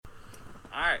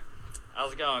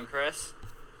How's it going, Chris?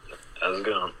 How's it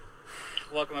going?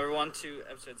 Welcome, everyone, to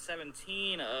episode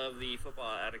 17 of the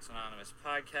Football Addicts Anonymous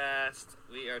podcast.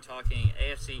 We are talking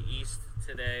AFC East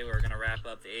today. We're going to wrap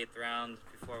up the 8th round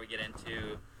before we get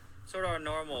into sort of our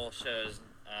normal shows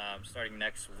starting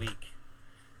next week.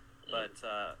 But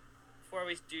before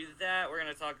we do that, we're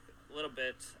going to talk a little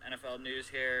bit NFL news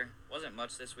here. Wasn't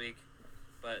much this week,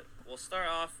 but we'll start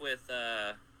off with...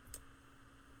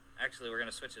 Actually, we're going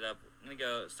to switch it up. I'm going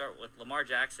to start with Lamar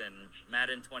Jackson,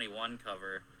 Madden 21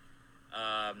 cover.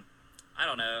 I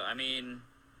don't know. I mean,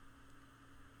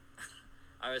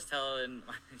 I was telling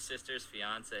my sister's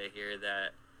fiance here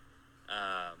that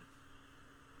I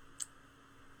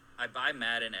buy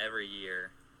Madden every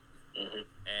year,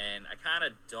 and I kind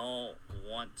of don't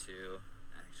want to.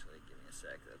 Actually, give me a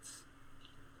sec. That's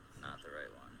not the right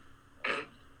one.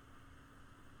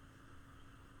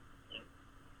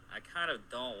 I kind of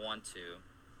don't want to,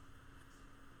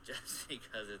 just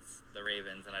because it's the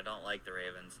Ravens, and I don't like the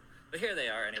Ravens. But here they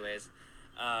are anyways.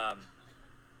 I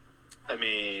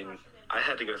mean, I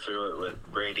had to go through it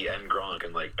with Brady and Gronk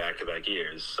in, back-to-back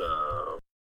years, so...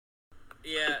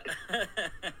 Yeah.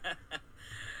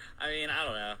 I mean, I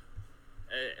don't know.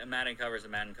 A Madden cover is a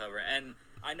Madden cover. And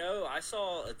I know I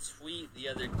saw a tweet the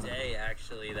other day,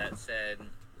 actually, that said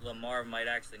Lamar might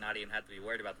actually not even have to be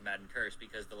worried about the Madden curse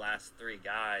because the last three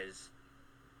guys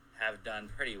have done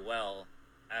pretty well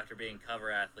after being cover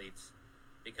athletes.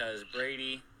 Because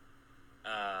Brady...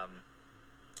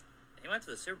 he went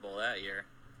to the Super Bowl that year.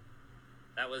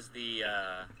 That was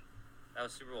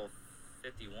Super Bowl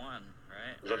 51,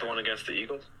 right? Was that the one against the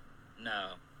Eagles?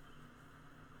 No.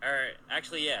 Or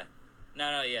actually, yeah.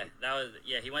 No, yeah.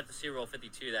 He went to Super Bowl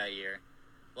 52 that year.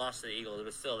 Lost to the Eagles,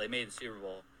 but still, they made the Super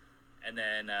Bowl. And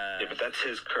then... yeah, but that's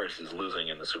his curse, is losing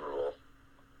in the Super Bowl.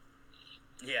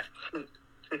 Yeah.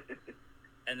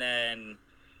 And then,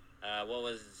 what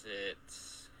was it?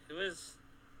 Who was...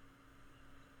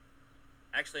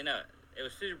 Actually, no. It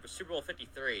was Super Bowl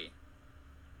 53.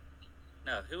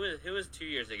 No, who was 2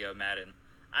 years ago, Madden?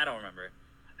 I don't remember.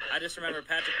 I just remember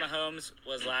Patrick Mahomes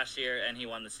was last year, and he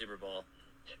won the Super Bowl.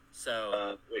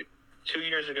 So... wait. 2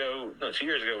 years ago was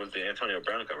the Antonio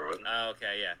Brown cover, wasn't it? Oh,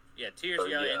 okay, yeah. Yeah, 2 years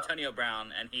ago, yeah. Antonio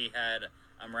Brown, and he had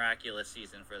a miraculous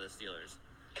season for the Steelers.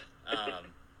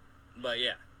 But,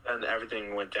 yeah. And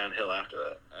everything went downhill after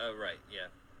that. Right, yeah.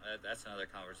 That's another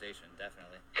conversation,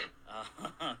 definitely.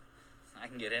 I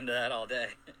can get into that all day.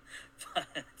 But,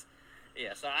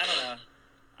 yeah, so I don't know.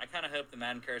 I kind of hope the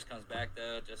Madden curse comes back,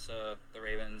 though, just so the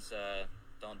Ravens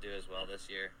don't do as well this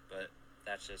year. But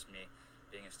that's just me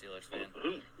being a Steelers fan.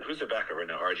 Who's the backup right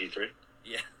now? RG3?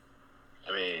 Yeah.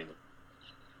 I mean,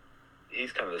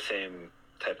 he's kind of the same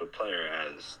type of player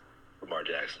as Lamar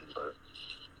Jackson, but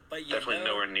definitely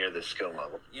nowhere near the skill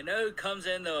level. You know who comes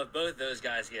in, though, if both those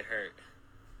guys get hurt?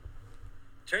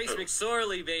 Trace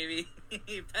McSorley, baby.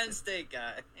 Penn State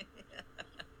guy.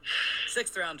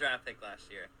 6th round draft pick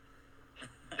last year.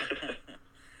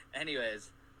 Anyways,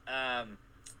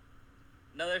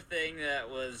 another thing that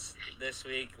was this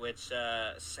week, which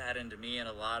saddened me and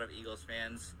a lot of Eagles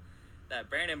fans, that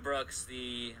Brandon Brooks,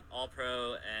 the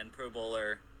All-Pro and Pro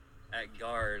Bowler at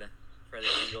guard for the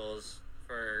Eagles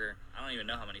for, I don't even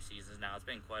know how many seasons now. It's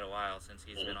been quite a while since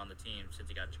he's been on the team, since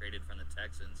he got traded from the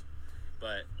Texans.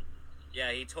 But...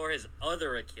 yeah, he tore his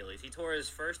other Achilles. He tore his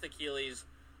first Achilles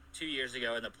 2 years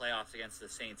ago in the playoffs against the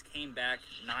Saints. Came back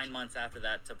 9 months after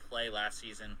that to play last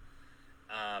season.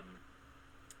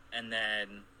 And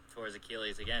then tore his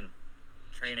Achilles again,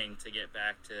 training to get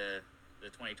back to the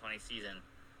 2020 season.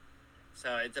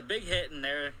 So it's a big hit in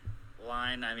their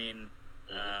line. I mean,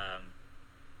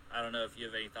 I don't know if you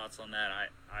have any thoughts on that.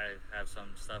 I have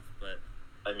some stuff, but...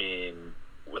 I mean,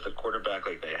 with a quarterback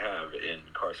like they have in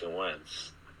Carson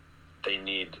Wentz... they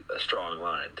need a strong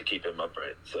line to keep him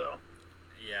upright, so...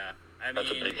 yeah,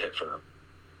 that's a big hit for them.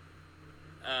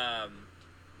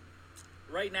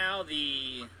 Right now,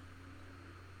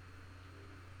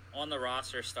 on the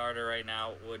roster starter right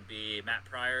now would be Matt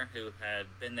Pryor, who had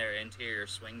been their interior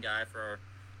swing guy for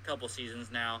a couple seasons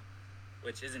now,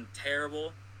 which isn't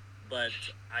terrible, but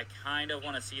I kind of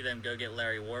want to see them go get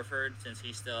Larry Warford, since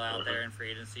he's still out there in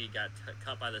free agency. Got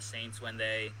cut by the Saints when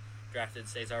they drafted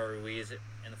Cesar Ruiz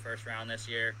in the first round this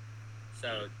year.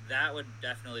 So that would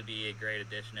definitely be a great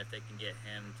addition if they can get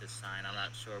him to sign. I'm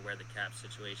not sure where the cap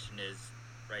situation is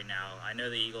right now. I know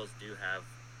the Eagles do have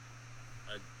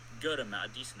a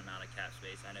decent amount of cap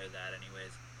space. I know that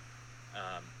anyways.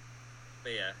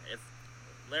 But yeah, if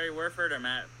Larry Warford or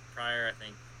Matt Pryor,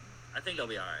 I think they'll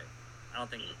be all right. I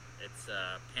don't think it's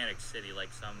Panic City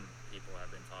like some people have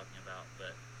been talking about,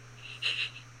 but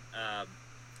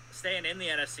staying in the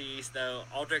NFC East, though,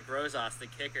 Aldrick Rosas, the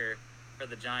kicker for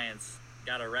the Giants,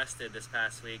 got arrested this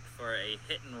past week for a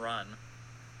hit and run.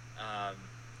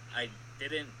 I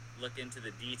didn't look into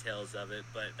the details of it,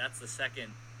 but that's the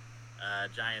second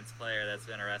Giants player that's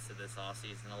been arrested this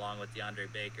offseason, along with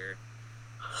DeAndre Baker.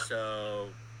 So,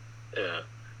 yeah.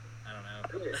 I don't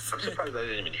know. I'm surprised I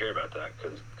didn't even hear about that,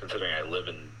 because considering I live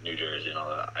in New Jersey and all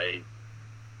that,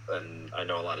 and I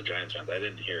know a lot of Giants fans, I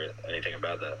didn't hear anything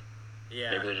about that.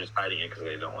 Yeah. Maybe they're just hiding it because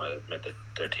they don't want to admit that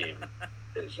their team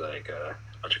is like a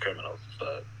bunch of criminals.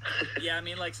 But yeah, I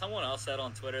mean, like someone else said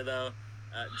on Twitter, though,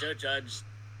 Joe Judge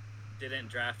didn't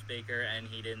draft Baker and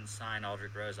he didn't sign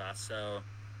Aldrick Rosas, so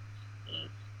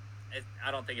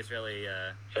I don't think it's really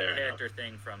a character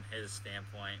thing from his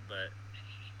standpoint, but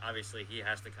obviously he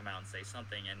has to come out and say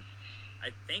something, and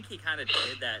I think he kind of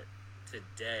did that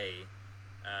today,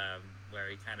 where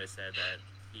he kind of said that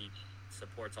he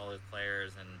supports all his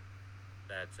players and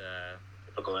that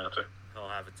he'll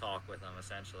have a talk with them,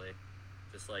 essentially,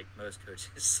 just like most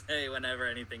coaches say whenever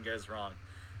anything goes wrong.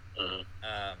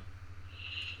 Mm-hmm.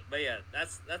 But yeah,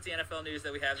 that's the NFL news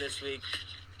that we have this week.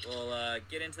 We'll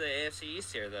get into the AFC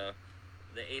East here, though.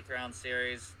 The 8th round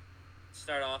series.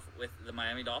 Start off with the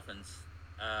Miami Dolphins.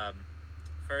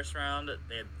 First round,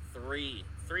 they had three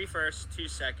firsts, 2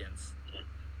 seconds.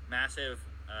 Massive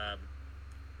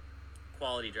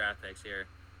quality draft picks here.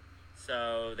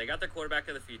 So they got the quarterback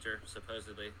of the future,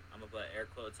 supposedly. I'm going to put air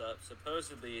quotes up.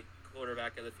 Supposedly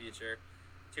quarterback of the future.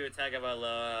 Tua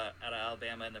Tagovailoa out of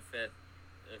Alabama in the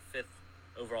fifth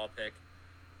overall pick.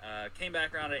 Came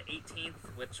back around at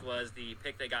 18th, which was the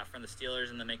pick they got from the Steelers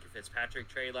in the Minkah Fitzpatrick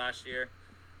trade last year.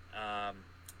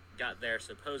 Got their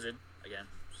supposed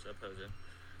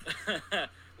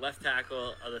left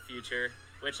tackle of the future,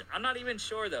 which I'm not even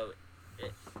sure, though.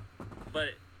 But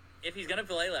if he's going to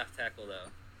play left tackle, though,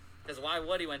 because why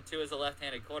would he when Tua is a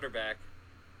left-handed quarterback?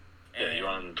 Yeah, you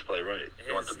want him to play right.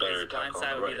 You want the better tackle. His blind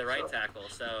side would be the right tackle.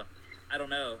 So, I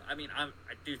don't know. I mean, I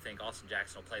do think Austin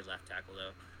Jackson will play left tackle,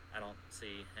 though. I don't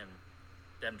see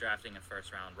them drafting a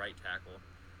first-round right tackle.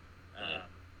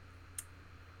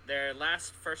 Their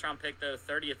last first-round pick, though,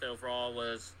 30th overall,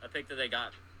 was a pick that they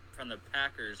got from the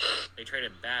Packers. They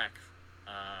traded back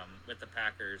with the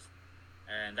Packers,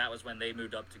 and that was when they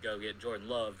moved up to go get Jordan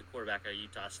Love, the quarterback at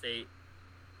Utah State.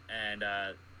 And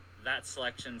that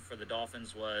selection for the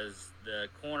Dolphins was the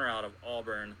corner out of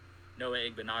Auburn, Noah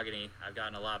Igbenogany. I've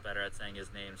gotten a lot better at saying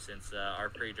his name since our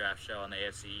pre-draft show on the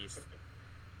AFC East.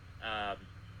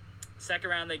 Second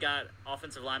round, they got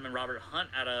offensive lineman Robert Hunt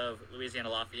out of Louisiana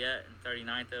Lafayette, and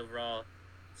 39th overall.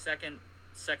 Second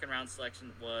round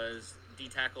selection was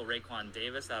D-tackle Raekwon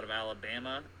Davis out of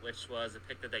Alabama, which was a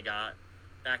pick that they got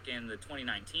back in the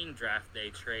 2019 draft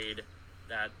day trade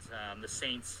that the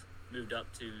Saints moved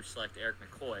up to select Eric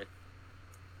McCoy,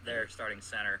 their starting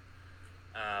center.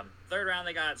 Third round,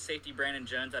 they got safety Brandon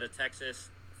Jones out of Texas.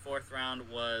 Fourth round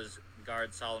was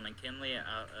guard Solomon Kinley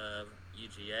out of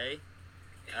UGA.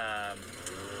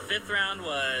 Fifth round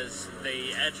was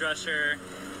the edge rusher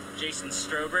Jason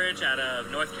Strowbridge out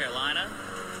of North Carolina,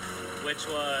 which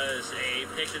was a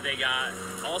pick that they got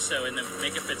also in the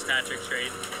Minkah Fitzpatrick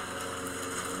trade.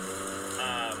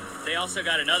 They also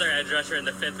got another edge rusher in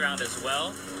the 5th round as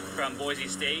well from Boise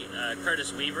State,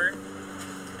 Curtis Weaver.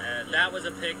 That was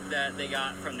a pick that they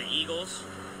got from the Eagles.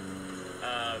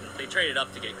 They traded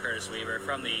up to get Curtis Weaver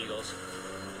from the Eagles.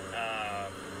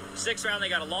 6th round, they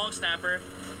got a long snapper.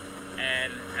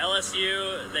 And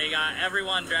LSU, they got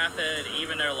everyone drafted,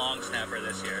 even their long snapper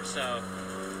this year. So,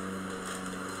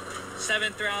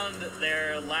 7th round,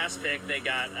 their last pick, they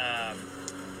got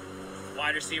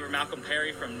wide receiver Malcolm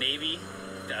Perry from Navy,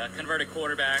 converted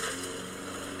quarterback.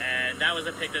 And that was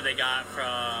a pick that they got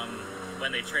from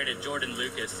when they traded Jordan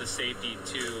Lucas, the safety,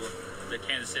 to the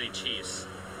Kansas City Chiefs.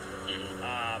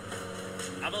 I'm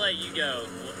going to let you go.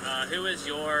 Who is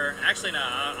your... Actually, no,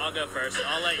 I'll go first.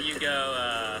 I'll let you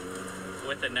go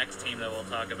with the next team that we'll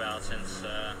talk about, since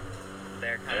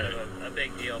they're kind of a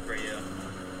big deal for you.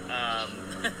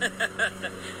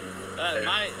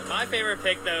 My favorite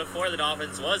pick, though, for the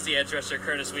Dolphins was the edge rusher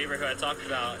Curtis Weaver, who I talked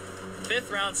about.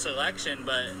 5th round selection,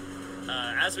 but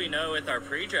as we know with our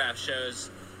pre-draft shows,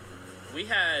 we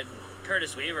had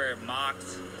Curtis Weaver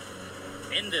mocked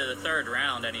into the 3rd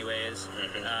round anyways.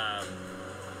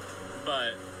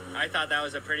 But I thought that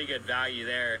was a pretty good value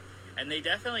there. And they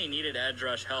definitely needed edge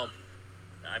rush help.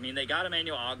 I mean, they got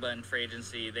Emmanuel Ogbah in free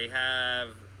agency. They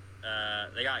got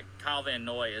Kyle Van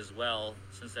Noy as well.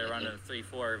 Since they're running the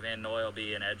 3-4, Van Noy will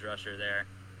be an edge rusher there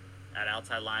at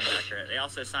outside linebacker. They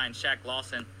also signed Shaq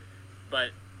Lawson.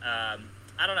 But I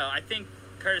don't know. I think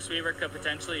Curtis Weaver could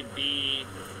potentially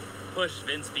push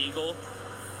Vince Beagle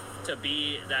to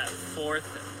be that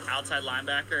fourth outside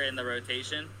linebacker in the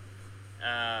rotation.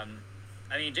 I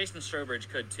mean, Jason Strowbridge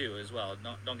could too as well.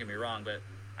 Don't get me wrong, but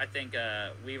I think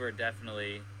Weaver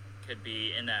definitely could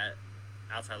be in that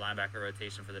outside linebacker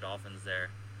rotation for the Dolphins there.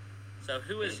 So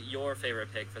who is your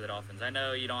favorite pick for the Dolphins? I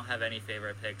know you don't have any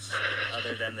favorite picks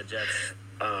other than the Jets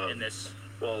in this.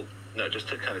 Well, no, just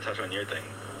to kind of touch on your thing,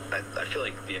 I feel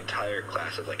like the entire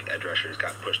class of like edge rushers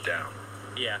got pushed down.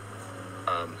 Yeah.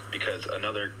 Because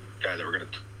another guy that we're going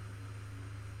to...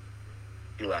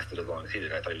 He lasted as long as he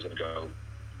did. I thought he was going to go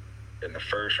in the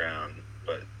first round,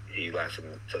 but he lasted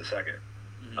to the second.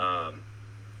 Mm-hmm.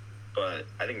 But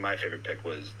I think my favorite pick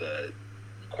was the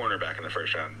cornerback in the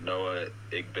first round, Noah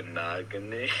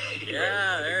Igbinoghene.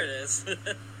 Yeah, there it is.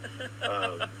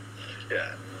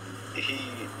 Yeah.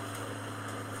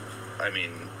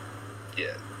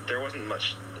 There wasn't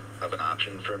much of an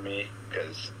option for me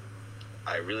because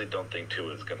I really don't think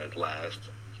Tua is going to last.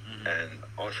 Mm-hmm. And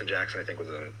Austin Jackson, I think, was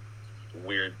a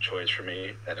weird choice for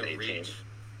me at 18. Reach.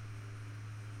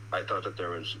 I thought that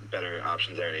there was better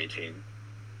options there at 18.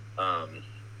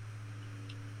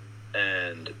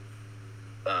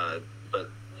 But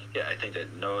yeah, I think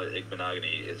that Noah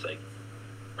Igbinoghene is like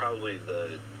probably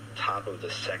the top of the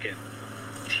second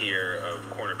tier of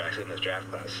cornerbacks in this draft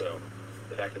class. So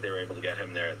the fact that they were able to get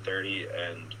him there at 30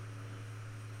 and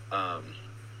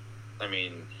I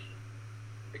mean,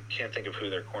 I can't think of who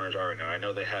their corners are right now. I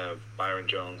know they have Byron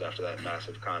Jones after that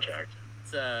massive contract.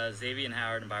 It's Xavier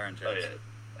Howard and Byron Jones. Oh, yeah.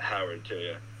 Howard, too,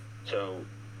 yeah. So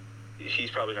he's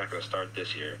probably not going to start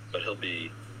this year, but he'll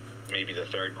be maybe the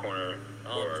third corner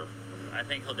or... I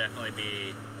think he'll definitely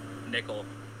be nickel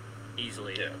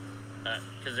easily. Yeah.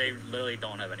 Because they literally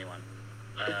don't have anyone.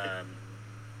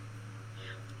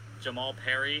 Jamal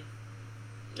Perry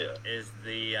is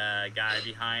the guy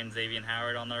behind Xavier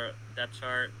Howard on the depth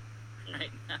chart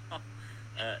right now.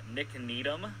 Nick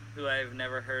Needham, who I've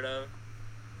never heard of.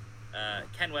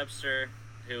 Ken Webster,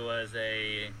 who was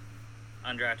a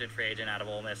undrafted free agent out of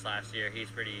Ole Miss last year. He's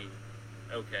pretty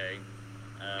okay.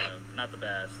 Not the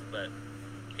best, but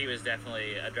he was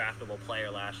definitely a draftable player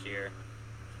last year.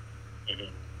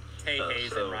 Mm-hmm. Tay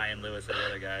Hayes and Ryan Lewis are the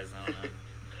other guys. I don't know.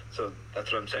 So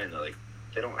that's what I'm saying, though. Like,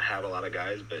 they don't have a lot of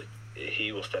guys, but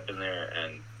he will step in there,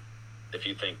 and if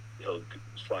you think he'll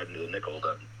slide into the nickel,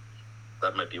 then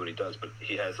that might be what he does. But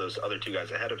he has those other two guys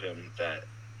ahead of him that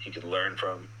he could learn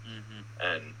from. Mm-hmm.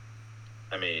 And,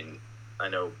 I mean, I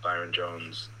know Byron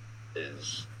Jones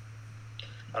is...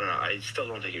 I don't know. I still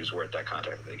don't think he was worth that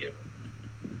contract that they gave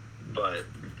him. But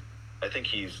I think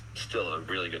he's still a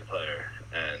really good player,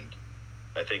 and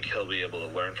I think he'll be able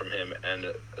to learn from him,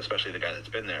 and especially the guy that's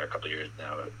been there a couple of years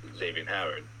now, Xavier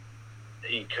Howard.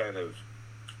 He kind of...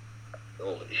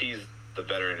 Well, he's the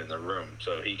veteran in the room,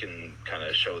 so he can kind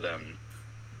of show them...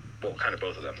 Well, kind of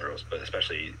both of them the ropes, but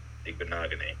especially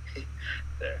Igbinoghene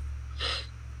there.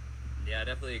 Yeah, I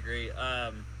definitely agree.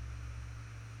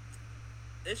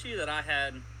 The issue that I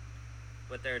had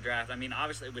with their draft, I mean,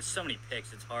 obviously with so many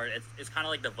picks, it's hard. It's kind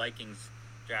of like the Vikings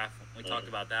draft. We talked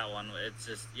about that one. It's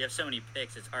just, you have so many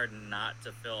picks, it's hard not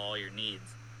to fill all your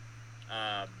needs.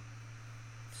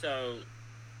 So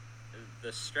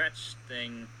the stretch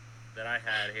thing that I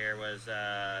had here was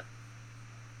that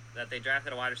they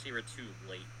drafted a wide receiver too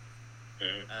late.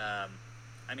 Mm-hmm.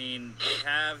 I mean, they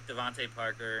have Devontae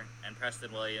Parker and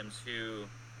Preston Williams, who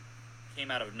came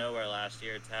out of nowhere last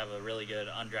year to have a really good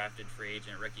undrafted free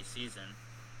agent rookie season.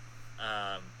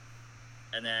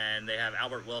 And then they have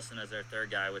Albert Wilson as their third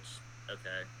guy, which,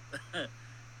 okay.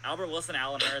 Albert Wilson,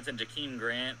 Allen Hurns, and Jakeem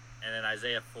Grant, and then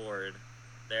Isaiah Ford,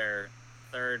 their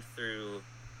third through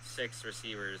six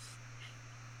receivers,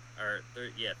 third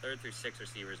through six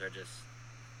receivers are just,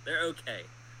 they're okay.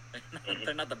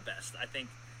 They're not the best. I think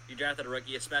you drafted a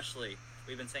rookie, especially,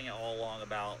 we've been saying it all along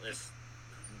about this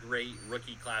great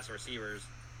rookie class of receivers,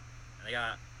 and they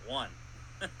got one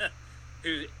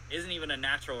who isn't even a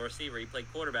natural receiver. He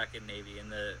played quarterback in Navy in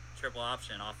the triple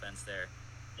option offense there.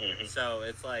 Mm-hmm. So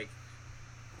it's like,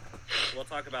 we'll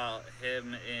talk about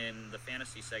him in the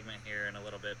fantasy segment here in a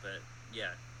little bit, but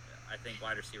yeah, I think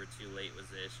wide receiver too late was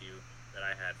the issue that I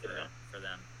had for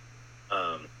them.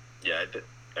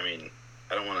 I mean,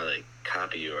 I don't want to like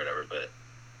copy you or whatever, but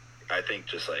I think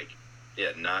just like,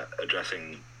 not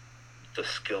addressing the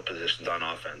skill positions on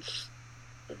offense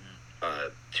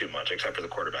too much, except for the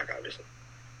quarterback, obviously.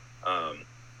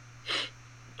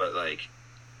 But like,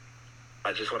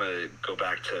 I just want to go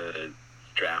back to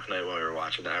draft night when we were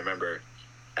watching that. I remember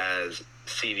as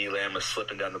CeeDee Lamb was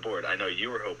slipping down the board, I know you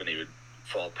were hoping he would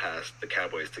fall past the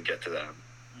Cowboys to get to them.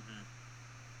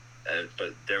 Mm-hmm.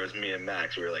 But there was me and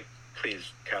Max. We were like,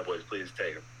 please, Cowboys, please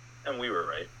take him. And we were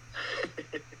right.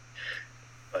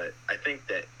 But I think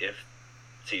that if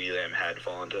CeeDee Lamb had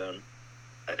fallen to him,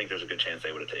 I think there's a good chance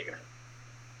they would have taken him.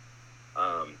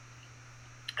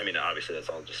 I mean, obviously that's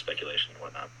all just speculation and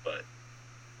whatnot, but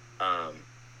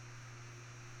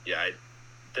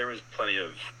there was plenty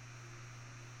of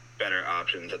better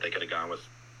options that they could have gone with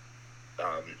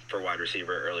for wide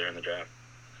receiver earlier in the draft.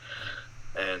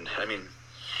 And I mean,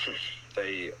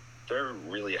 they're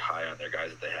really high on their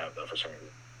guys that they have though for some reason,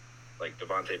 like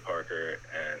Devontae Parker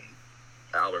and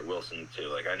Albert Wilson too.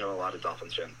 Like I know a lot of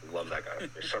Dolphins fans love that guy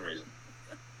for some reason.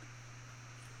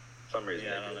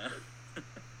 Yeah, I don't know.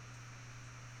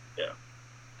 Yeah.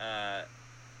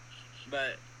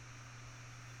 But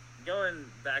going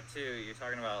back to you're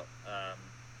talking about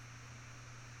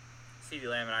CeeDee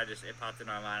Lamb, and it popped in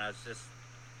my mind. I was just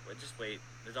wait.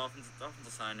 The Dolphins will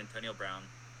sign Antonio Brown,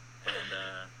 and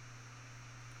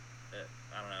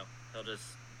I don't know. He'll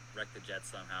just wreck the Jets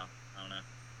somehow. I don't know.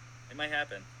 It might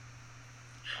happen.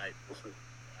 I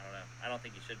don't know. I don't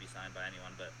think he should be signed by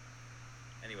anyone, but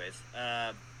anyways,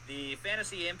 the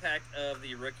fantasy impact of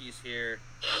the rookies here.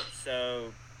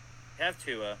 So, have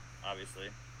Tua, obviously.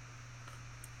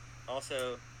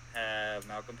 Also have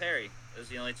Malcolm Perry. Those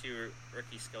are the only two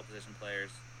rookie skill position players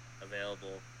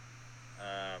available.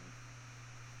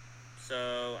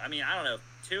 So, I mean, I don't know.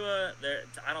 Tua,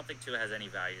 I don't think Tua has any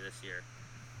value this year.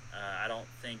 I don't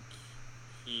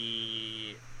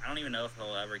even know if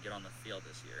he'll ever get on the field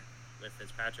this year. With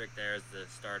Fitzpatrick there as the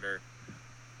starter,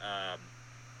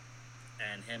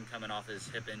 and him coming off his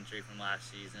hip injury from last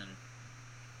season,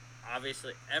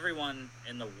 obviously everyone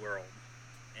in the world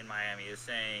in Miami is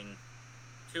saying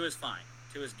Tua's fine,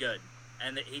 Tua's good,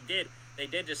 and they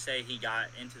did just say he got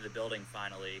into the building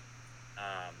finally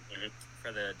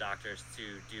for the doctors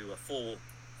to do a full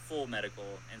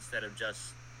medical instead of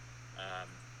just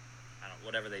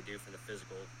whatever they do for the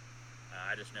physical.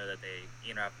 I just know that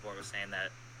Ian Rappaport was saying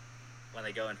that when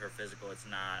they go into a physical, it's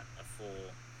not a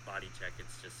full body check,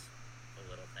 it's just a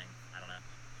little thing. I don't know.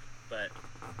 But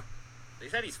they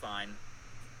said he's fine.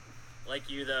 Like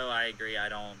you, though, I agree. I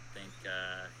don't think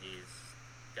he's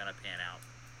going to pan out.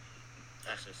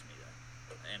 That's just me,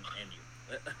 though. And you.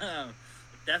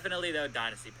 Definitely, though,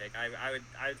 dynasty pick. I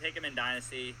would take him in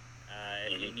dynasty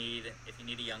if you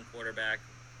need a young quarterback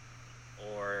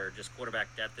or just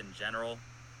quarterback depth in general.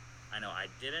 I know I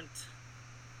didn't,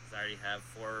 because I already have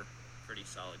 4 pretty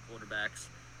solid quarterbacks,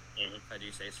 if I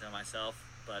do say so myself.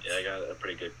 But yeah, I got a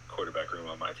pretty good quarterback room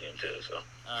on my team too. So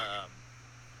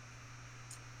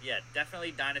yeah,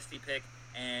 definitely dynasty pick.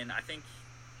 And I think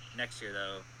next year,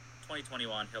 though,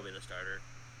 2021, he'll be the starter,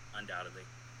 undoubtedly.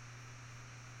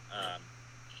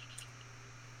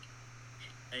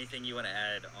 Anything you want to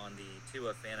add on the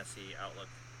Tua fantasy outlook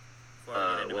before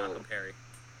we get into Malcolm Perry?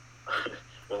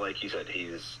 Well, like you said,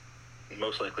 he's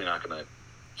most likely not going to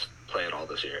play at all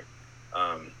this year.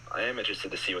 I am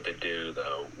interested to see what they do,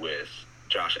 though, with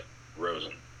Josh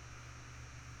Rosen.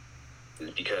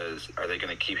 Because are they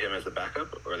going to keep him as the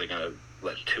backup, or are they going to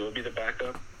let Tua be the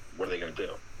backup? What are they going to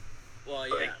do? Well,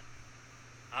 yeah.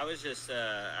 I was just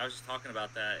talking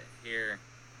about that here.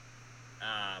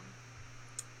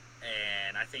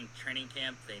 And I think training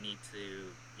camp, they need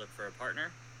to look for a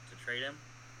partner to trade him.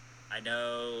 I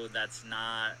know that's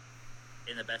not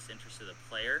in the best interest of the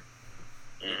player,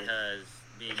 because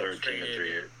being third traded, team in 3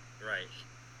 years. Right?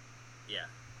 Yeah.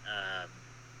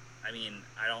 I mean,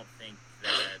 I don't think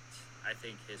that. I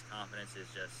think his confidence is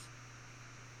just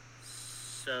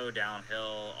so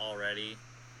downhill already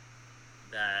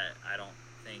that I don't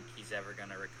think he's ever going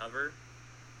to recover,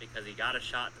 because he got a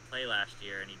shot to play last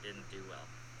year and he didn't do well.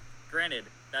 Granted,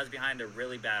 that was behind a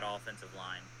really bad offensive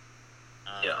line.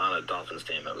 On a Dolphins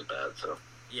team that was bad. So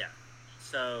yeah,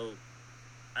 so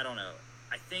I don't know.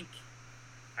 I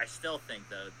still think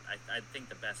though. I think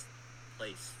the best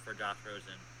place for Josh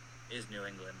Rosen is New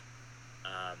England.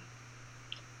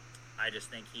 I just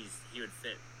think he would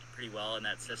fit pretty well in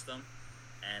that system,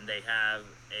 and they have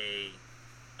a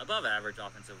above average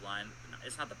offensive line.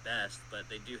 It's not the best, but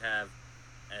they do have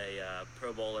a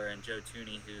Pro Bowler in Joe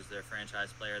Thuney, who's their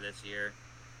franchise player this year.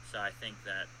 So I think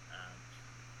that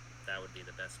that would be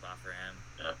the best spot for him.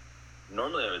 Yeah.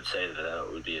 Normally I would say that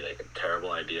would be like a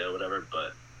terrible idea or whatever,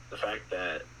 but the fact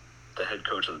that the head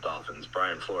coach of the Dolphins,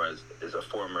 Brian Flores, is a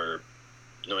former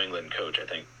New England coach, I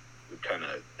think would kind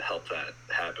of help that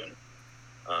happen.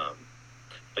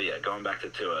 But yeah, going back to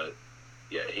Tua,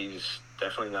 yeah, he's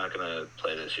definitely not going to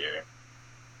play this year.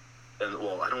 And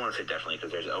well, I don't want to say definitely,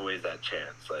 because there's always that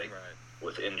chance, like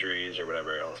with injuries or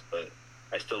whatever else. But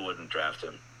I still wouldn't draft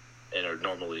him in a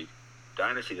normal league.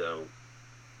 Dynasty though,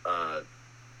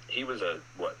 he was a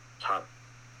top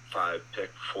 5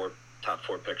 pick, top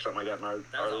 4 pick, something like that in our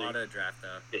That was auto draft,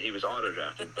 though. Yeah, he was auto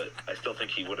drafted, but I still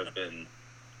think he would have been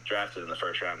drafted in the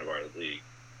first round of our league.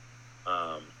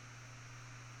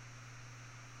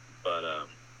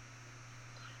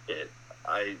 Yeah,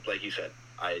 like you said,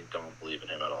 I don't believe in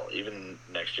him at all. Even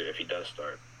next year, if he does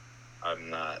start, I'm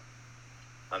not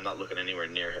looking anywhere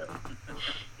near him.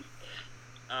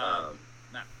 No.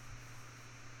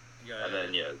 And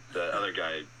then the other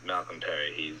guy, Malcolm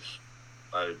Perry,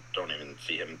 I don't even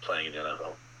see him playing in the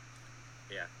NFL.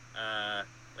 Yeah.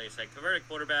 Like I said, converted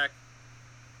quarterback.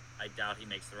 I doubt he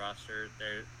makes the roster.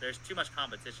 There's too much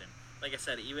competition. Like I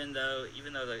said, even though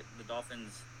the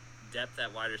Dolphins' depth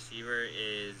at wide receiver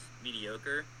is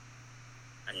mediocre,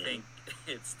 I think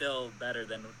it's still better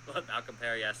than what Malcolm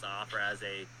Perry has to offer as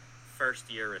a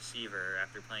first-year receiver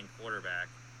after playing quarterback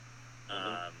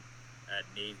at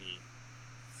Navy.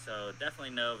 So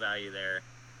definitely no value there.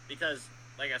 Because,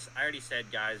 like I already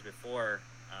said, guys before,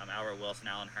 Albert Wilson,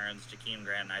 Allen Hurns, Jakeem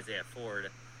Grant, and Isaiah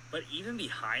Ford. But even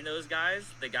behind those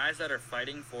guys, the guys that are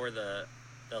fighting for the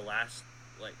last,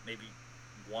 like, maybe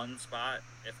one spot,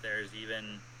 if there's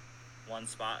even one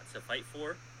spot to fight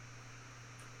for,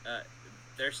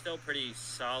 they're still pretty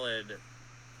solid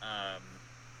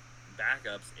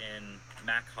backups in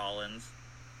Mac Hollins,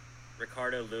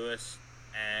 Ricardo Lewis,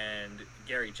 and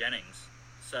Gary Jennings.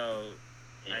 So,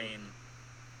 I mean,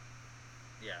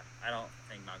 I don't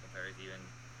think Malcolm Perry's even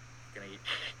going to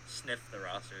sniff the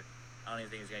roster. I don't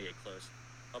even think he's going to get close.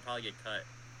 He'll probably get cut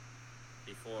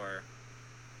before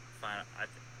final.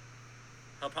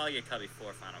 He'll probably get cut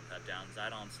before final cut downs. I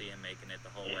don't see him making it the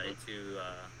whole way to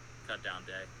cut down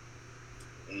day.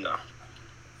 No.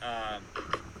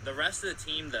 The rest of the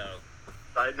team, though.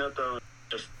 Side note, though,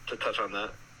 just to touch on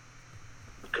that,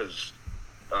 because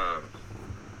I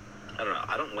don't know.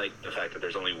 I don't like the fact that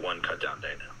there's only one cut down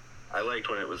day now. I liked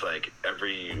when it was like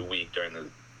every week during the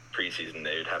preseason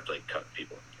they would have to like cut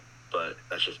people, but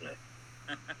that's just me.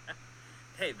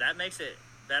 Hey, that makes it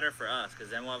better for us because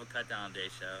then we'll have a cut down day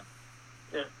show.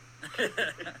 Yeah.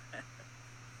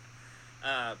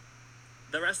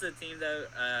 The rest of the team, though,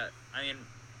 I mean,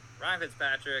 Ryan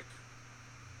Fitzpatrick,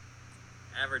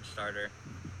 average starter.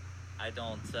 I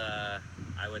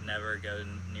would never go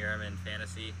near him in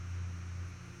fantasy.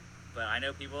 But I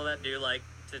know people that do like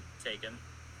to pick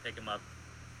him up,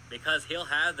 because he'll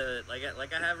have like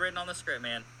I have written on the script,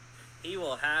 man. He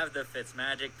will have the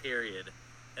Fitzmagic period.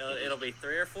 It'll be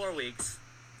 3 or 4 weeks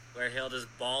where he'll just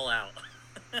ball out.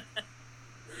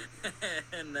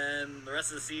 And then the rest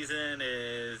of the season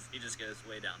he just goes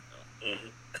way downhill.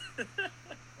 Mm-hmm.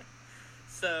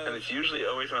 So, and it's usually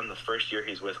always on the first year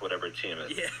he's with whatever team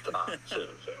it's on. So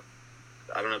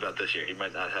I don't know about this year. He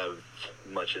might not have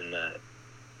much in that,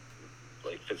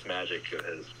 like, Fitzmagic of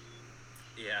his.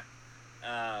 Yeah.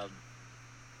 I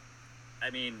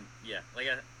mean,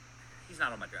 he's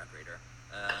not on my draft radar.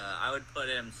 I would put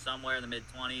him somewhere in the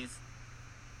mid-20s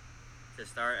to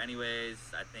start anyways.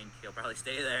 I think he'll probably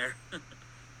stay there.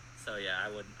 So, yeah,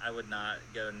 I would not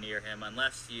go near him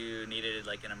unless you needed,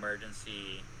 like, an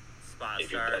emergency spot if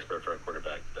start. You're desperate for a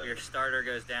quarterback. Then. Your starter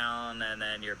goes down, and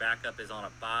then your backup is on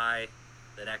a bye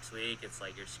the next week. It's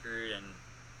like you're screwed, and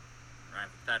Ryan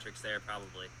Fitzpatrick's there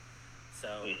probably.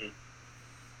 So,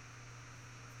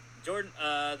 Jordan,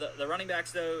 the running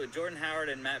backs, though, Jordan Howard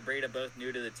and Matt Breida, both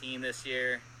new to the team this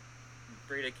year.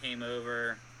 Breida came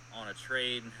over on a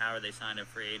trade, and Howard, they signed him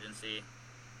free agency.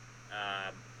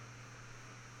 I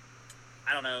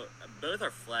don't know. Both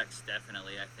are flex,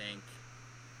 definitely, I think,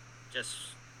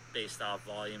 just based off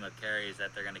volume of carries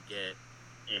that they're going to get.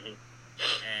 Mm-hmm.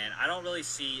 And I don't really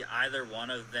see either one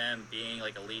of them being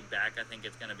like a lead back. I think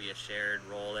it's going to be a shared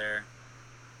role there.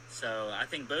 So I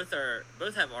think both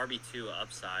have RB2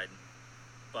 upside,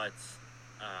 but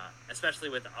especially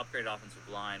with the upgraded offensive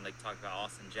line, like talk about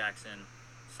Austin Jackson,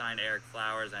 signed Eric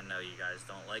Flowers. I know you guys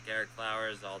don't like Eric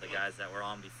Flowers. All the guys that were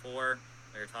on before,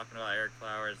 we were talking about Eric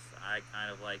Flowers. I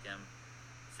kind of like him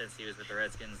since he was with the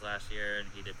Redskins last year, and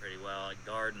he did pretty well at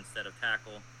guard instead of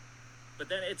tackle. But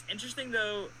then it's interesting,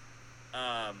 though,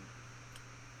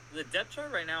 the depth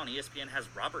chart right now on ESPN has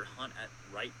Robert Hunt at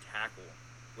right tackle,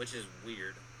 which is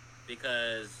weird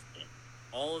because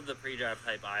all of the pre-draft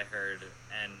hype I heard,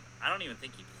 and I don't even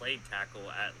think he played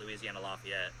tackle at Louisiana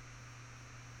Lafayette.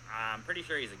 I'm pretty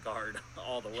sure he's a guard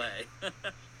all the way. Yeah.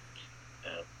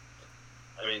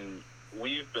 I mean,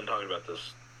 we've been talking about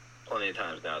this plenty of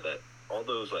times now that all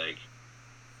those, like,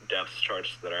 depth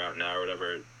charts that are out now or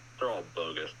whatever, they're all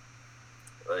bogus.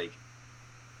 Like...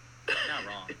 Not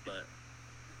wrong, but...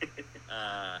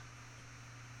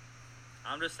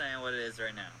 I'm just saying what it is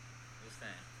right now. Just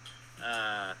saying.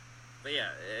 But yeah,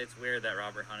 it's weird that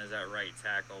Robert Hunt is at right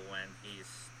tackle when he's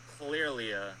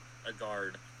clearly a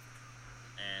guard.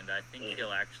 And I think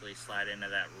he'll actually slide into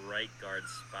that right guard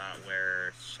spot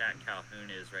where Shaq Calhoun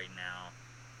is right now.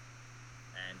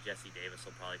 And Jesse Davis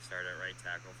will probably start at right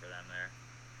tackle for them there.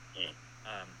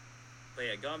 But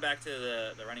yeah, going back to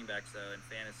the running backs though in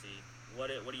fantasy, what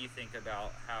do you think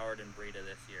about Howard and Breida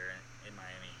this year in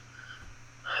Miami?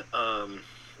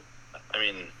 I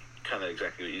mean, kind of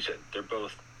exactly what you said. They're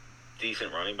both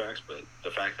decent running backs, but the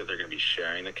fact that they're going to be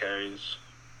sharing the carries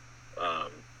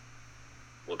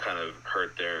will kind of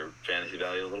hurt their fantasy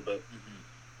value a little bit.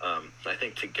 I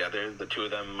think together the two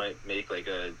of them might make like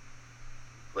a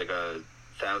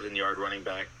 1,000-yard running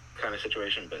back kind of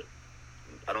situation, but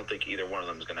I don't think either one of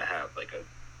them is going to have like a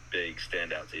big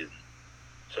standout season.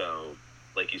 So,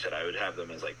 like you said, I would have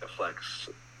them as like the flex,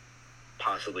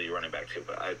 possibly running back too.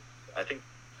 But I think,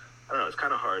 I don't know, it's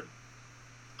kind of hard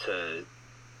to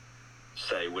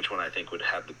say which one I think would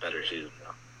have the better season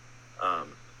now.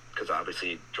 Because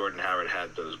obviously Jordan Howard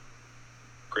had those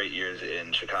great years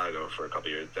in Chicago for a couple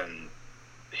years. Then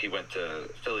he went to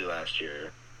Philly last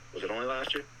year. Was it only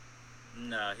last year?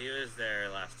 No, he was there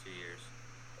last 2 years.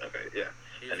 Okay, yeah.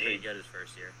 He was pretty good his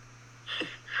first year.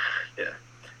 Yeah.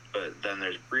 But then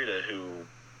there's Breida, who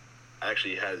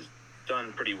actually has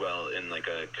done pretty well in like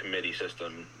a committee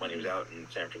system when he was out in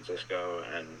San Francisco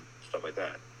and stuff like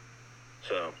that.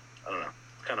 So, I don't know.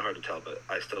 It's kind of hard to tell, but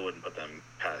I still wouldn't put them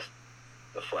past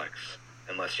the flex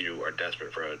unless you are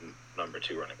desperate for a number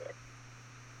 2 running back.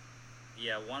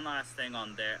 Yeah, one last thing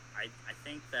on there. I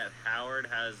think that Howard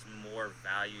has more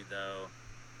value, though,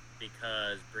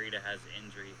 because Breida has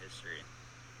injury history.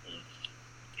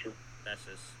 True. That's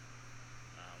just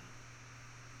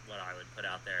what I would put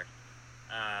out there.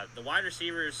 The wide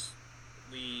receivers,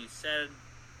 we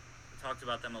talked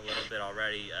about them a little bit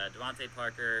already. Devontae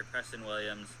Parker, Preston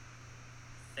Williams.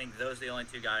 I think those are the only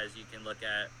 2 guys you can look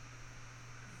at.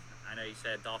 I know you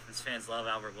said Dolphins fans love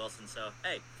Albert Wilson, so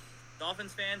hey,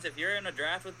 Dolphins fans, if you're in a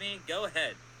draft with me, go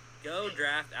ahead. Go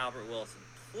draft Albert Wilson,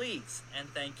 please, and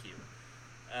thank you.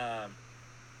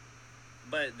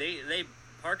 But they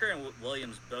Parker and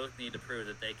Williams both need to prove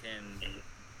that they can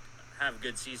have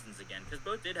good seasons again, because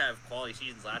both did have quality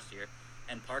seasons last year,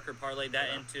 and Parker parlayed that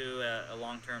into a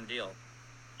long-term deal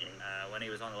when he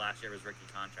was on the last year of his rookie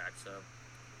contract. So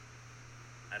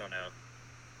I don't know,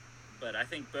 but I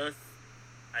think both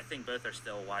are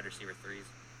still wide receiver 3s.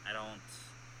 I don't.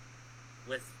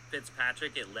 With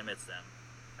Fitzpatrick, it limits them,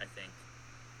 I think.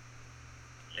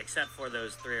 Except for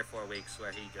those 3 or 4 weeks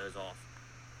where he goes off.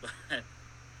 But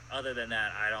other than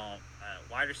that, I don't.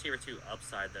 Wide receiver 2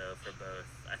 upside, though, for both.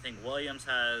 I think Williams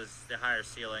has the higher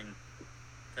ceiling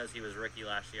because he was rookie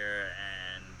last year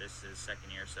and this is his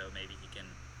second year, so maybe he can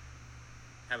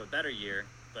have a better year.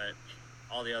 But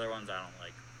all the other ones I don't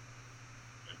like.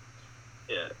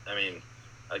 Yeah, I mean,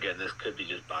 again, this could be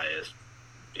just bias,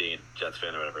 being a Jets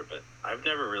fan or whatever, but I've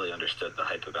never really understood the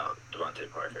hype about Devontae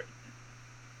Parker.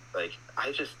 Like,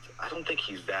 I don't think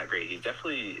he's that great. He's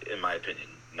definitely, in my opinion,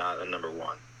 not a number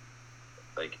 1.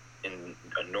 Like,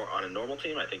 on a normal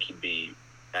team, I think he'd be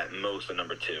at most a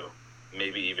number 2,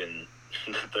 maybe even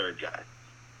the 3rd guy.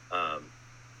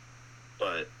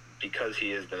 But because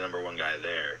he is the number 1 guy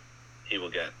there, he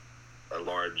will get a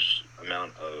large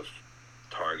amount of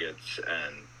targets,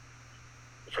 and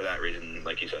for that reason,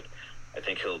 like you said, I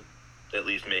think he'll at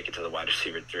least make it to the wide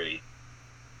receiver 3,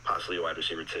 possibly wide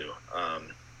receiver 2.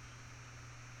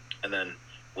 And then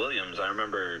Williams, I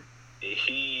remember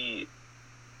he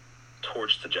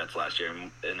torched the Jets last year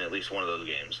in at least one of those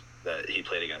games that he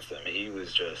played against them. He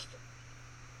was just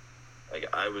like,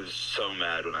 I was so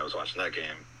mad when I was watching that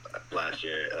game last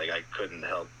year. Like, I couldn't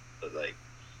help but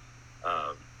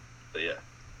but yeah.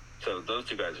 So those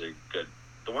 2 guys are good.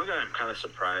 The one guy I'm kind of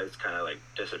surprised kind of like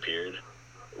disappeared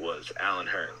was Allen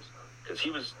Hurns, because he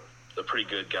was a pretty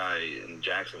good guy in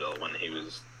Jacksonville when he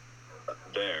was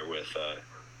there with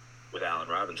Allen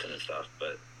Robinson and stuff,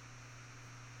 but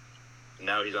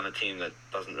now he's on a team that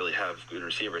doesn't really have good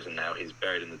receivers, and now he's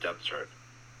buried in the depth chart.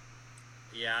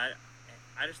 Yeah,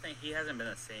 I just think he hasn't been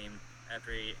the same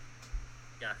after he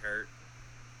got hurt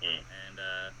and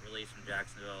released from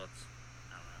Jacksonville.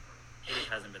 I don't know. He just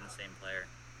hasn't been the same player.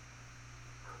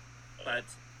 But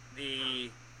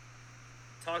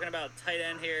talking about tight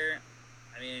end here,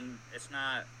 I mean, it's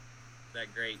not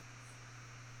that great.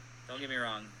 Don't get me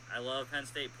wrong. I love Penn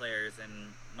State players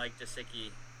and Mike Gesicki,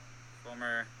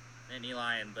 former Nittany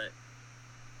Lion,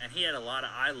 and he had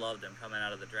I loved him coming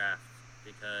out of the draft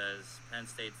because Penn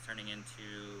State's turning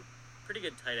into a pretty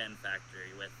good tight end factory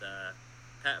with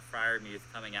Pat Freiermuth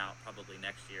coming out probably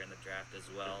next year in the draft as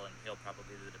well, and he'll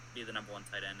probably be the number 1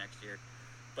 tight end next year.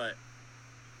 But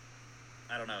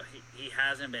I don't know. He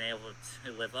hasn't been able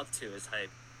to live up to his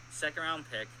hype. Second round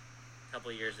pick a couple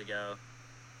of years ago,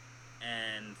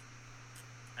 and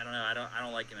I don't know. I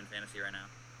don't like him in fantasy right now.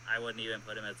 I wouldn't even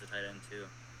put him as a tight end too.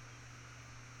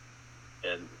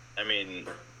 And I mean,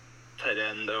 tight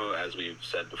end though, as we've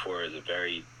said before, is a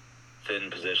very thin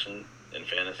position in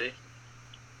fantasy.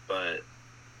 But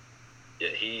yeah,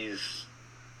 he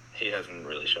hasn't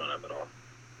really shown up at all.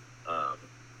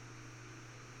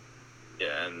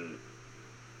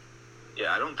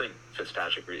 I don't think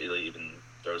Fitzpatrick really even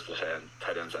throws the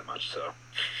tight ends that much. So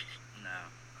no.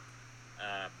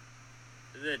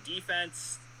 The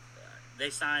defense, they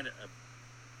signed a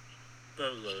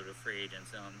boatload of free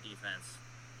agents on defense.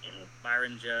 Mm-hmm.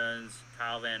 Byron Jones,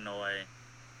 Kyle Van Noy,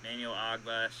 Manuel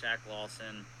Agba, Shaq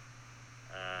Lawson,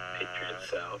 Patriots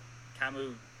South.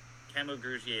 Camu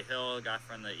Grugier-Hill got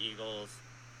from the Eagles.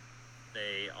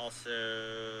 They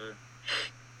also,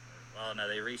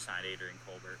 they re-signed Adrian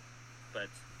Colbert, but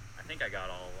I think I got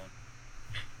all of them.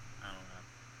 I don't know.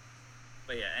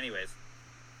 But yeah, anyways.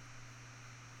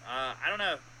 I don't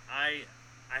know. I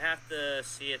have to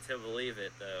see it to believe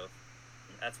it, though.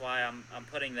 That's why I'm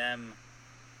putting them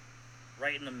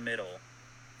right in the middle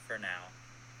for now.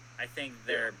 I think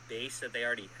their base that they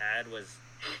already had was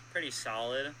pretty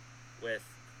solid with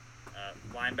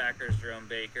linebackers Jerome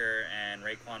Baker and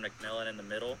Raekwon McMillan in the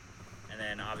middle, and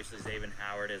then obviously Xavier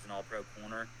Howard is an all-pro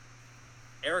corner.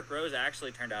 Eric Rose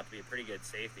actually turned out to be a pretty good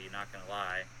safety, not going to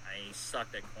lie. He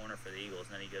sucked at corner for the Eagles,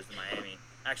 and then he goes to Miami.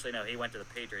 Actually, no, he went to the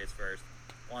Patriots first,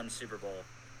 won the Super Bowl,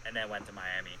 and then went to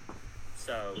Miami.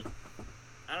 So,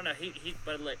 I don't know.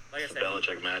 But like I said,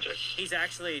 Belichick magic. He's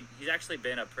actually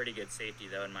been a pretty good safety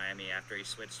though in Miami after he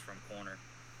switched from corner,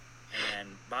 and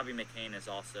then Bobby McCain is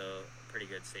also a pretty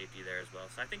good safety there as well.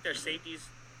 So I think their safeties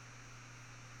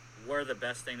were the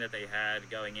best thing that they had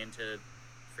going into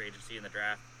free agency in the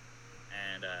draft,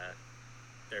 and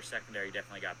their secondary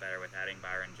definitely got better with adding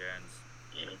Byron Jones.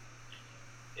 Mm-hmm.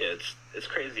 Yeah, it's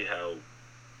crazy how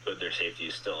good their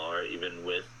safeties still are, even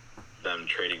with them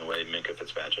trading away Minkah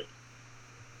Fitzpatrick.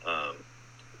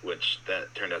 Which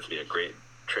that turned out to be a great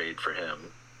trade for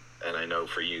him, and I know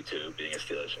for you too, being a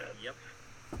Steelers fan. Yep.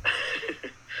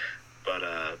 But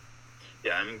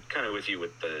I'm kind of with you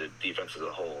with the defense as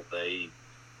a whole. A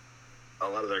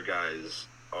lot of their guys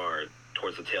are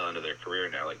towards the tail end of their career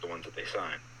now, like the ones that they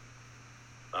signed.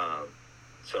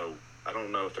 So I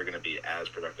don't know if they're going to be as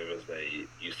productive as they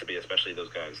used to be, especially those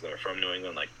guys that are from New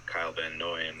England, like Kyle Van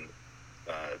Noy and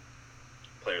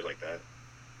players like that.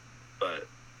 But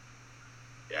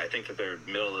yeah, I think that they're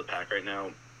middle of the pack right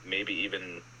now, maybe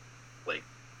even like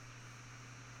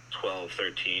 12,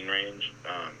 13 range.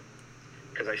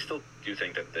 Because I still do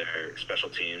think that their special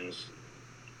teams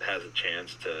has a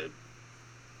chance to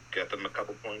get them a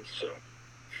couple points. So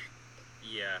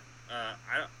yeah,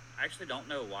 I actually don't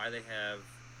know why they have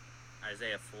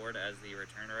Isaiah Ford as the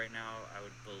returner right now. I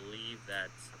would believe that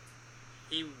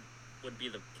he would be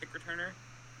the kick returner,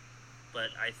 but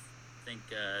I think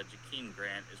Jakeem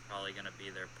Grant is probably going to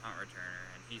be their punt returner,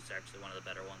 and he's actually one of the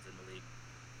better ones in the league.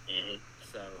 Mm-hmm.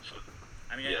 So,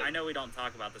 I mean, I know we don't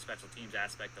talk about the special teams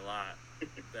aspect a lot,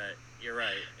 but you're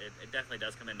right. It definitely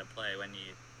does come into play when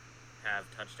you have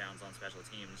touchdowns on special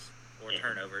teams or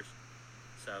turnovers.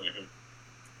 So,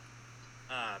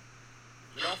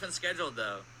 the Dolphins scheduled,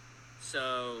 though.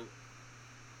 So,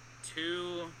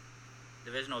 2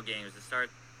 divisional games to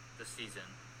start the season.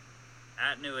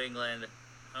 At New England,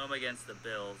 home against the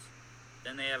Bills.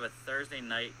 Then they have a Thursday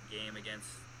night game against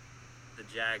the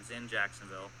Jags in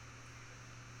Jacksonville.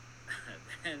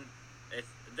 Then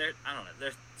I don't know.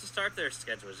 To start their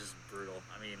schedule is just brutal.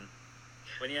 I mean,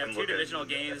 when you have 2 divisional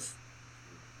games,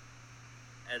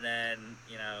 and then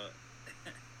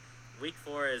week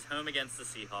 4 is home against the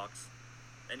Seahawks.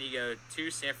 Then you go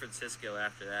to San Francisco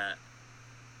after that,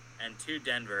 and to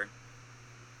Denver.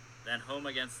 Then home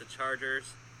against the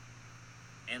Chargers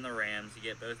and the Rams. You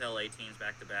get both LA teams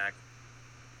back to back.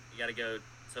 You got to go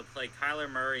to play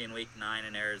Kyler Murray in week 9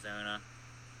 in Arizona.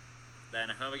 Then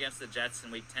home against the Jets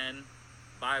in week 10,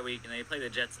 bye week, and they play the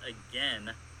Jets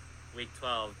again week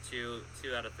 12. Two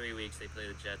out of 3 weeks they play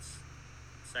the Jets.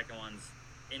 Second one's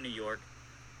in New York.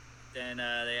 Then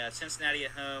they have Cincinnati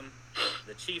at home,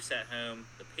 the Chiefs at home,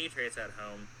 the Patriots at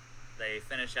home. They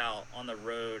finish out on the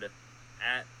road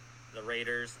at the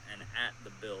Raiders and at the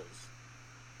Bills.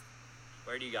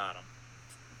 Where do you got them?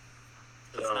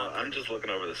 So I'm just looking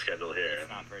over the schedule here. It's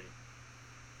not pretty.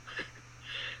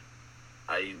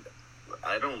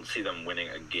 I don't see them winning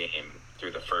a game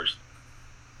through the first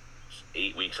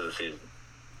 8 weeks of the season.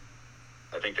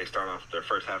 I think they start off their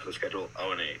first half of the schedule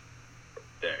 0-8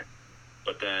 there.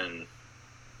 But then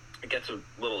it gets a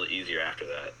little easier after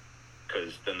that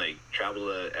because then they travel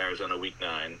to Arizona week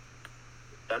 9.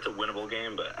 That's a winnable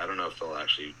game, but I don't know if they'll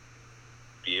actually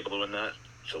be able to win that,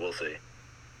 so we'll see.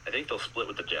 I think they'll split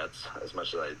with the Jets, as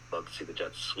much as I'd love to see the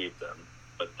Jets sweep them.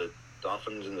 But the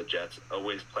Dolphins and the Jets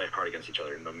always play hard against each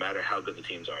other, no matter how good the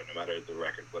teams are, no matter the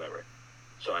record, whatever.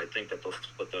 So I think that they'll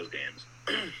split those games.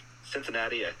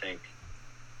 Cincinnati, I think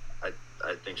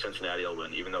Cincinnati will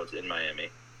win, even though it's in Miami.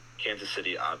 Kansas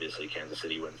City, obviously, Kansas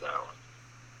City wins that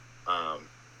one.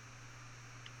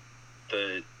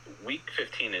 The Week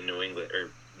 15 in New England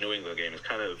game is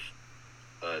kind of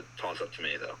a toss-up to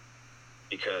me, though,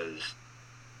 because,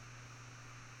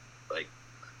 like,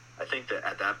 I think that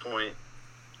at that point,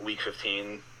 Week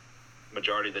 15,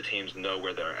 majority of the teams know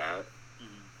where they're at,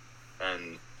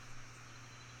 and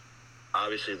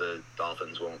obviously the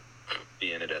Dolphins won't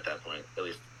be in it at that point, at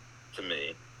least to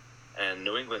me. And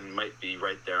New England might be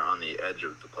right there on the edge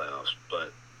of the playoffs,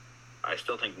 but I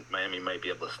still think Miami might be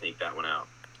able to sneak that one out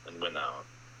and win that one.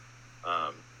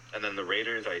 And then the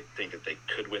Raiders, I think that they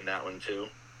could win that one too.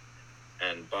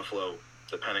 And Buffalo,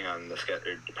 depending on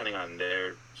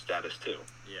their status too.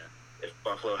 Yeah. If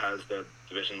Buffalo has the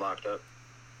division locked up,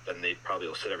 then they probably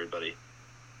will sit everybody,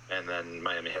 and then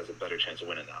Miami has a better chance of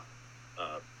winning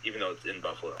now, even though it's in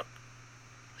Buffalo.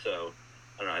 So,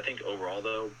 I don't know. I think overall,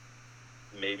 though,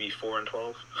 maybe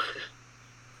 4-12.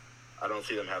 I don't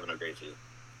see them having a great season,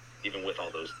 even with all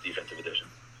those defensive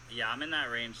additions. Yeah, I'm in that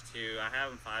range too. I have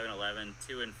them 5-11,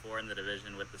 2-4 in the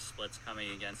division, with the splits coming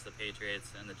against the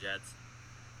Patriots and the Jets.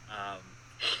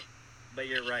 But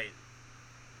you're right.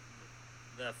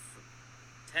 The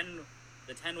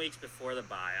 10 weeks before the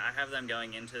bye, I have them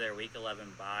going into their Week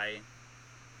 11 bye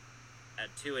at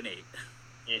 2-8,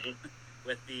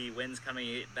 with the wins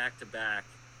coming back to back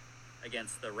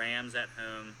against the Rams at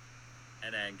home,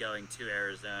 and then going to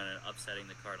Arizona and upsetting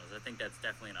the Cardinals. I think that's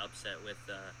definitely an upset with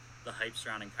the hype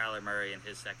surrounding Kyler Murray in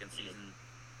his second season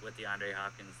with DeAndre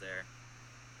Hopkins there.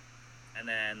 And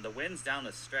then the wins down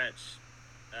the stretch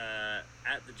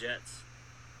at the Jets,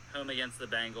 home against the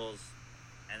Bengals,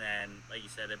 and then, like you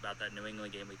said about that New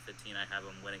England game, Week 15, I have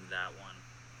them winning that one.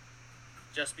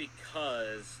 Just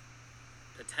because,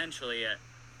 potentially,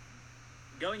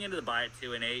 going into the bye at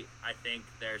 2-8, I think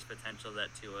there's potential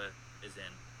that Tua is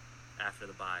in after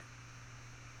the bye.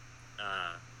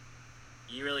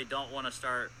 You really don't want to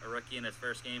start a rookie in his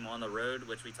first game on the road,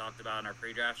 which we talked about in our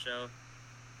pre-draft show.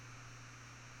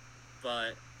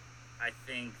 But I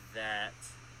think that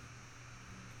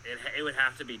it would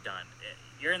have to be done.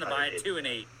 You're in the bye at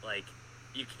 2-8. Like,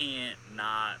 you can't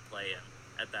not play him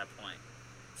at that point,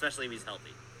 especially if he's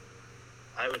healthy.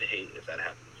 I would hate if that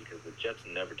happened, because the Jets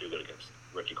never do good against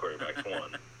rookie quarterbacks,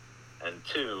 one. And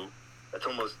two, that's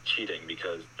almost cheating,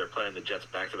 because they're playing the Jets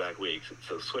back-to-back weeks,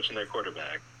 so switching their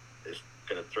quarterback is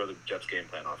going to throw the Jets' game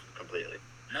plan off completely.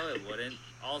 No, it wouldn't.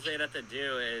 All they'd have to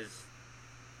do is,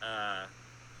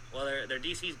 their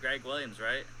DC's Greg Williams,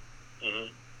 right?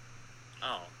 Mm-hmm.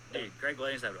 Oh, dude, Greg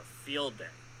Williams had a field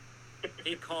day.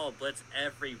 He'd call a blitz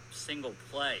every single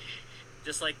play,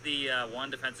 just like the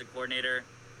one defensive coordinator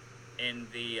in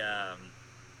the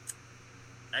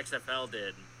XFL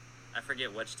did. I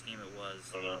forget which team it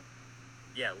was. I don't know.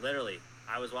 Yeah, literally.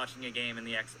 I was watching a game when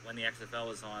the XFL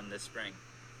was on this spring,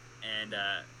 and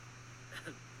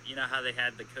you know how they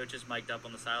had the coaches mic'd up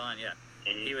on the sideline? Yeah.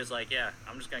 Mm-hmm. He was like, yeah,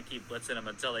 I'm just going to keep blitzing them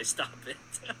until they stop it.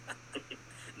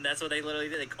 And that's what they literally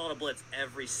did. They called a blitz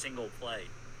every single play.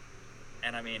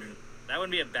 And, I mean, that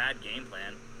wouldn't be a bad game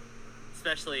plan.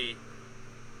 Especially,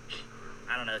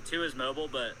 I don't know, Tua's mobile,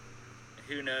 but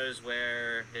who knows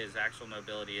where his actual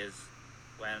mobility is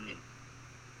when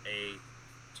a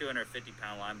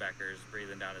 250-pound linebacker is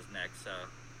breathing down his neck. So,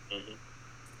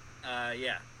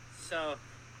 yeah. So,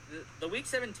 the Week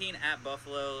 17 at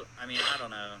Buffalo, I mean, I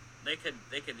don't know. They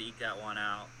could eke that one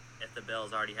out if the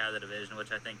Bills already have the division,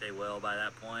 which I think they will by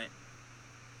that point.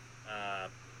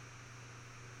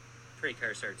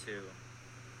 Precursor to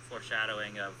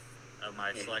foreshadowing of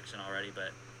my selection already, but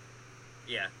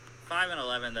yeah,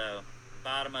 5-11 though,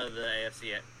 bottom of the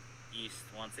AFC East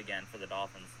once again for the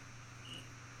Dolphins.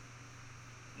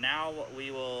 Now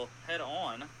we will head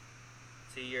on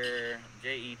to your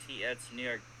JETS New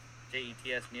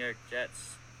York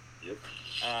Jets. Yep.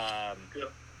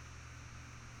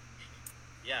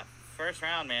 Yeah, first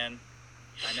round, man.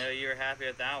 I know you were happy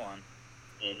with that one.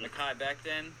 Mekhi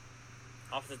Becton,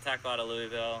 offensive tackle out of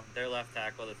Louisville. Their left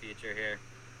tackle of the future here.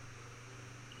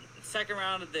 Second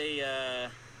round, they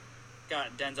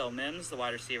got Denzel Mims, the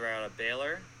wide receiver out of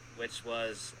Baylor, which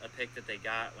was a pick that they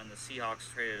got when the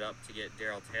Seahawks traded up to get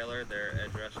Darrell Taylor, their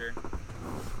edge rusher.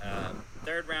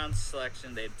 Third round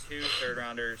selection, they had 2 third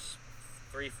rounders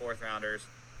 3 fourth-rounders.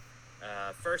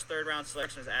 First third-round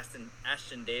selection was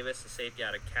Ashton Davis, a safety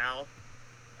out of Cal.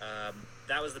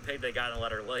 That was the pick they got in the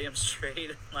Leonard Williams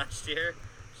trade last year,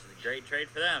 which is a great trade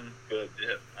for them. Good,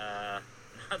 yeah.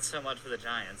 Not so much for the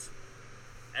Giants.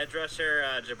 Edge rusher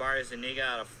Jabari Zuniga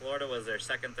out of Florida was their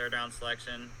second third-round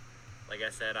selection. Like I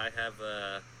said, I have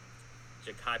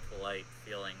Ja'Kai Polite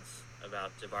feelings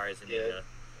about Jabari Zuniga.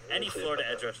 Yeah, any Florida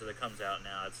edge rusher that comes out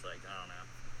now, it's like, I don't know.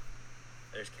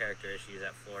 There's character issues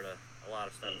at Florida. A lot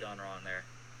of stuff going wrong there.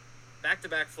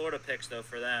 Back-to-back Florida picks, though,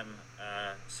 for them,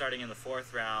 starting in the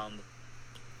fourth round,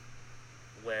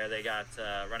 where they got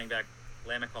running back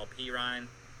Lamical Pirine.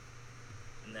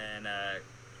 And then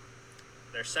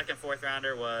their second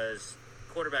fourth-rounder was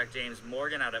quarterback James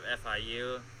Morgan out of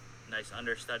FIU. Nice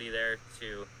understudy there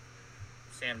to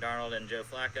Sam Darnold and Joe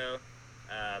Flacco.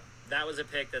 That was a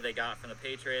pick that they got from the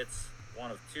Patriots, one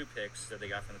of 2 picks that they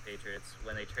got from the Patriots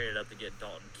when they traded up to get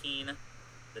Dalton Keene,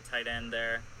 the tight end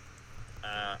there.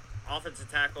 Offensive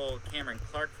tackle Cameron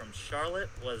Clark from Charlotte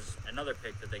was another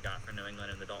pick that they got from New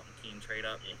England in the Dalton Keene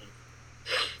trade-up.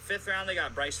 Fifth round, they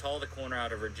got Bryce Hall, the corner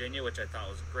out of Virginia, which I thought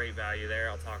was great value there.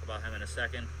 I'll talk about him in a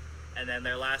second. And then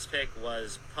their last pick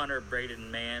was punter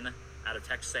Braden Mann out of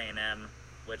Texas A&M,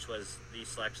 which was the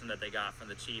selection that they got from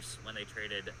the Chiefs when they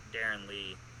traded Darren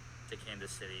Lee to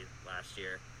Kansas City last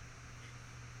year.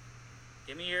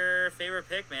 Give me your favorite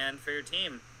pick, man, for your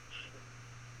team.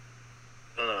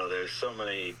 I don't know. There's so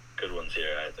many good ones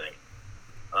here, I think.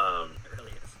 It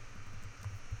really is.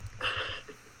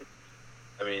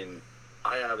 I mean,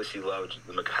 I obviously loved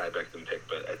the Mekhi Becton pick,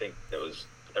 but I think that was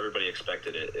everybody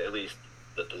expected it, at least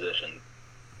the position.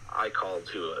 I called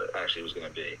who it actually was going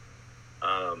to be.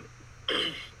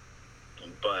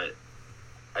 But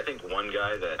I think one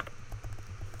guy that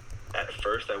at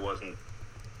first I wasn't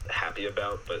happy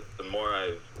about, but the more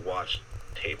I've watched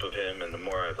tape of him and the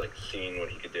more I've seen what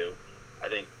he could do, I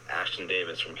think Ashton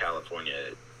Davis from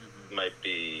California might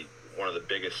be one of the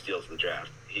biggest steals of the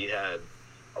draft. He had,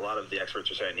 a lot of the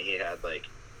experts are saying he had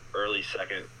early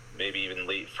second, maybe even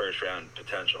late first round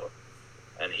potential,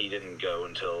 and he didn't go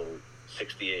until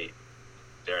 68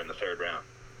 there in the third round.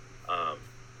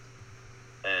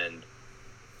 And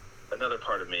another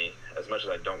part of me, as much as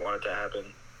I don't want it to happen,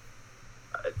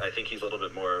 I think he's a little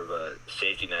bit more of a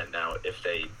safety net now if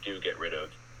they do get rid of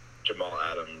Jamal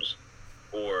Adams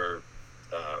or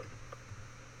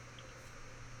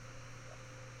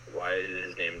why did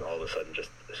his name all of a sudden just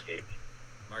escape?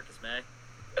 Marcus May?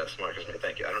 Yes, Marcus May,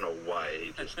 thank you. I don't know why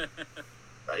he just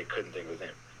I couldn't think of his name.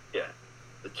 Yeah,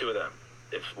 the two of them.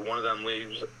 If one of them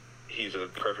leaves, he's a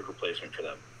perfect replacement for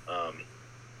them.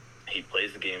 He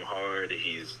plays the game hard,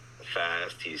 he's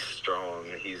fast, he's strong,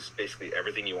 he's basically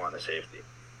everything you want in a safety.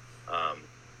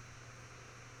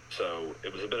 So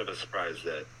it was a bit of a surprise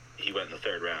that he went in the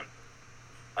third round.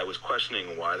 I was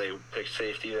questioning why they picked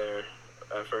safety there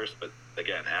at first, but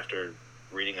again, after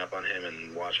reading up on him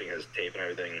and watching his tape and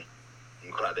everything,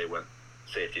 I'm glad they went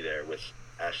safety there with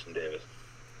Ashton Davis.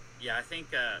 Yeah, I think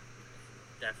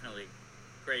definitely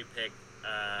great pick.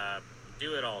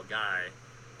 Do-it-all guy.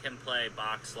 Can play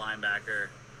box linebacker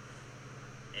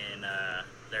in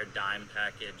their dime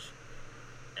package.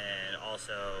 And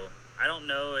also, I don't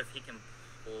know if he can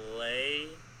play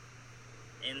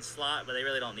in slot, but they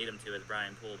really don't need him to with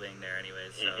Brian Poole being there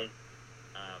anyways. So,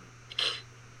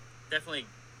 definitely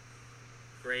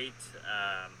great.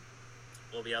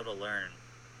 We'll be able to learn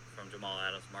from Jamal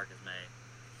Adams, Marcus May.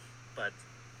 But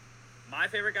my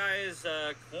favorite guy is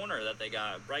corner that they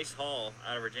got, Bryce Hall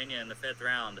out of Virginia in the fifth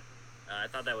round. I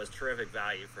thought that was terrific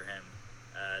value for him.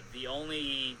 The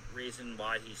only reason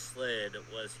why he slid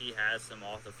was he has some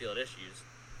off-the-field issues,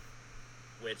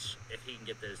 which, if he can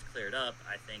get those cleared up,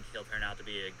 I think he'll turn out to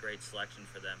be a great selection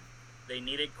for them. They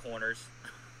needed corners,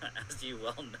 as you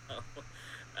well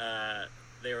know.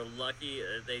 They were lucky.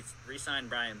 They re-signed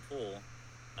Brian Poole.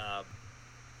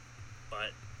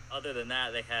 But other than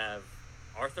that, they have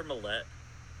Arthur Millette.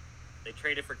 They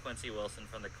traded for Quincy Wilson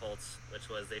from the Colts, which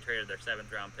was they traded their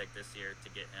 7th-round pick this year to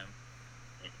get him.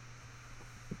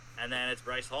 And then it's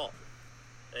Bryce Hall.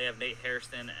 They have Nate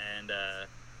Hairston and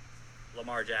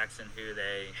Lamar Jackson, who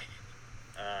they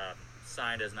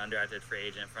signed as an undrafted free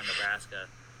agent from Nebraska.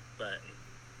 But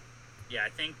yeah, I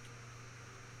think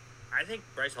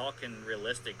Bryce Hall can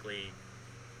realistically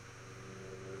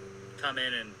come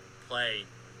in and play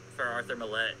for Arthur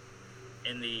Millette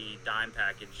in the dime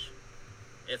package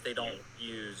if they don't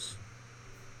use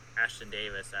Ashton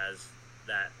Davis as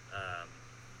that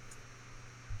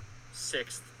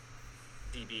 6th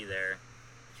DB there.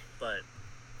 But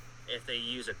if they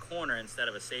use a corner instead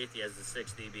of a safety as the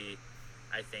 6th DB,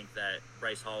 I think that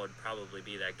Bryce Hall would probably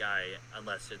be that guy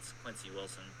unless it's Quincy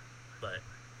Wilson. But,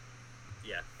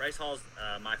 yeah, Bryce Hall's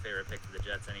my favorite pick for the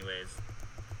Jets anyways.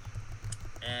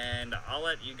 And I'll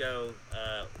let you go.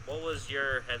 What was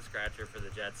your head-scratcher for the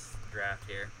Jets draft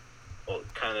here? Well,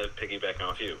 kind of piggybacking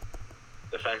off you.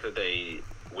 The fact that they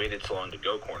waited so long to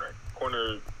go corner.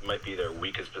 Corner might be their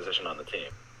weakest position on the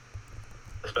team.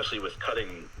 Especially with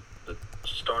cutting the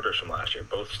starters from last year.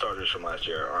 Both starters from last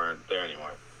year aren't there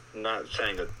anymore. I'm not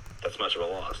saying that that's much of a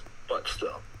loss, but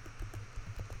still.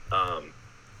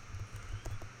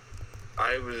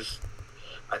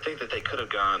 I think that they could have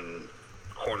gone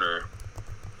corner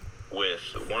with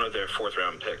one of their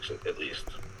fourth-round picks, at least,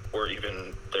 or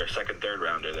even their second,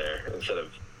 third-rounder there, instead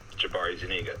of Jabari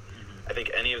Zuniga. Mm-hmm. I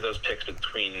think any of those picks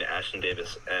between Ashton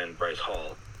Davis and Bryce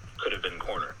Hall could have been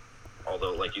corner.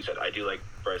 Although, like you said, I do like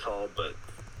Bryce Hall, but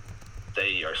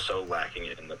they are so lacking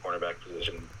in the cornerback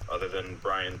position, other than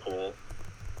Brian Poole,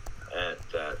 and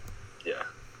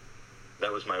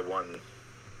that was my one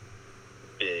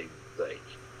big,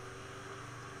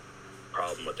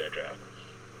 problem with their draft.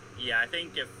 Yeah, I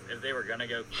think if they were going to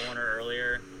go corner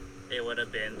earlier, it would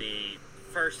have been the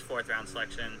first fourth-round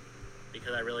selection,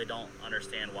 because I really don't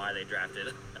understand why they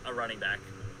drafted a running back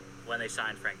when they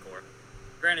signed Frank Gore.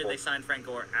 Granted, they signed Frank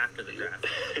Gore after the draft,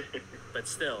 but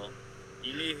still,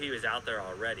 you knew he was out there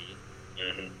already.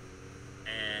 Mm-hmm.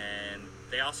 And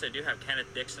they also do have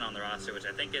Kenneth Dixon on the roster, which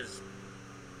I think is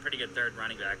a pretty good third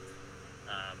running back,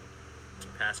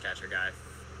 pass catcher guy.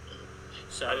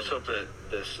 So I just hope that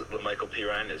this Michael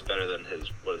Pirine is better than his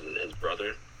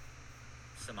brother?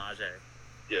 Samaje.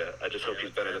 Yeah, I just hope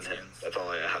he's better than him. That's all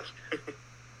I ask. I don't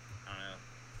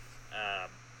know.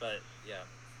 But, yeah.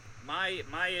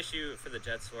 My issue for the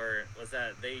Jets was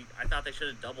that I thought they should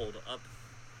have doubled up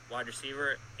wide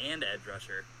receiver and edge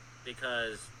rusher,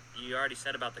 because you already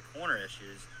said about the corner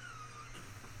issues,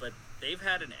 but they've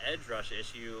had an edge rush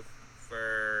issue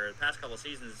for the past couple of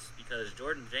seasons because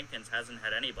Jordan Jenkins hasn't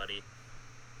had any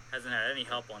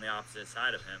help on the opposite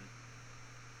side of him.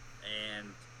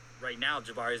 And right now,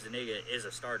 Jabari Zuniga is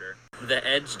a starter. The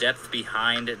edge depth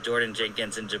behind Jordan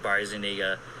Jenkins and Jabari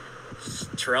Zuniga: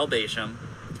 Terrell Basham,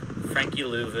 Frankie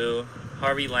Louvu,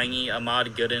 Harvey Lange,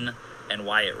 Ahmad Gooden, and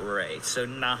Wyatt Ray. So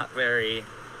not very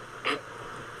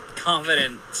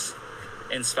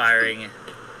confidence-inspiring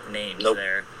names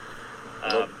there.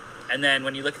 And then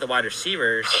when you look at the wide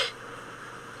receivers,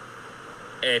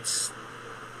 it's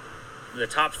the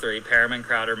top three: Perriman,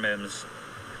 Crowder, Mims.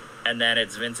 And then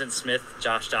it's Vincent Smith,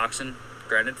 Josh Doctson,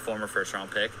 granted former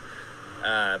first-round pick,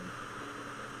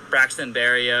 Braxton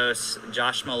Berrios,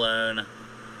 Josh Malone,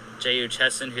 J.U.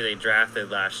 Chesson, who they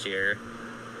drafted last year,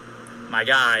 my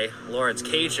guy, Lawrence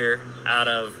Cager, out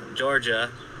of Georgia.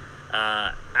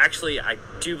 Actually, I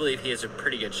do believe he has a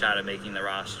pretty good shot at making the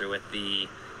roster with the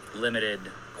limited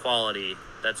quality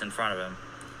that's in front of him.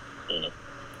 Mm-hmm.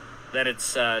 Then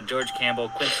it's George Campbell,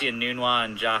 Quincy Enunwa,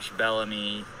 and Josh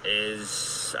Bellamy. I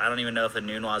don't even know if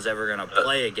Enunwa's ever going to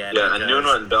play again. Yeah,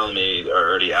 Enunwa and Bellamy are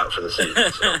already out for the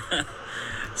season.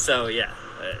 So yeah,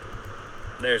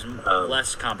 there's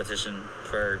less competition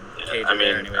for Cager. I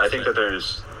mean, I think that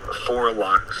there's 4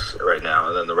 locks right now,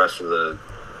 and then the rest of the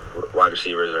wide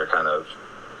receivers are kind of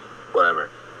whatever.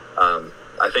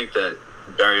 I think that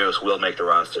Berrios will make the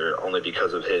roster only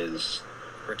because of his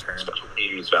return special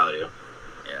teams value.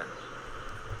 Yeah.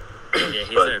 Yeah,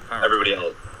 he's but everybody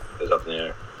else is up in the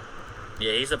air.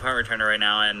 Yeah, he's a punt returner right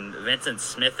now, and Vincent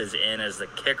Smith is in as the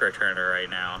kick returner right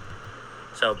now.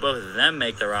 So both of them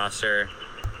make the roster.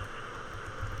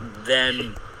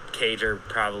 Then Cager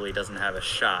probably doesn't have a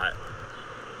shot,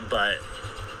 but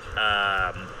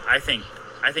I think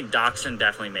Doctson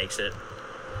definitely makes it.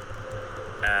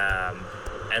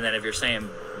 And then if you're saying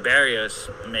Berrios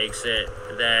makes it,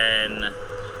 then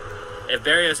if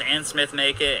Berrios and Smith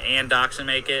make it and Doctson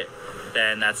make it,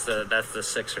 then that's the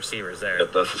 6 receivers there.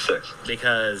 Yep, that's the 6.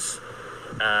 Because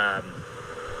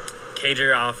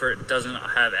Cager doesn't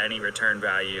have any return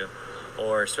value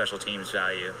or special teams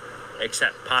value,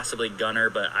 except possibly gunner,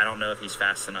 but I don't know if he's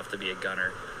fast enough to be a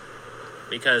gunner.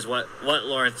 Because what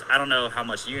Lawrence, I don't know how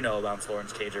much you know about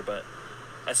Lawrence Cager, but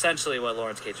essentially what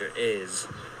Lawrence Cager is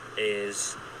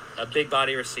a big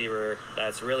body receiver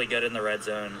that's really good in the red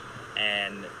zone,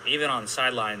 and even on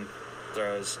sideline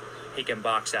throws, he can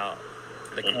box out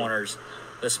the corners,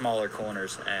 the smaller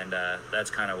corners, and that's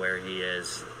kind of where he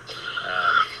is.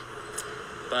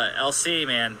 But LC,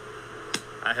 man,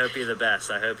 I hope you're the best.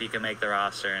 I hope you can make the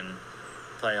roster and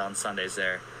play on Sundays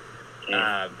there.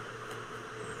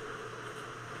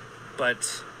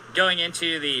 But going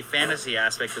into the fantasy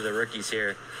aspect of the rookies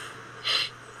here,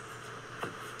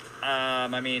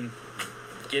 I mean,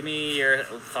 give me your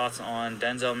thoughts on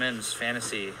Denzel Mims'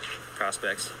 fantasy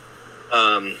prospects.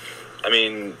 I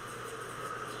mean,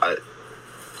 I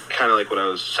kind of like what I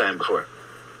was saying before.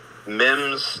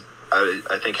 Mims,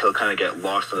 I think he'll kind of get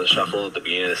lost in the shuffle at the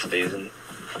beginning of the season,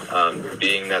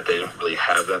 being that they don't really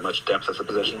have that much depth at the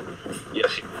position.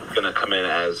 Yes, he's going to come in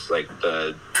as like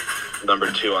the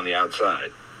number 2 on the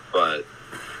outside, but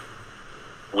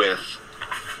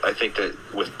I think that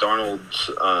with Darnold's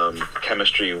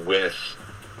chemistry with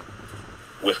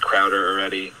Crowder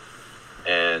already,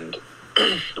 and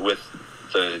with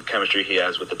the chemistry he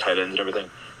has with the tight ends and everything,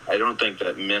 I don't think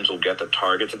that Mims will get the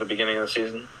targets at the beginning of the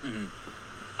season,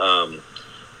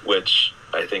 which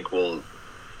I think will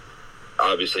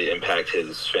obviously impact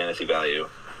his fantasy value.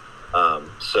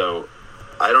 So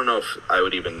I don't know if I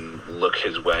would even look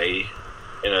his way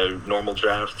in a normal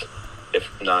draft. If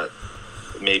not,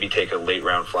 maybe take a late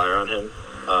round flyer on him.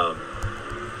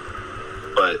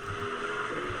 But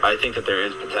I think that there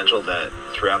is potential that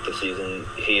throughout the season,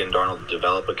 he and Darnold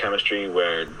develop a chemistry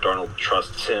where Darnold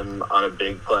trusts him on a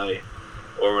big play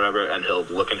or whatever, and he'll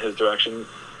look in his direction,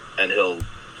 and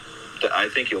I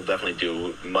think he'll definitely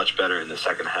do much better in the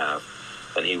second half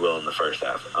than he will in the first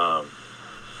half. I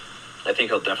think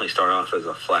he'll definitely start off as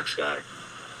a flex guy,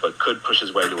 but could push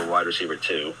his way to a wide receiver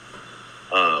too.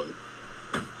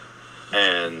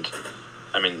 And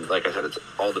I mean, like I said, it's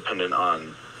all dependent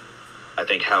on, I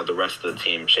think, how the rest of the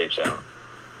team shapes out.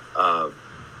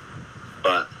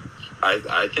 But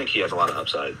I think he has a lot of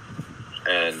upside,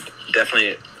 and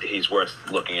definitely he's worth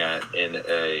looking at in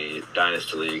a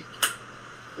dynasty league.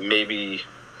 Maybe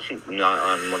not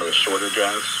on one of the shorter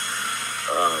drafts,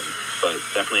 but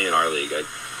definitely in our league.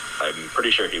 I'm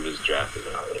pretty sure he was drafted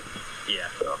in our league. Yeah.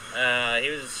 So. He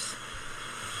was.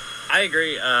 I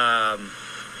agree.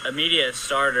 Immediate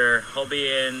starter. He'll be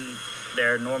in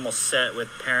their normal set with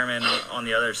Perriman on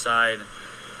the other side,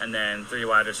 and then 3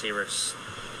 wide receivers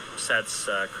sets.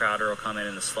 Crowder will come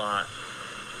in the slot,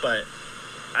 but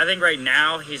I think right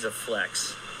now he's a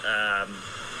flex.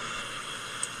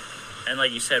 And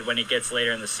like you said, when he gets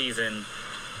later in the season,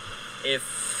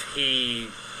 if he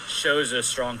shows a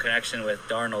strong connection with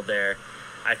Darnold there,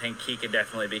 I think he could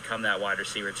definitely become that wide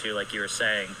receiver too, like you were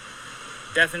saying.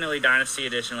 Definitely dynasty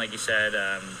edition, like you said.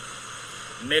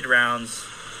 Mid rounds,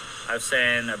 I was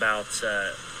saying about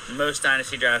most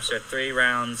dynasty drafts are 3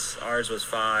 rounds. Ours was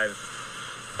 5,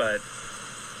 but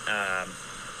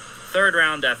third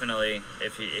round definitely.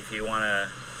 If you want to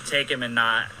take him and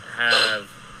not have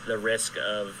the risk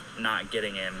of not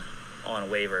getting him on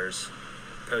waivers,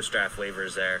 post draft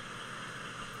waivers there.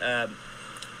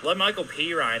 Let Michael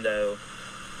Pirine though,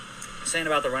 saying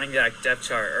about the running back depth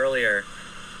chart earlier.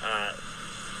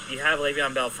 You have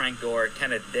Le'Veon Bell, Frank Gore,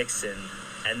 Kenneth Dixon,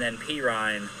 and then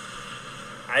Pirine.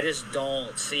 I just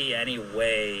don't see any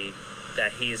way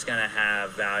that he's going to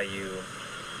have value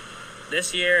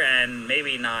this year, and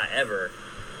maybe not ever.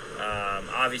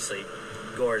 Obviously,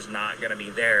 Gore's not going to be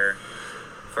there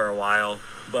for a while,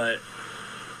 but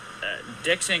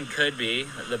Dixon could be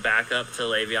the backup to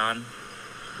Le'Veon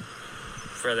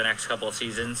for the next couple of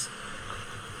seasons.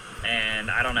 And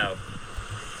I don't know.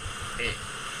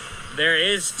 There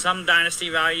is some dynasty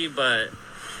value, but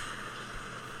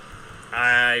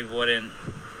I wouldn't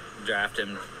draft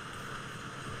him.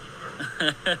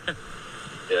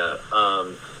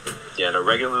 In a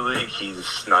regular league,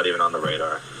 he's not even on the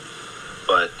radar.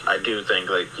 But I do think,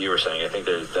 like you were saying, I think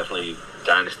there's definitely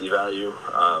dynasty value,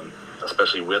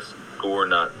 especially with Gore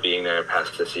not being there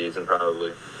past the season,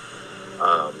 probably.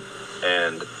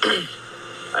 And,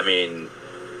 I mean,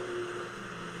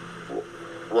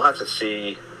 we'll have to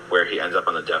see where he ends up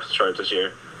on the depth chart this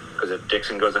year. Because if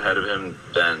Dixon goes ahead of him,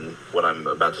 then what I'm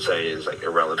about to say is like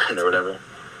irrelevant or whatever.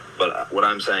 But what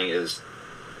I'm saying is,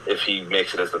 if he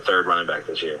makes it as the 3rd running back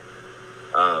this year,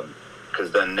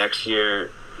 because then next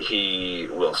year he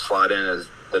will slot in as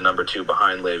the number 2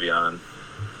 behind Le'Veon,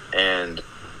 and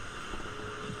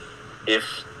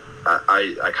if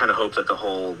I kind of hope that the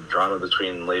whole drama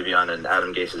between Le'Veon and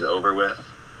Adam Gase is over with.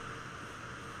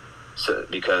 So,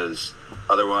 because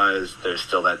otherwise, there's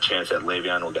still that chance that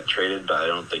Le'Veon will get traded, but I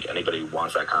don't think anybody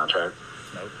wants that contract.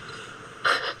 Nope.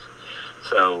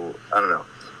 So, I don't know.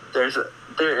 There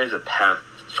is a path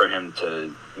for him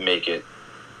to make it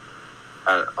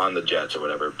on the Jets or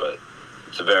whatever, but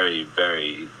it's a very,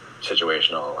 very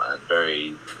situational and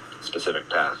very specific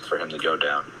path for him to go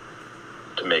down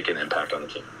to make an impact on the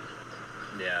team.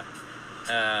 Yeah.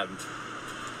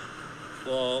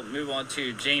 We'll move on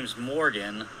to James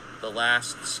Morgan, the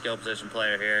last skill position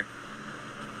player here.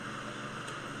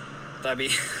 I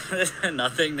mean,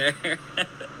 nothing there.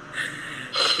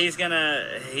 He's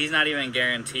not even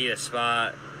guaranteed a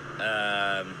spot.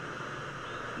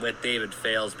 with David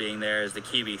Fales being there as the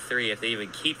QB3, if they even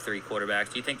keep 3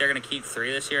 quarterbacks. Do you think they're going to keep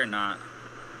 3 this year or not?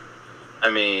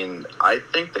 I mean, I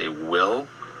think they will,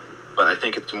 but I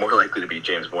think it's more likely to be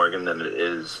James Morgan than it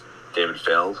is David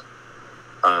Fales.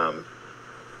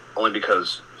 Only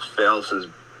because Fales has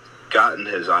gotten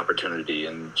his opportunity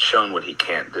and shown what he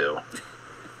can't do.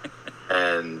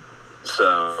 And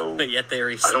so... But yet they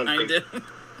re-signed him.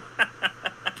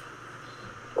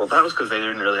 Well, that was because they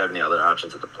didn't really have any other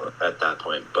options at that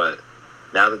point. But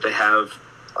now that they have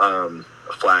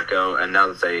Flacco, and now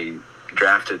that they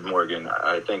drafted Morgan,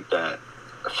 I think that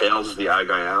Fales is the odd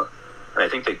guy out. And I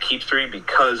think they keep 3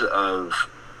 because of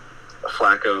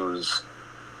Flacco's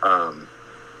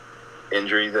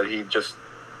injury that he just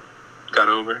got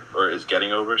over, or is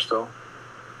getting over still.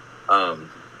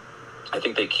 I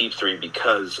think they keep 3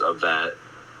 because of that.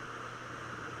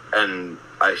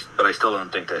 But I still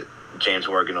don't think that James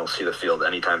Morgan will see the field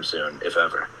anytime soon, if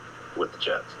ever, with the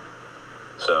Jets.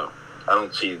 So I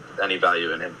don't see any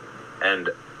value in him. And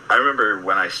I remember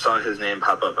when I saw his name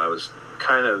pop up, I was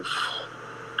kind of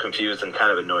confused and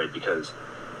kind of annoyed because,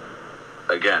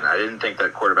 again, I didn't think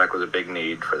that quarterback was a big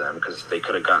need for them because they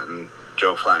could have gotten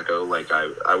Joe Flacco. Like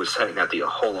I was saying that the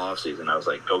whole offseason. I was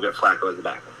like, go get Flacco as the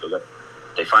backup.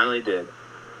 They finally did,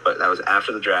 but that was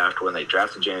after the draft when they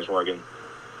drafted James Morgan.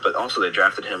 But also they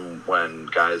drafted him when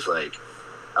guys like,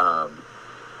 I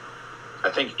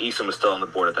think Eason was still on the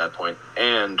board at that point,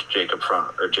 and Jake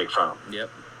Fromm. Yep.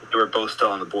 They were both still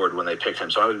on the board when they picked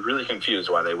him. So I was really confused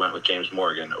why they went with James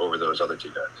Morgan over those other 2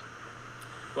 guys.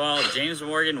 Well, James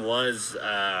Morgan was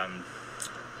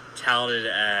touted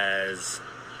as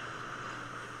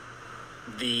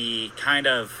the kind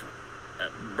of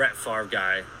Brett Favre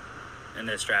guy in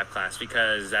this draft class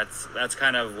because that's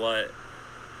kind of what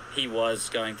he was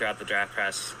going throughout the draft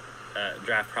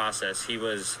process. He's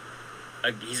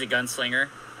a gunslinger,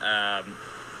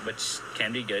 which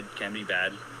can be good, can be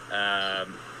bad.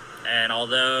 And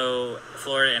although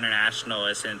Florida International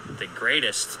isn't the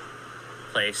greatest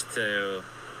place to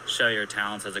show your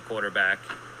talents as a quarterback,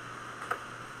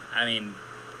 I mean,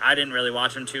 I didn't really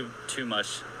watch him too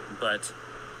much, but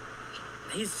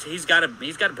he's got a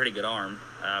pretty good arm.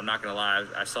 I'm not gonna lie,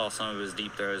 I saw some of his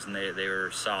deep throws and they were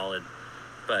solid.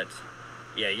 But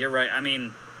yeah, you're right. I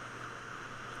mean,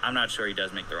 I'm not sure he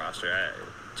does make the roster,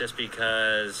 just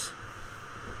because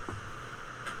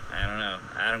I don't know.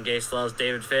 Adam Gase loves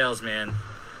David Fales, man.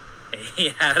 He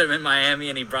had him in Miami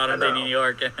and he brought him to New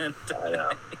York, and I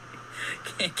know.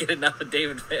 Can't get enough of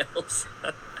David Fales.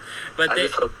 But I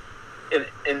just hope,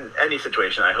 in any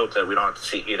situation, I hope that we don't have to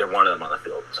see either one of them on the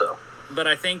field. So. But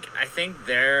I think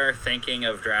they're thinking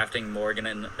of drafting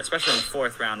Morgan, especially in the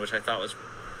 4th round, which I thought was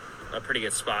a pretty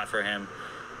good spot for him.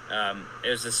 It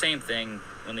was the same thing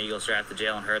when the Eagles drafted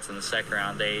Jalen Hurts in the 2nd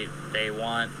round. They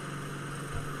want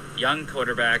young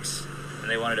quarterbacks, and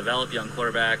they want to develop young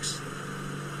quarterbacks.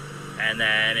 And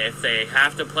then if they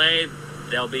have to play,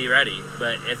 they'll be ready.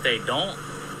 But if they don't,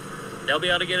 they'll be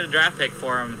able to get a draft pick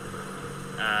for him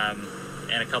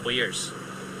in a couple years.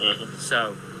 Mm-hmm.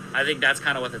 So I think that's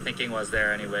kind of what the thinking was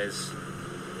there anyways.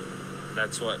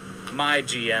 That's what my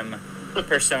GM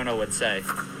persona would say.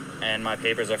 And my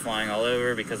papers are flying all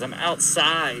over because I'm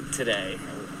outside today.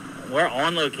 We're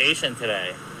on location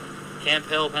today. Camp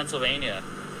Hill, Pennsylvania.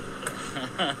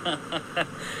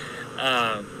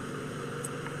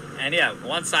 And yeah,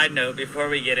 one side note before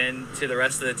we get into the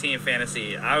rest of the team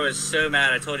fantasy. I was so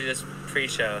mad. I told you this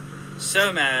pre-show.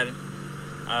 So mad.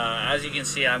 As you can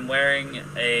see, I'm wearing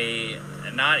a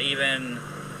not even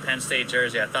Penn State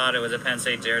jersey. I thought it was a Penn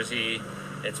State jersey.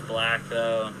 It's black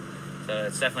though. So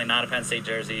it's definitely not a Penn State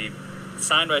jersey. It's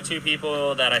signed by 2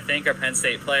 people that I think are Penn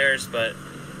State players, but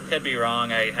could be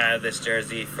wrong. I had this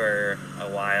jersey for a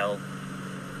while.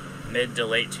 Mid to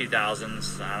late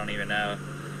 2000s. I don't even know.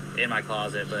 In my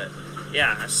closet. But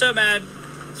yeah, I'm so mad.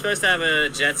 I'm supposed to have a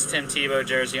Jets Tim Tebow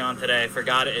jersey on today.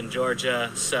 Forgot it in Georgia.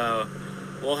 So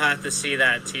we'll have to see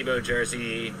that Tebow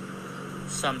jersey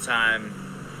sometime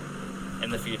in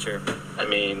the future. I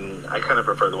mean, I kind of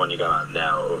prefer the one you got on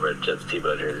now over Jets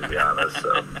Tebow jersey, to be honest.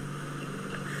 So,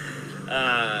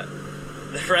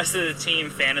 the rest of the team,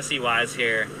 fantasy-wise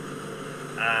here,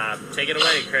 take it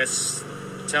away, Chris.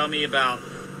 Tell me about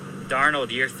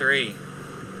Darnold, year 3.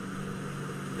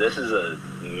 This is a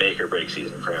make-or-break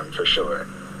season for him, for sure.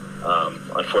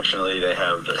 Unfortunately, they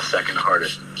have the 2nd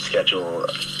hardest schedule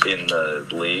in the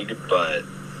league, but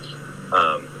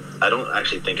I don't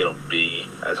actually think it'll be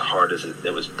as hard as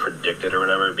it was predicted or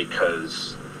whatever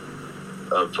because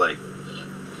of, like,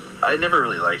 I never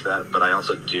really liked that, but I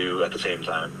also do at the same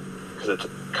time because it's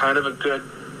kind of a good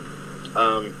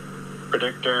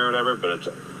predictor or whatever, but it's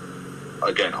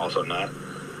again, also not.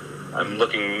 I'm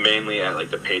looking mainly at like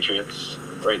the Patriots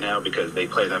right now because they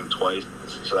play them twice,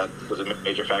 so that was a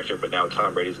major factor. But now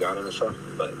Tom Brady's gone and stuff.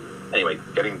 But anyway,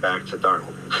 getting back to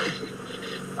Darnold.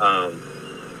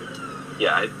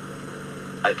 Yeah,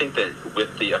 I think that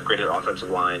with the upgraded offensive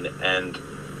line and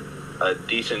a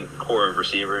decent core of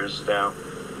receivers now,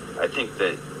 I think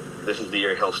that this is the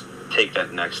year he'll take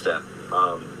that next step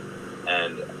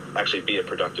and actually be a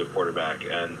productive quarterback.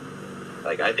 And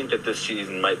like, I think that this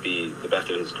season might be the best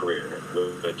of his career,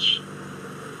 which,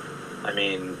 I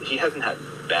mean, he hasn't had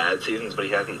bad seasons, but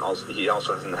he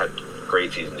also hasn't had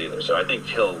great seasons either. So I think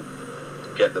he'll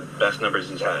get the best numbers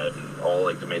he's had in all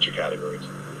like the major categories.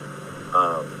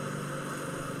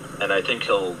 And I think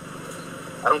I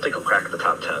don't think he'll crack the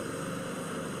top 10,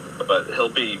 but he'll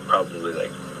be probably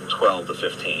like 12 to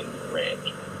 15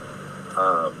 range.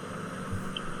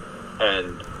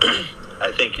 And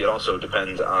I think it also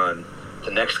depends on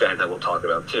the next guy that we'll talk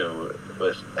about too,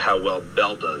 with how well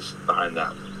Bell does behind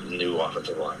that new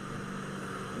offensive line.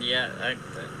 Yeah,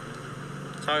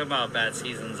 talking about bad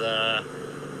seasons,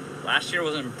 last year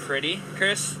wasn't pretty,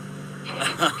 Chris,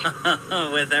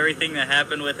 with everything that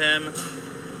happened with him,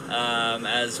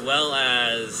 as well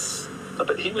as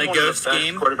but he was one of the best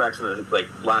quarterbacks in the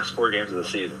last 4 games of the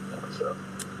season. So.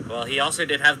 Well, he also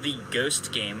did have the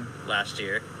ghost game last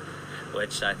year,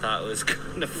 which I thought was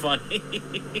kind of funny.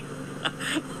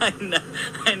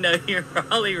 I know you're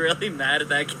probably really mad at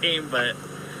that game, but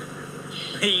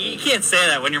you can't say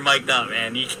that when you're mic'd up,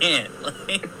 man. You can't.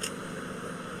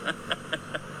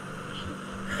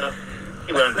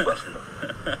 He learned the lesson.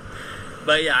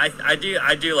 But yeah, I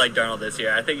do like Darnold this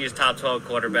year. I think he's top 12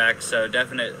 quarterback, so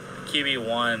definite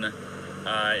QB1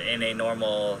 in a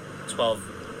normal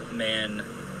 12-man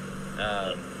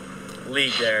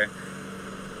league there.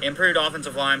 Improved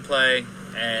offensive line play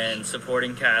and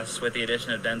supporting cast with the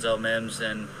addition of Denzel Mims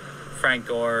and Frank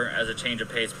Gore as a change of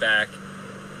pace back,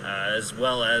 as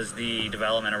well as the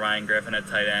development of Ryan Griffin at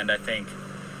tight end. I think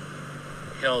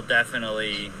he'll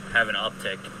definitely have an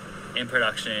uptick in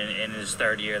production in his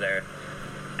 3rd year there.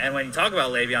 And when you talk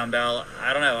about Le'Veon Bell,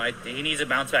 I don't know. He needs a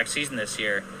bounce-back season this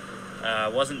year.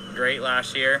 Wasn't great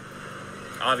last year.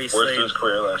 Obviously, worst of his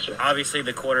career last year. Obviously,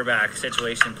 the quarterback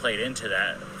situation played into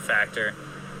that factor.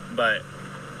 But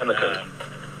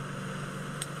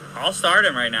I'll start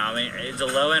him right now. I mean, it's a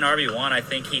low-end RB1. I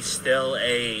think he's still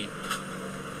I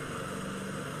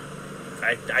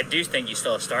do think he's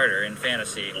still a starter in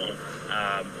fantasy.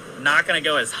 Not going to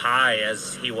go as high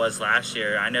as he was last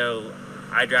year. I know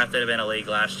I drafted him in a league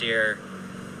last year,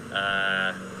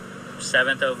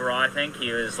 7th overall, I think.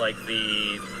 He was like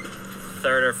the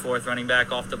 3rd or 4th running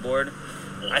back off the board.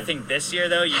 I think this year,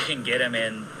 though, you can get him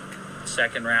in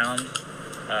 2nd round.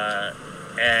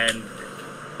 And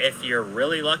if you're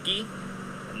really lucky,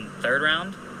 in 3rd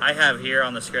round, I have here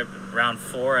on the script round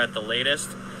 4 at the latest.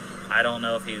 I don't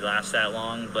know if he lasts that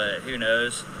long, but who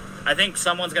knows. I think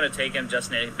someone's going to take him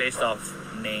just based off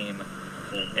name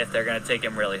if they're going to take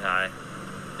him really high.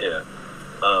 Yeah.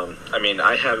 I mean,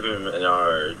 I have him in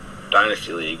our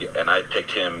Dynasty League, and I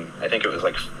picked him, I think it was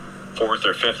like 4th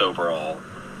or 5th overall.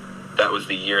 That was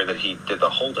the year that he did the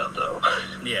holdout, though.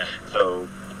 Yeah. So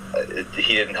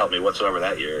he didn't help me whatsoever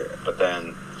that year. But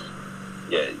then,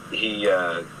 yeah, he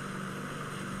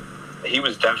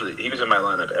was in my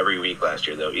lineup every week last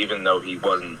year, though, even though he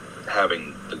wasn't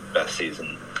having the best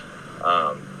season.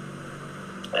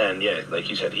 And yeah, like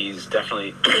you said, he's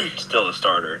definitely still a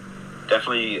starter,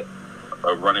 definitely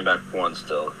a running back 1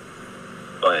 still,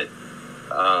 but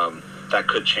that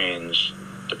could change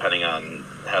depending on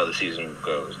how the season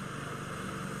goes,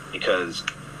 because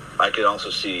I could also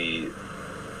see,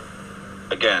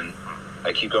 again,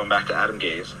 I keep going back to Adam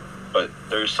Gase, but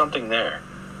there's something there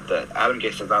that Adam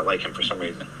Gase does not like him for some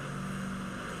reason.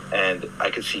 And I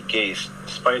could see Gase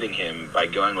spiting him by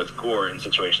going with Gore in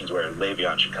situations where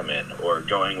Le'Veon should come in, or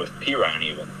going with Pirine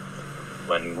even,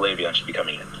 when Le'Veon should be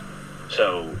coming in.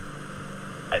 So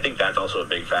I think that's also a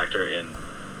big factor in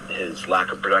his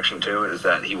lack of production too, is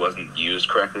that he wasn't used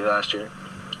correctly last year.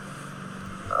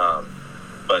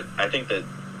 But I think that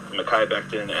Mekhi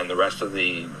Becton and the rest of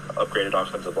the upgraded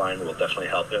offensive line will definitely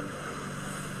help him.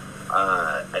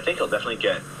 I think he'll definitely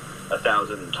get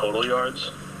 1,000 total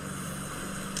yards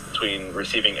between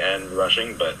receiving and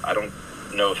rushing, but I don't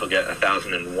know if he'll get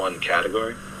 1,000 in one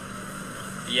category.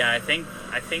 Yeah, I think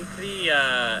the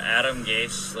Adam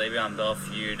Gase Le'Veon Bell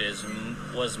feud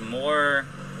was more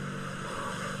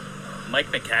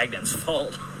Mike Macagnan's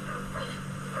fault,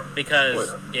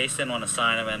 because Gase didn't want to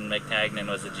sign him, and Macagnan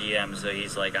was the GM, so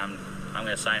he's like, I'm going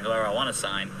to sign whoever I want to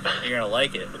sign. You're going to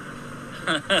like it.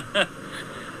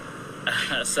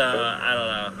 So I don't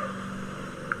know.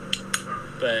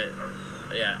 But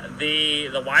yeah,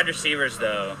 the wide receivers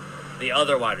though, the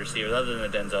other wide receivers other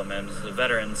than the Denzel Mims, the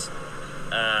veterans,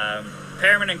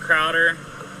 Perriman and Crowder,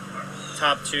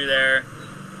 top two there.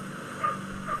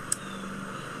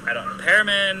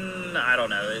 Perriman, I don't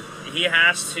know. He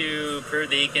has to prove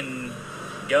that he can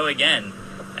go again.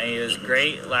 And he was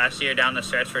great last year down the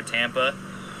stretch for Tampa.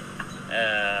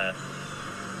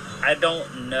 I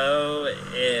don't know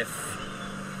if...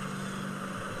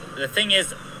 The thing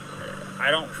is,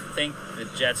 I don't think the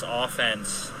Jets'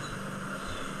 offense...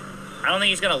 I don't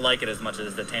think he's going to like it as much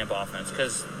as the Tampa offense,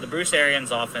 because the Bruce Arians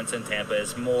offense in Tampa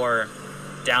is more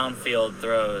downfield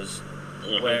throws,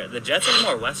 where the Jets are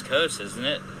more West Coast, isn't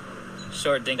it?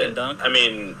 Short dink and dunk. I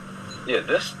mean, yeah,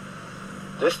 this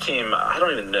team, I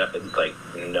don't even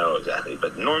know exactly,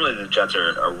 but normally the Jets are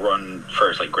a run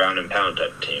first, like ground and pound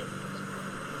type team.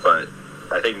 But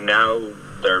I think now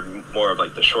they're more of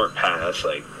like the short pass,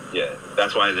 like, yeah,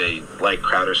 that's why they like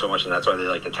Crowder so much, and that's why they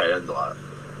like the tight ends a lot.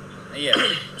 Yeah,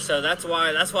 so that's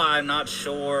why I'm not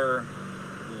sure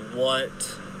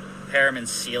what Perriman's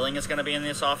ceiling is going to be in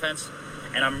this offense,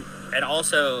 and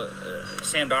also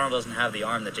Sam Darnold doesn't have the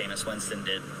arm that Jameis Winston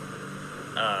did,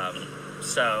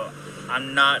 so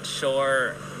I'm not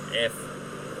sure if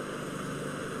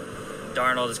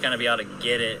Darnold is going to be able to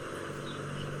get it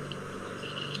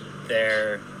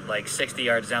there like 60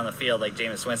 yards down the field like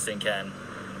Jameis Winston can.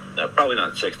 No, probably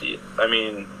not 60. I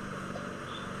mean,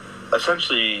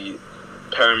 essentially,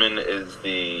 Perriman is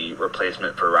the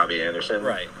replacement for Robbie Anderson.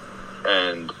 Right.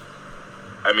 And,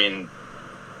 I mean,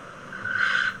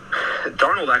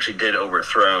 Darnold actually did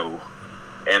overthrow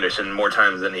Anderson more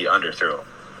times than he underthrew him.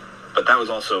 But that was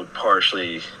also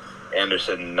partially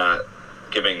Anderson not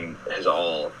giving his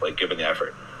all, like giving the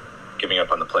effort, giving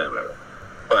up on the play or whatever.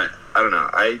 But, I don't know.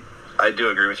 I do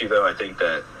agree with you, though. I think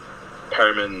that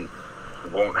Perriman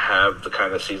won't have the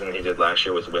kind of season he did last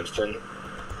year with Winston.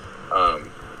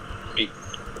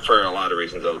 For a lot of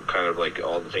reasons, though, kind of like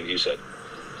all the things you said.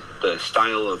 The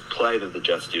style of play that the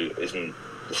Jets do isn't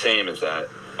the same as that,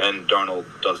 and Darnold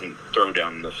doesn't throw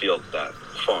down the field that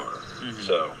far. Mm-hmm.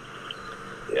 So,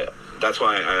 yeah, that's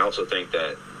why I also think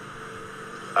that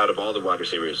out of all the wide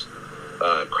receivers,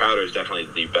 Crowder is definitely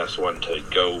the best one to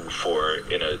go for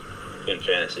in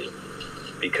fantasy,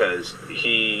 because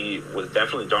he was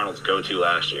definitely Darnold's go-to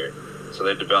last year. So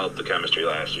they developed the chemistry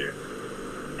last year,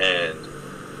 and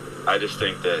I just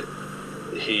think that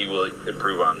he will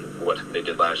improve on what they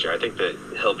did last year. I think that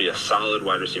he'll be a solid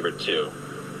wide receiver 2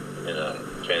 in a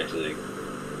fantasy league.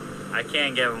 I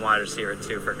can't give him wide receiver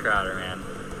 2 for Crowder, man.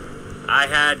 I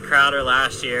had Crowder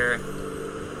last year,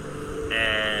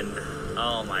 and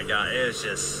oh my God, it was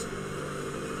just...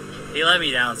 He let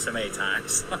me down so many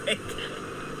times. Like,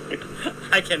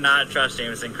 I cannot trust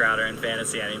Jamison Crowder in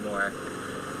fantasy anymore.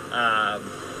 I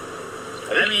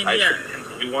mean,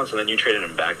 yeah. Once, and then you traded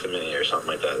him back to me or something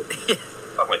like that.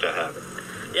 Something like that happened.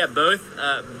 Yeah, both.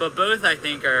 But both I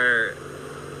think are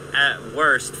at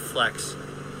worst flex.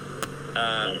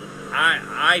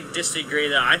 I disagree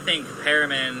though. I think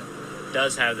Perriman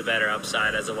does have the better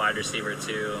upside as a wide receiver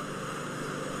too,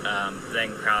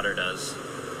 than Crowder does.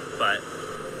 But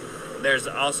there's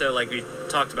also, like we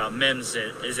talked about, Mims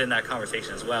is in that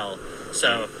conversation as well.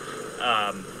 So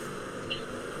I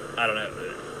don't know.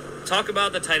 Talk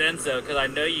about the tight ends though, because I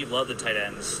know you love the tight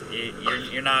ends.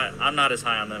 You're not. I'm not as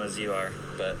high on them as you are,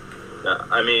 but.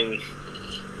 I mean,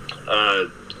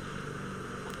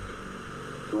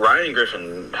 Ryan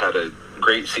Griffin had a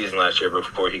great season last year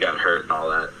before he got hurt and all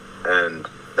that, and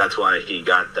that's why he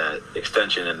got that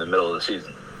extension in the middle of the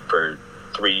season for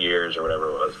 3 years or whatever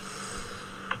it was.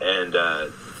 And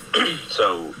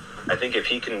so I think if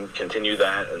he can continue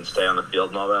that and stay on the field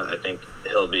and all that, I think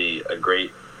he'll be a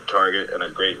great target and a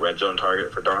great red zone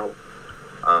target for Darnold.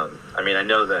 I mean, I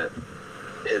know that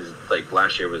his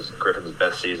last year was Griffin's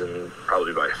best season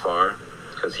probably by far,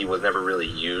 because he was never really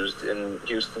used in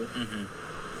Houston. Mm-hmm.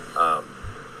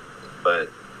 But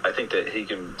I think that he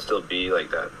can still be like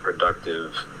that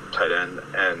productive tight end.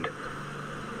 And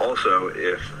also,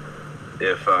 if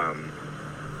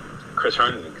Chris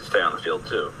Herndon can stay on the field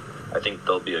too, I think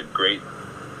they'll be a great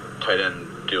tight end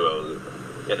duo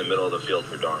in the middle of the field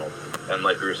for Darnold. And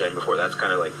like we were saying before, that's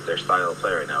kind of like their style of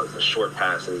play right now, is the short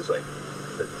passes, like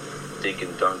the dink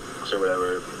and dunks or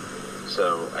whatever.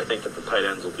 So I think that the tight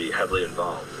ends will be heavily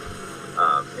involved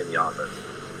in the offense.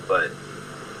 But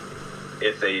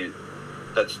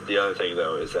that's the other thing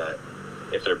though, is that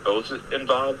if they're both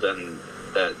involved, then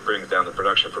that brings down the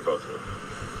production for both of them.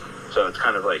 So it's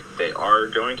kind of like they are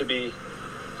going to be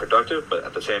productive, but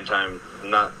at the same time,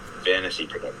 not fantasy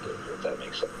productive, if that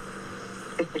makes sense.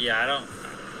 Yeah,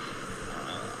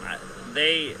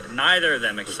 neither of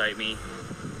them excite me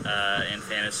in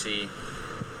fantasy.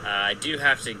 I do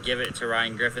have to give it to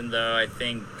Ryan Griffin, though. I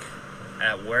think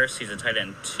at worst he's a tight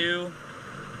end 2,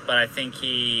 but I think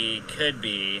he could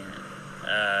be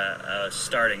a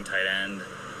starting tight end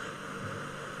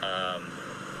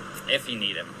if you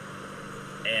need him.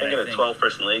 And I think in a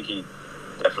 12-person league, he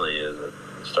definitely is a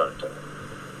starting tight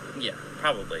end. Yeah,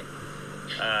 probably.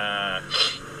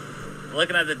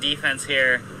 Looking at the defense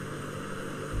here,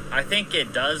 I think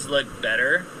it does look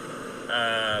better.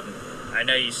 I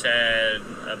know you said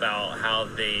about how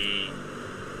they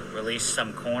released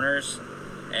some corners,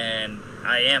 and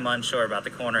I am unsure about the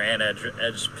corner and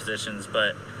edge positions,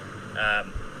 but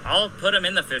I'll put them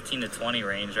in the 15 to 20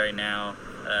 range right now.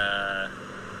 I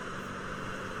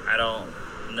don't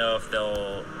know if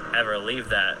they'll ever leave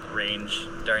that range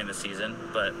during the season,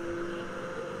 but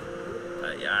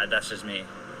yeah, that's just me.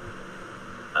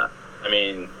 I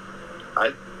mean,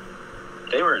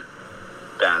 they were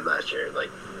bad last year.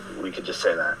 Like, we could just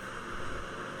say that.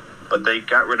 But they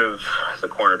got rid of the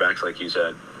cornerbacks, like you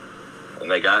said,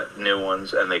 and they got new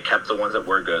ones, and they kept the ones that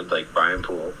were good, like Brian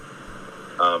Poole.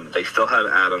 They still have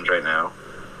Adams right now,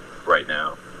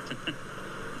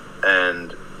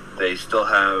 and they still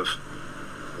have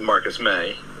Marcus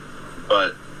May,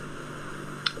 but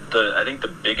I think the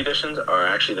big additions are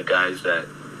actually the guys that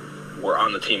were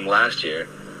on the team last year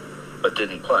but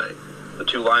didn't play. The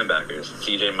 2 linebackers,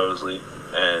 C.J. Mosley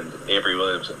and Avery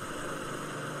Williamson.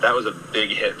 That was a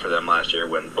big hit for them last year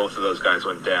when both of those guys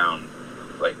went down.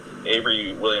 Like,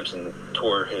 Avery Williamson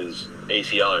tore his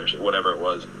ACL or whatever it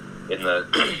was in the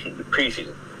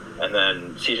preseason. And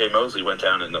then C.J. Mosley went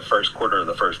down in the first quarter of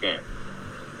the first game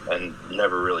and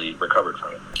never really recovered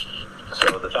from it.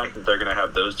 So the fact that they're going to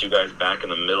have those 2 guys back in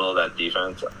the middle of that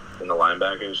defense in the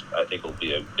linebackers, I think will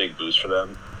be a big boost for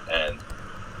them. And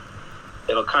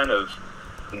it'll kind of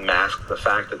mask the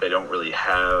fact that they don't really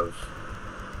have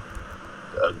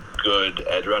a good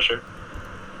edge rusher.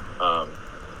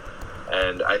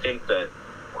 And I think that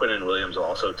Quinnen Williams will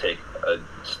also take a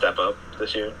step up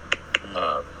this year.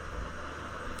 Oh,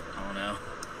 no.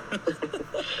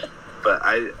 But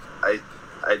I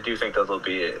do think that they'll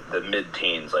be the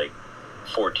mid-teens, like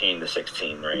 14 to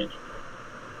 16 range.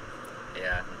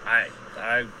 Yeah,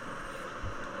 I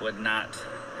would not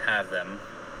have them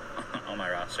on my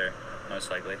roster, most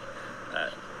likely.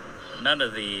 None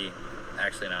of the...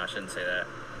 Actually, no, I shouldn't say that.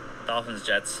 Dolphins,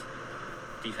 Jets,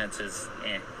 defenses,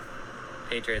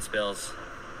 Patriots, Bills,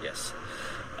 yes.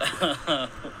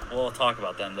 We'll talk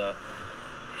about them, though,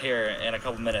 here in a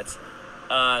couple minutes.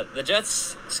 The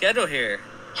Jets' schedule here.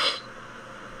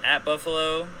 At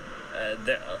Buffalo,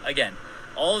 again,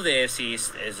 all of the AFC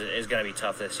East is going to be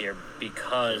tough this year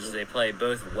because they play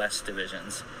both West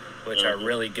divisions, which are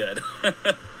really good.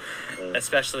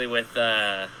 Especially with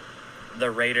the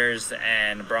Raiders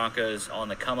and Broncos on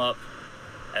the come-up,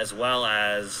 as well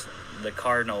as the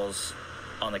Cardinals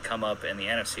on the come-up in the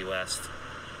NFC West.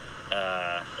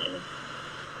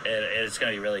 It's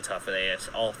going to be really tough for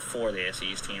all 4 of the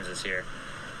AFC East teams this year.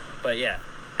 But, yeah,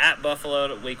 at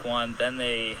Buffalo week 1, then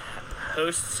they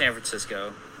host San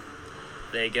Francisco.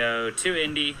 They go to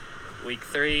Indy week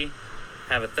 3,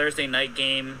 have a Thursday night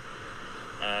game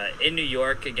in New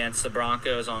York against the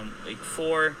Broncos on week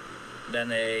 4. Then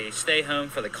they stay home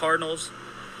for the Cardinals.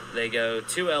 They go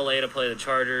to LA to play the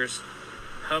Chargers,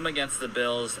 home against the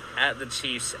Bills, at the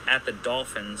Chiefs, at the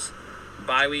Dolphins.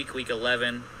 Bye week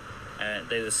 11.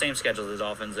 They have the same schedule as the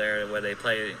Dolphins there, where they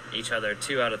play each other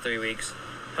 2 out of 3 weeks.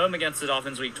 Home against the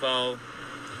Dolphins week 12.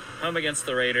 Home against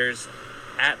the Raiders,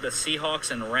 at the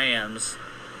Seahawks and Rams.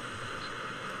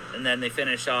 And then they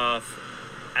finish off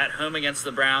at home against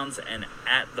the Browns and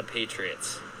at the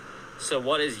Patriots. So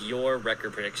what is your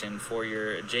record prediction for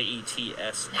your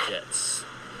JETS Jets?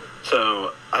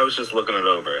 So I was just looking it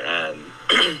over, and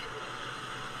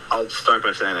I'll start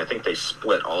by saying I think they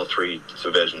split all 3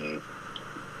 division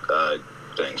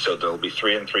things. So there'll be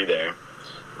 3-3 there.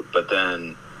 But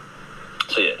then,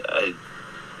 so yeah,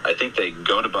 I think they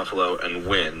go to Buffalo and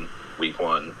win week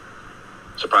 1,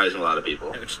 surprising a lot of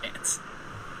people. No chance.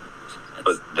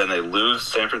 But then they lose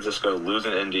San Francisco, lose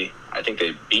in Indy. I think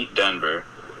they beat Denver,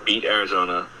 beat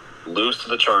Arizona, lose to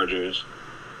the Chargers,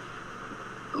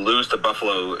 lose to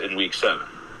Buffalo in week 7,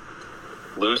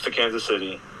 lose to Kansas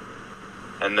City,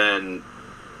 and then,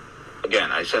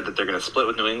 again, I said that they're going to split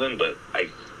with New England, but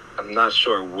I'm not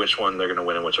sure which one they're going to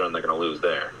win and which one they're going to lose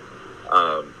there.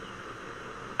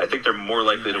 I think they're more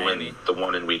likely to win the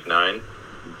one in week 9,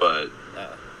 but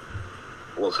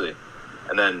we'll see.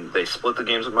 And then they split the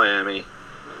games with Miami.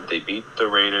 They beat the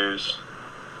Raiders.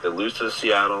 They lose to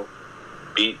Seattle,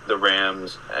 beat the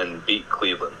Rams, and beat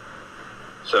Cleveland.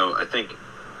 So I think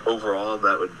overall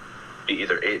that would be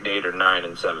either 8-8 or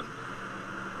 9-7.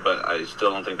 But I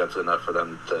still don't think that's enough for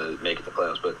them to make it to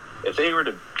playoffs. But if they were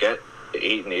to get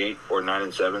 8-8 or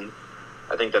 9-7,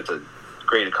 I think that's a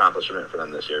great accomplishment for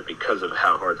them this year because of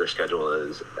how hard their schedule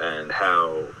is and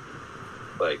how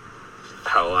a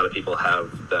lot of people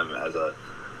have them as a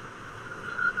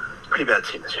pretty bad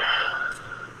team this year.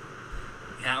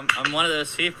 Yeah, I'm one of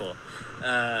those people.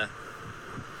 Like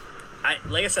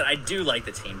I said, I do like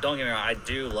the team. Don't get me wrong. I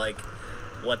do like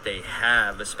what they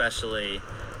have, especially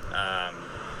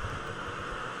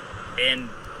in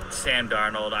Sam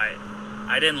Darnold.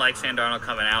 I didn't like Sam Darnold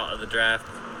coming out of the draft,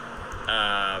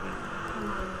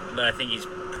 but I think he's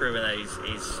proven that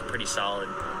he's pretty solid.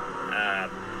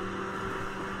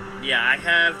 Yeah, I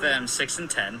have them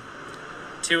 6-10,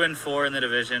 2-4 in the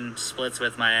division, splits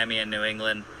with Miami and New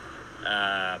England.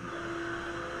 I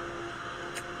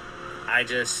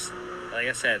just, like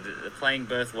I said, playing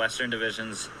both Western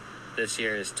divisions this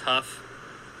year is tough.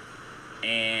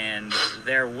 And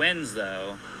their wins,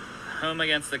 though, home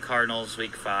against the Cardinals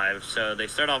week 5, so they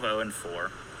start off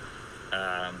 0-4.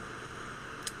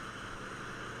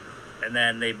 And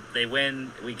then they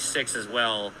win week 6 as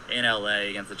well in LA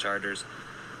against the Chargers.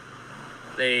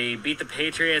 They beat the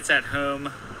Patriots at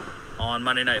home on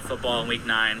Monday Night Football in week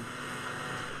 9.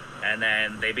 And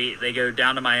then they go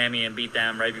down to Miami and beat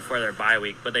them right before their bye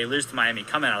week. But they lose to Miami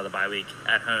coming out of the bye week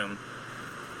at home.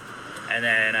 And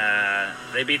then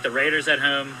they beat the Raiders at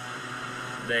home.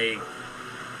 They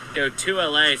go to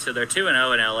LA, so they're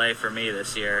 2-0 in LA for me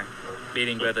this year,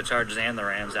 beating both the Chargers and the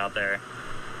Rams out there.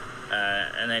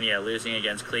 And then, losing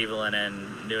against Cleveland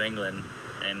and New England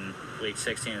in week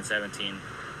 16 and 17.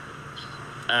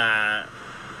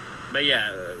 But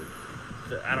yeah,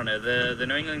 I don't know. The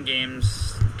New England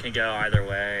games can go either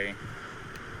way.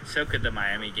 So could the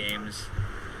Miami games.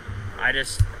 I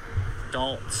just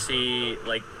don't see,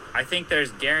 I think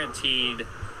there's guaranteed.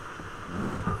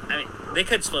 I mean, they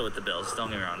could split with the Bills. Don't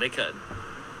get me wrong, they could.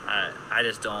 I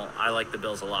just don't. I like the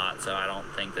Bills a lot, so I don't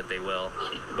think that they will.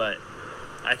 But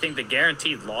I think the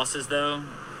guaranteed losses, though,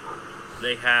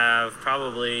 they have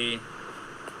probably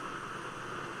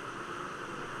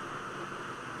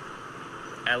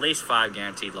at least 5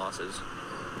 guaranteed losses.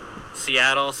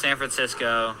 Seattle, San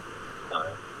Francisco,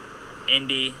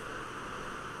 Indy,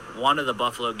 one of the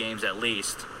Buffalo games at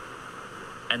least,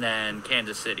 and then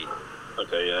Kansas City.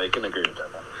 Okay, yeah, I can agree with that.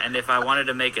 And if I wanted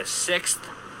to make a 6th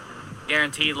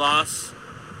guaranteed loss,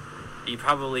 you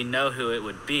probably know who it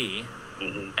would be,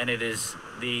 and it is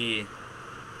the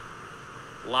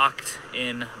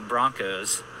locked-in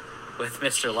Broncos with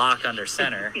Mr. Locke under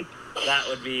center. That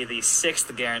would be the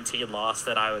 6th guaranteed loss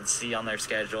that I would see on their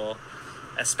schedule,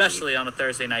 especially on a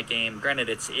Thursday night game. Granted,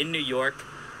 it's in New York,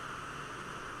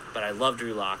 but I love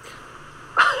Drew Lock,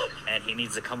 and he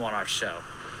needs to come on our show.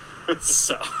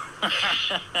 So,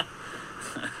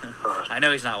 I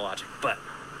know he's not watching, but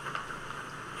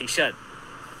he should.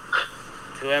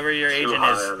 Whoever your agent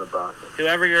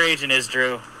is,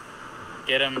 Drew,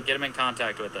 get him in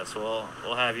contact with us. We'll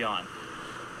have you on.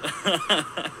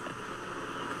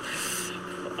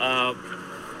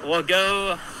 We'll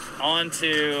go on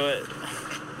to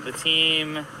the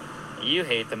team you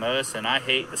hate the most, and I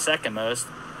hate the second most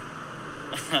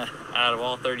out of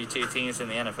all 32 teams in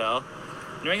the NFL.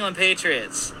 New England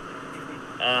Patriots.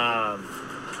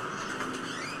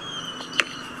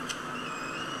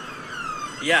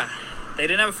 Yeah, they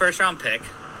didn't have a first-round pick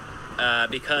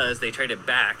because they traded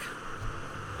back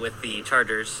with the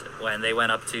Chargers when they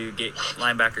went up to get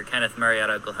linebacker Kenneth Murray out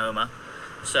of Oklahoma.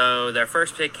 So their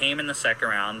first pick came in the second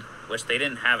round, which they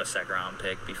didn't have a second-round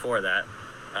pick before that.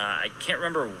 I can't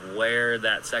remember where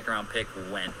that second-round pick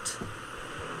went,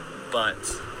 but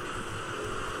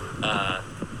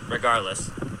regardless,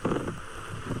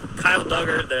 Kyle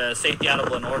Duggar, the safety out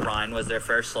of Lenore Ryan, was their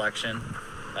first selection,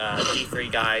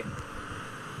 D3 guy.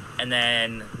 And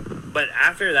then, but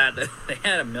after that, they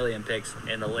had a million picks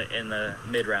in the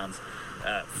mid rounds,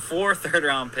 4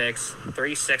 third-round picks,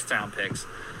 3 sixth-round picks,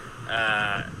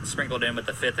 sprinkled in with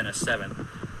the 5th and a 7th.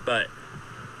 But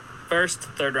first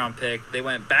third-round pick, they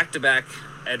went back-to-back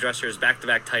edge rushers,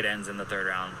 back-to-back tight ends in the third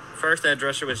round. First edge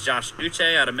rusher was Josh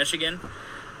Uche out of Michigan.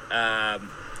 They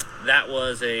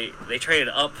traded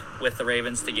up with the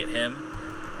Ravens to get him.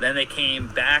 Then they came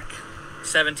back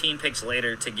 17 picks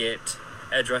later to get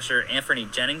edge rusher Anthony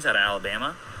Jennings out of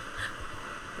Alabama.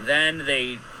 Then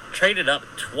they traded up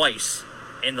twice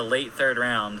in the late third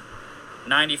round.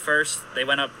 91st, they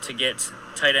went up to get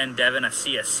tight end Devin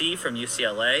Asiasi from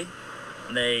UCLA.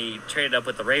 They traded up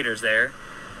with the Raiders there.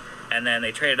 And then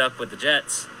they traded up with the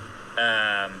Jets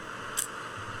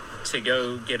to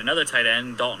go get another tight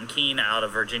end, Dalton Keene, out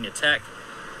of Virginia Tech.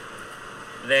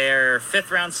 Their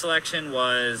 5th-round selection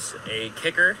was a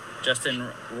kicker, Justin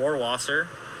Rohrwasser,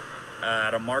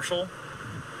 out of Marshall.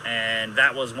 And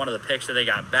that was one of the picks that they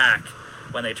got back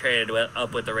when they traded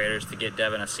up with the Raiders to get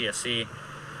Devin a CSC.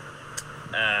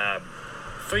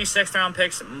 3 6th-round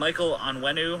picks, Michael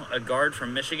Onwenu, a guard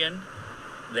from Michigan.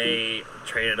 They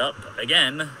traded up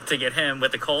again to get him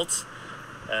with the Colts.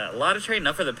 A lot of trading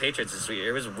up for the Patriots this year.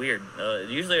 It was weird.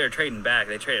 Usually they're trading back.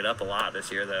 They traded up a lot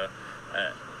this year, though.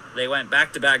 They went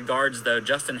back-to-back guards, though.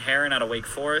 Justin Herron out of Wake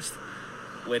Forest,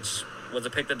 which was a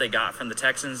pick that they got from the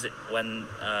Texans when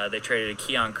they traded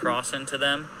Keon Crossan to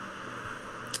them.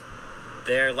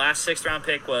 Their last 6th-round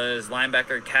pick was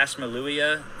linebacker Cash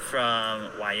Maluia from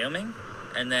Wyoming.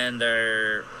 And then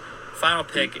their final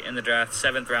pick in the draft,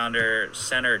 7th-rounder,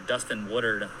 center Dustin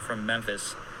Woodard from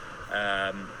Memphis.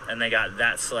 And they got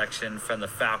that selection from the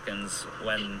Falcons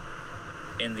when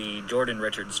in the Jordan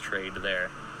Richards trade there.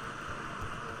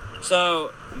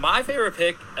 So my favorite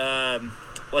pick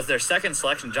was their 2nd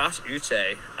selection, Josh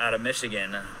Uche out of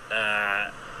Michigan.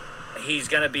 He's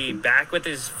going to be back with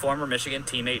his former Michigan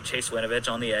teammate Chase Winovich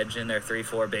on the edge in their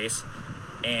 3-4 base.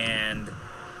 And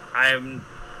I'm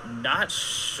not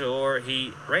sure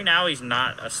right now he's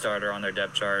not a starter on their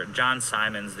depth chart. John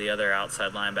Simon's the other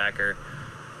outside linebacker.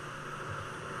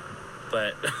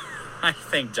 But I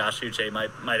think Josh Uche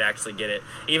might actually get it.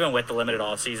 Even with the limited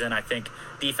offseason, I think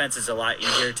defense is a lot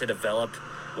easier to develop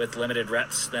with limited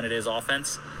reps than it is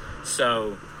offense.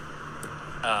 So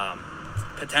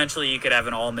potentially you could have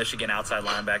an all-Michigan outside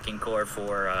linebacking core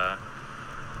for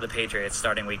the Patriots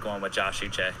starting week 1 with Josh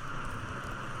Uche.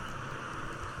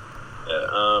 Yeah,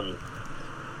 I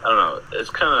don't know. It's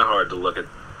kind of hard to look at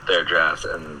their drafts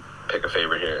and pick a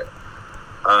favorite here.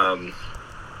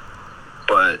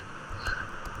 But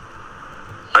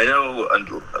I know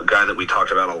a guy that we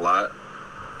talked about a lot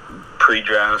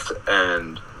pre-draft,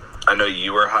 and I know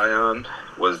you were high on,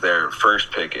 was their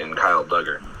first pick in Kyle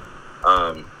Duggar.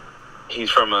 He's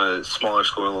from a smaller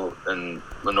school in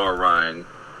Lenoir-Rhyne,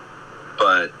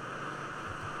 but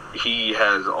he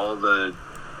has all the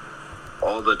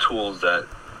tools that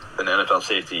an NFL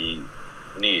safety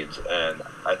needs, and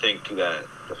I think that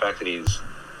the fact that he's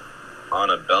on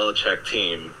a Belichick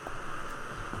team,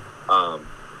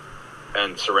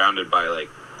 and surrounded by like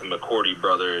the McCourty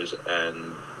brothers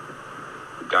and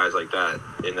guys like that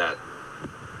in that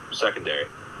secondary,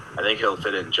 I think he'll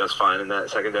fit in just fine in that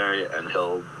secondary, and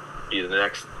he'll be the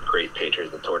next great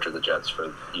Patriot to torture the Jets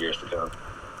for years to come.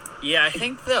 Yeah, I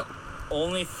think the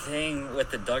only thing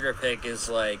with the Duggar pick is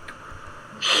like,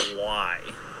 why?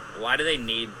 Why do they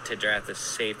need to draft a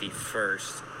safety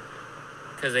first?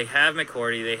 Because they have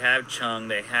McCourty, they have Chung,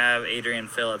 they have Adrian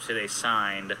Phillips, who they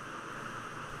signed.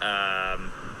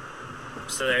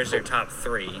 So there's their top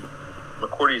 3.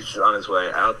 McCourty's on his way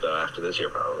out, though, after this year,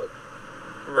 probably.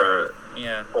 Right.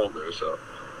 Yeah. Older, so.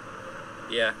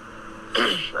 Yeah.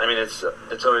 I mean,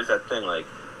 it's always that thing, like,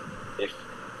 if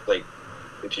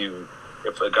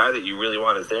a guy that you really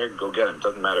want is there, go get him. It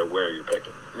doesn't matter where you're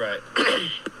picking. Right.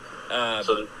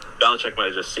 So Belichick might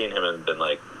have just seen him and been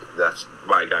like, that's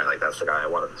my guy. Like, that's the guy I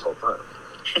wanted this whole time.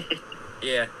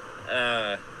 Yeah.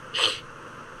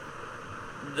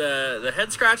 The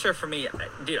head scratcher for me,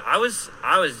 dude, I was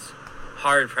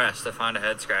hard pressed to find a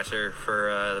head scratcher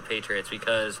for the Patriots,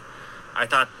 because I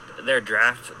thought their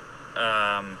draft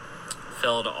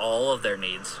filled all of their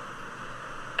needs,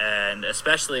 and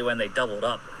especially when they doubled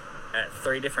up at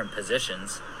 3 different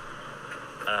positions.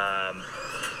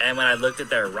 And when I looked at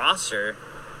their roster,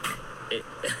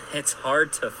 it's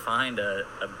hard to find a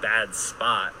bad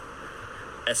spot.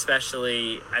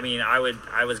 Especially, I mean, I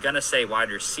was gonna say wide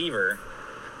receiver,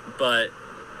 but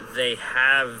they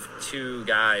have 2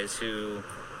 guys who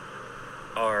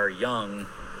are young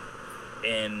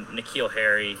in N'Keal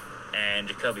Harry and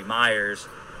Jacoby Myers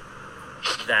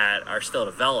that are still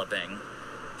developing.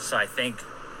 So I think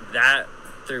that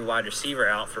threw wide receiver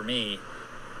out for me.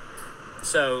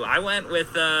 So I went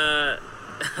with the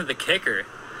kicker,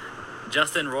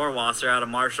 Justin Rohrwasser out of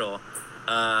Marshall.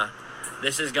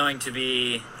 This is going to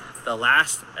be the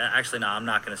last... Actually, no, I'm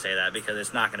not going to say that, because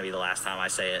it's not going to be the last time I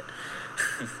say it.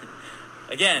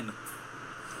 Again,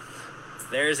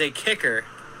 there's a kicker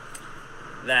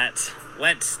that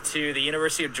went to the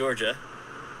University of Georgia,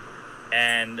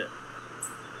 and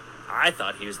I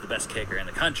thought he was the best kicker in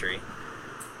the country.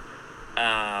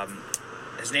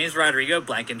 His name's Rodrigo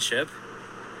Blankenship,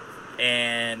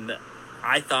 and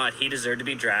I thought he deserved to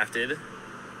be drafted,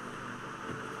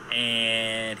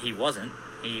 and he wasn't.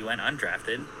 He went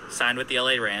undrafted, signed with the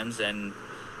LA Rams, and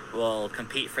will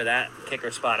compete for that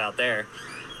kicker spot out there.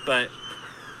 But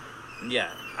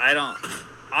Yeah, I don't.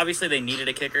 Obviously, they needed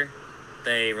a kicker.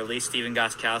 They released Stephen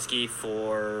Gostkowski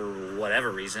for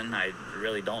whatever reason. I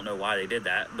really don't know why they did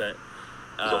that, but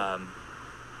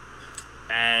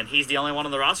and he's the only one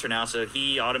on the roster now, so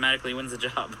he automatically wins the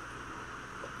job.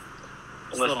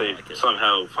 Unless they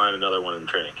somehow find another one in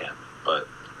training camp, but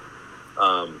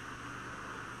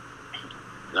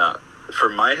for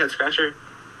my head scratcher,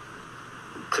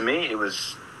 to me, it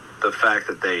was the fact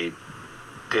that they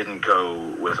didn't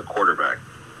go with a quarterback.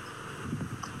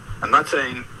 I'm not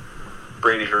saying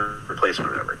Brady's replacement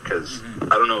or whatever, because I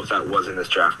don't know if that was in this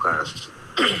draft class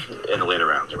in the later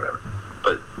rounds or whatever.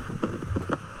 But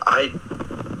I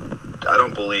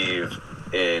don't believe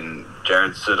in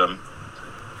Jared Stidham,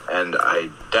 and I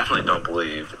definitely don't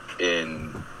believe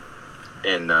in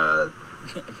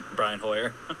Brian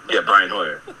Hoyer. Yeah, Brian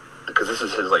Hoyer, because this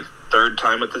is his like third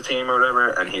time with the team or whatever,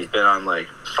 and he's been on like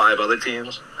 5 other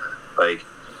teams. Like,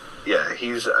 yeah,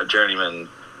 he's a journeyman.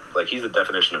 Like, he's the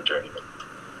definition of journeyman.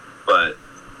 But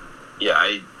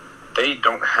yeah, they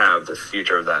don't have the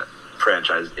future of that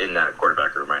franchise in that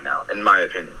quarterback room right now, in my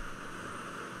opinion.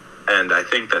 And I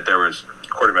think that there was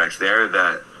quarterbacks there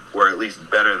that were at least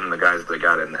better than the guys that they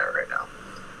got in there right now.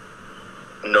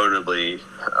 Notably,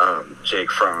 Jake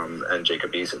Fromm and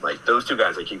Jacob Eason. Like, those two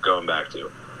guys I keep going back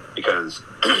to because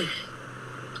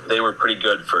they were pretty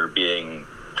good for being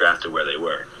drafted where they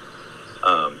were.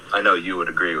 I know you would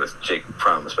agree with Jake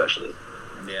Fromm especially.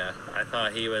 Yeah, I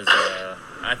thought he was a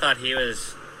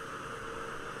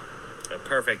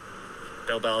perfect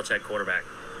Bill Belichick quarterback.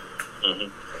 Mm-hmm.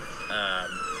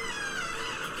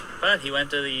 But he went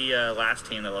to the last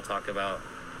team that we'll talk about.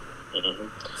 Mm-hmm.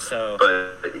 So,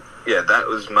 but yeah, that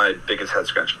was my biggest head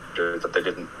scratcher, that they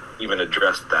didn't even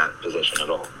address that position at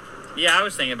all. Yeah, I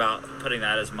was thinking about putting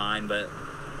that as mine, but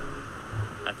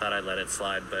I thought I'd let it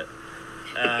slide. But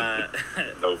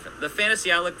Nope. The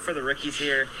fantasy outlook for the rookies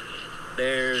here,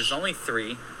 there's only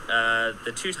 3.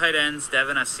 The 2 tight ends,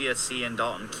 Devin Asiasi and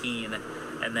Dalton Keene.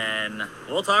 And then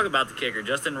we'll talk about the kicker,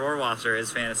 Justin Rohrwasser,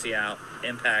 his fantasy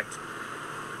impact.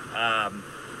 But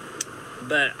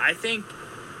I think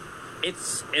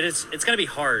it's going to be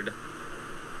hard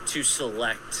to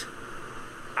select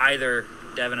either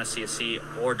Devin Asiasi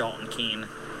or Dalton Keene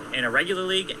in a regular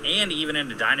league and even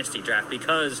in a dynasty draft,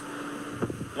 because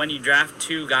when you draft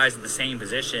 2 guys at the same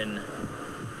position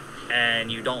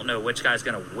and you don't know which guy's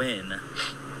going to win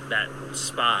that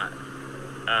spot,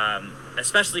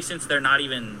 especially since they're not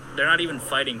even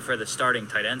fighting for the starting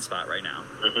tight end spot right now.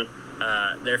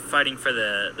 Mm-hmm. They're fighting for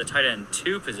the tight end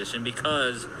 2 position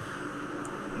because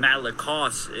Matt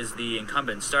LaCosse is the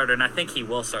incumbent starter, and I think he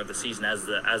will start the season as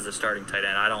the starting tight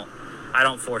end. I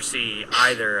don't foresee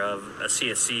either of a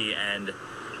CSC and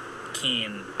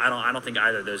Keene. I don't think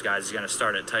either of those guys is going to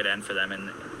start at tight end for them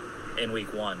in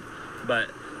week 1.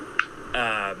 But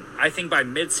I think by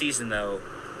mid-season, though,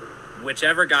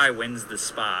 whichever guy wins the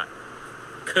spot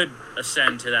could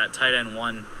ascend to that tight end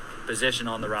 1 position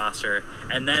on the roster,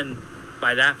 and then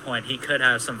by that point he could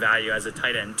have some value as a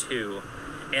tight end 2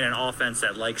 in an offense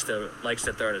that likes to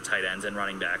throw to tight ends and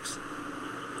running backs.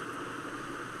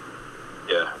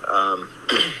 Yeah,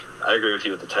 I agree with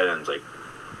you with the tight ends. Like,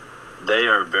 they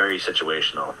are very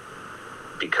situational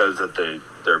because that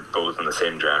they're both in the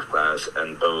same draft class,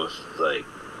 and both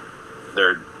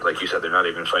they're like you said, they're not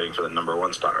even fighting for the number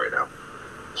 1 spot right now.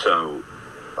 So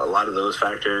a lot of those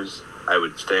factors, I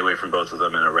would stay away from both of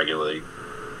them in a regular league,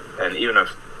 and even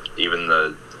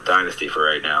the dynasty for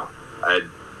right now,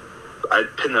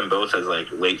 I'd pin them both as like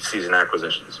late season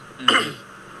acquisitions.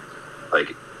 Mm-hmm.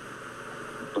 Like,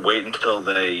 wait until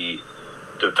they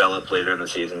develop later in the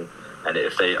season, and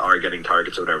if they are getting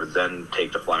targets or whatever, then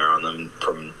take the flyer on them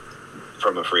from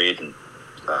a free agent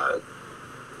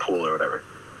pool or whatever.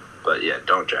 But yeah,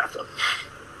 don't draft them.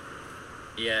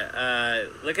 Yeah,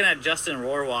 looking at Justin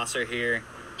Rohrwasser here,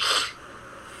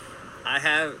 I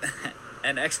have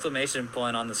an exclamation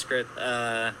point on the script.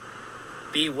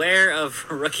 Beware of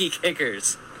rookie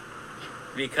kickers,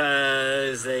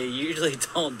 because they usually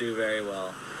don't do very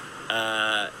well.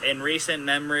 In recent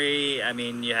memory, I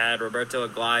mean, you had Roberto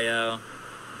Aguayo.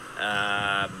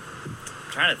 I'm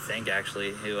trying to think,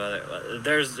 actually, who other.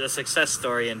 There's a success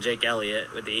story in Jake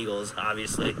Elliott with the Eagles,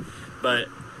 obviously, but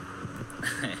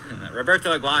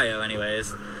Roberto Aguayo,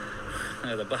 anyways.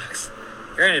 The Bucks.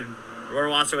 Granted,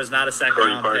 Rohrwasser was not a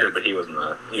second-round pick. But he wasn't.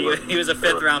 He was a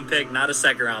fifth-round pick, not a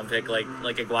second-round pick like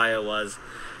Aguayo was.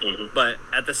 Mm-hmm. But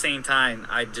at the same time,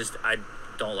 I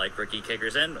don't like rookie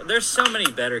kickers. And there's so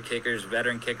many better kickers,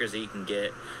 veteran kickers that you can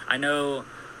get. I know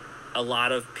a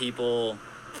lot of people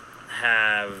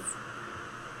have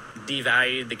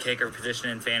devalued the kicker position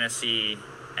in fantasy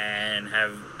and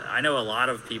have I know a lot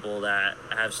of people that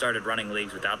have started running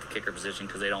leagues without the kicker position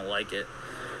because they don't like it.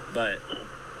 But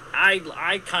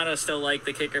I kind of still like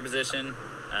the kicker position.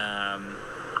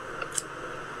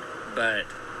 But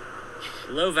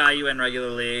low value in regular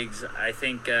leagues. I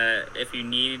think if you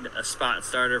need a spot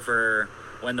starter for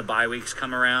when the bye weeks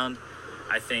come around,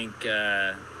 I think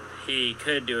he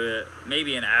could do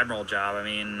maybe an admirable job. I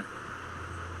mean,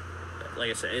 like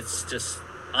I said, it's just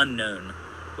unknown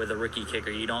with a rookie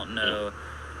kicker. You don't know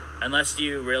unless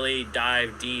you really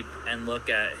dive deep and look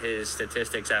at his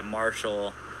statistics at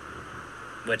Marshall,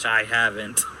 which I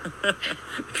haven't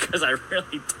because I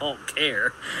really don't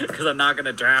care because I'm not going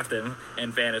to draft him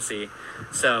in fantasy.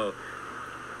 So,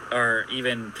 or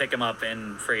even pick him up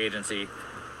in free agency.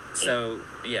 So,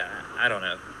 yeah, I don't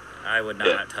know. I would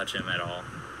not touch him at all.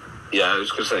 Yeah, I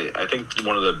was going to say, I think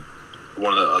one of the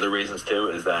other reasons, too,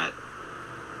 is that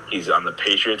he's on the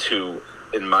Patriots, who,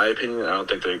 in my opinion, I don't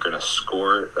think they're going to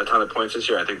score a ton of points this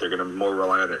year. I think they're going to more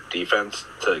rely on their defense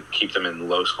to keep them in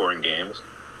low-scoring games.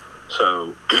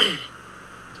 So,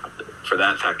 for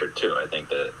that factor, too, I think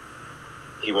that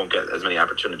he won't get as many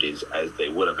opportunities as they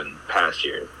would have in past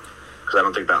years. Because I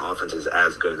don't think that offense is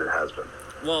as good as it has been.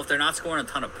 Well, if they're not scoring a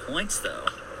ton of points, though,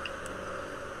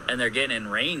 and they're getting in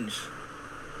range,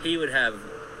 he would have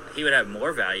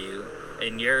more value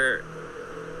in your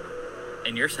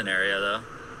scenario, though.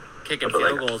 Kicking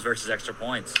field goals versus extra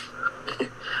points.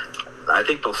 I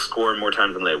think they'll score more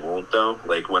times than they won't, though,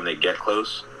 like when they get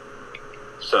close.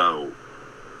 So,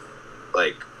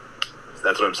 like,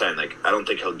 that's what I'm saying. Like, I don't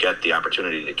think he'll get the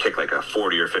opportunity to kick like a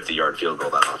 40 or 50-yard field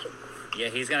goal that often. Yeah,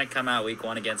 he's going to come out week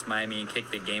 1 against Miami and kick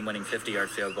the game-winning 50-yard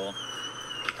field goal.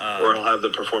 Or he'll have the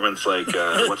performance like,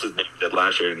 what's his name did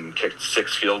last year and kicked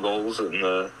 6 field goals in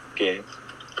the game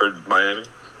for Miami.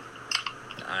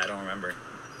 I don't remember.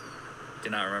 Do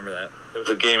not remember that. It was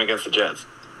a game against the Jets.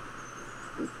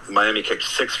 Miami kicked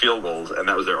 6 field goals, and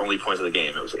that was their only points of the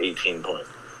game. It was 18 points.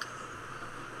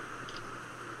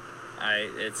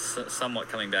 It's somewhat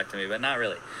coming back to me, but not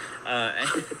really.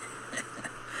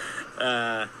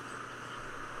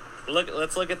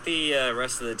 Let's look at the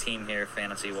rest of the team here,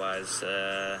 fantasy-wise.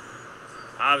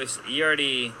 Obviously, you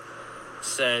already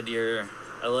said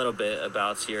a little bit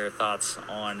about your thoughts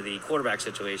on the quarterback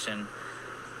situation.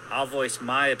 I'll voice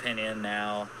my opinion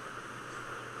now.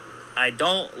 I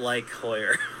don't like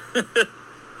Hoyer.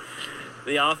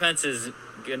 The offense is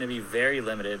going to be very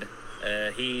limited.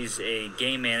 He's a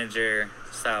game manager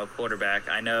style quarterback.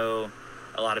 I know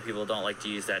a lot of people don't like to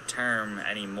use that term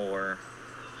anymore,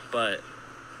 but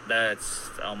that's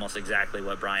almost exactly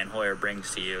what Brian Hoyer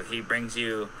brings to you. He brings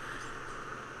you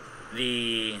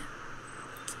the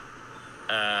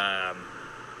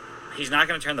he's not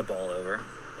going to turn the ball over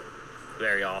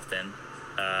very often,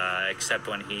 except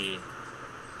when he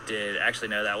did. Actually,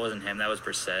 no, that wasn't him. That was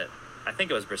Brissett. I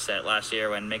think it was Brissett last year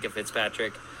when Minka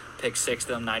Fitzpatrick picked 6 of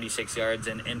them, 96 yards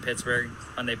in Pittsburgh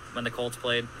when the Colts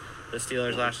played the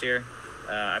Steelers last year.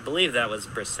 I believe that was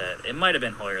Brissett. It might have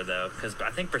been Hoyer, though, because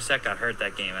I think Brissett got hurt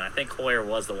that game, and I think Hoyer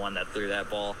was the one that threw that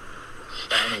ball.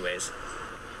 But anyways,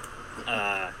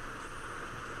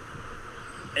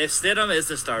 if Stidham is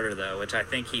the starter, though, which I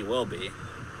think he will be,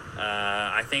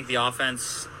 I think the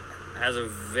offense has a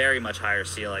very much higher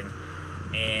ceiling,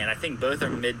 and I think both are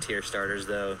mid-tier starters,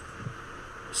 though.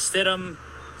 Stidham,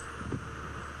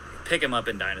 pick him up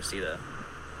in Dynasty, though.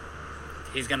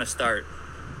 He's going to start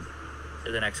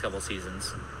in the next couple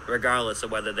seasons, regardless of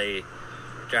whether they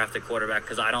draft a quarterback,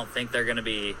 because I don't think they're going to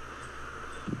be,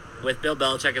 with Bill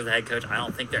Belichick as the head coach, I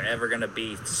don't think they're ever going to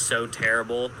be so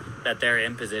terrible that they're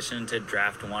in position to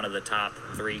draft one of the top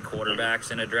 3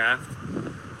 quarterbacks in a draft.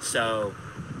 So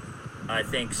I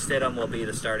think Stidham will be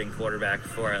the starting quarterback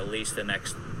for at least the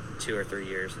next 2 or 3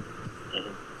 years.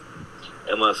 Mm-hmm.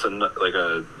 Unless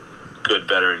a good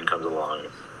veteran comes along.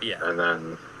 Yeah. And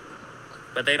then...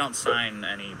 But they don't sign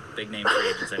any big-name free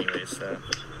agents anyways, so...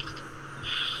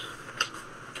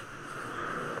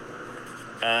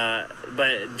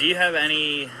 But do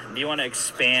you want to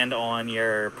expand on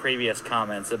your previous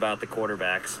comments about the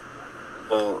quarterbacks?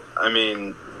 Well, I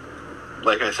mean,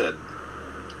 like I said,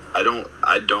 I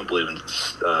don't believe in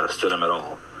Stidham at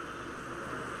all.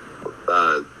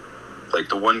 Like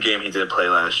the one game he did play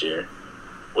last year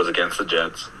was against the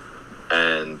Jets,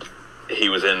 and he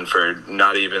was in for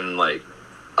not even like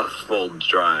a full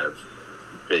drive,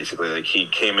 basically. Like he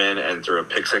came in and threw a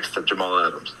pick 6 to Jamal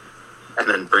Adams. And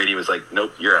then Brady was like,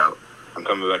 nope, you're out. I'm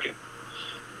coming back in.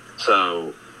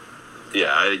 So,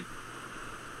 yeah,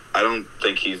 I don't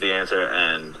think he's the answer.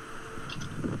 And,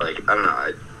 like, I don't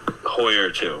know. Hoyer,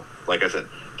 too. Like I said,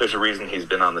 there's a reason he's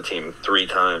been on the team 3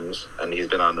 times, and he's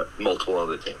been on multiple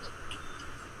other teams.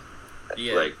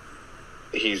 Yeah. Like,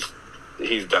 he's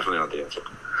definitely not the answer.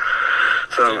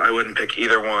 So I wouldn't pick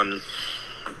either one.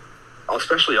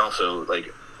 Especially also,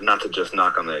 like, not to just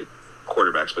knock on the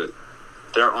quarterbacks, but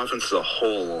their offense as a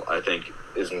whole, I think,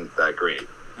 isn't that great.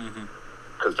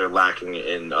 Because they're lacking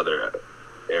in other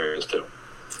areas, too.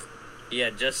 Yeah,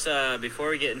 just before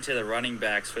we get into the running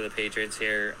backs for the Patriots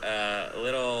here, a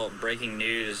little breaking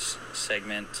news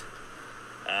segment.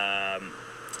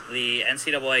 The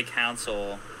NCAA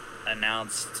Council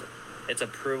announced its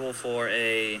approval for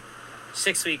a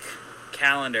 6-week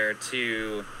calendar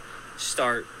to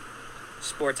start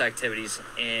sports activities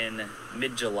in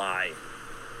mid-July.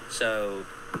 So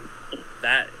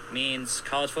that means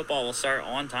college football will start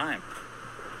on time.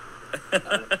 We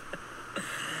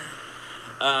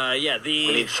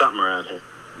need something around here.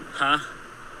 Huh?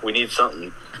 We need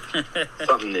something.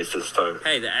 Something needs to start.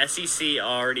 Hey, the SEC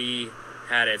already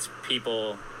had its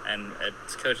people and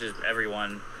its coaches,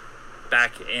 everyone,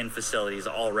 back in facilities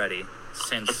already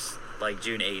since, like,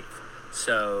 June 8th.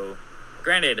 So,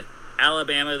 granted,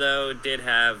 Alabama, though, did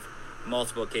have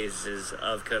multiple cases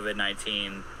of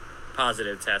COVID-19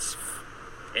 positive tests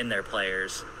in their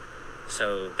players.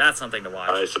 So, that's something to watch.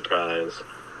 High surprise.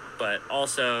 But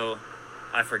also,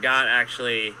 I forgot,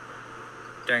 actually,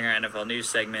 during our NFL news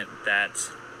segment,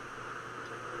 that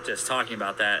just talking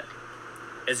about that,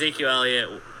 Ezekiel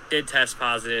Elliott did test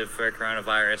positive for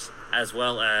coronavirus, as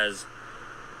well as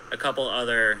a couple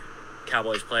other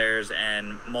Cowboys players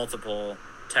and multiple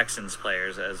Texans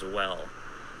players as well.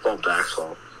 Well, Dak's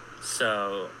fault.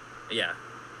 So, yeah,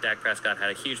 Dak Prescott had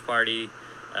a huge party.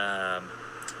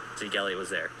 Zeke Elliott was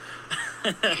there.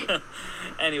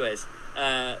 Anyways,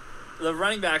 the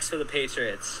running backs for the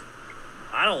Patriots,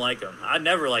 I don't like them. I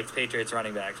never liked Patriots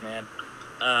running backs, man.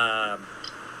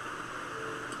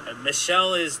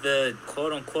 Michelle is the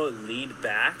quote-unquote lead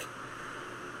back,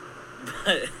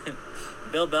 but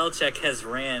Bill Belichick has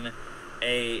ran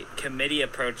a committee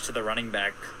approach to the running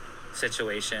back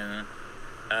situation.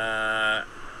 I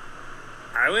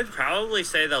would probably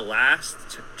say the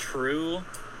last true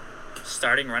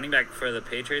starting running back for the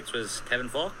Patriots was Kevin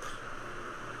Falk.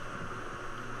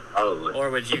 Probably. Or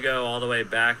would you go all the way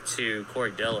back to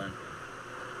Corey Dillon?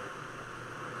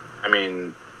 I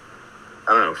mean,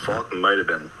 I don't know. Falk might have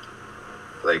been.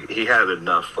 Like, he had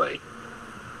enough, like,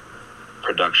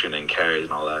 production and carries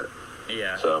and all that.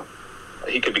 Yeah. So,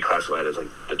 he could be classified as, like,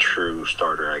 the true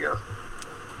starter, I guess.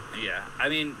 Yeah. I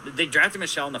mean, they drafted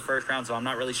Michelle in the first round, so I'm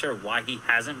not really sure why he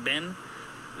hasn't been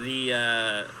the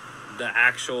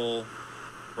actual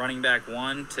running back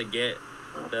one to get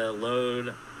the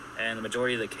load and the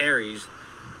majority of the carries.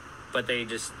 But they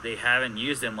haven't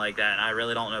used him like that, and I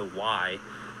really don't know why.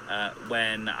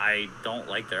 When I don't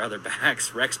like their other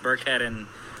backs. Rex Burkhead and,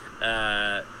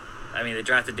 they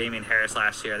drafted Damian Harris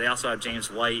last year. They also have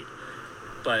James White,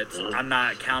 but I'm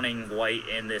not counting White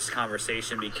in this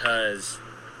conversation because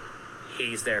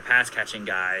he's their pass-catching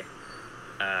guy.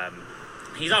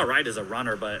 He's all right as a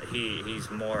runner, but he's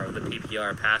more of the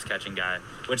PPR pass-catching guy,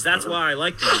 which that's why I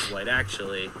like James White,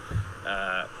 actually.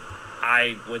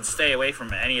 I would stay away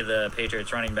from any of the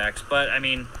Patriots running backs, but, I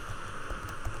mean,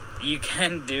 you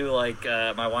can do like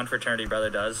my one fraternity brother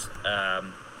does.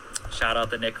 Shout out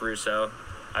to Nick Russo.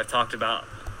 I've talked about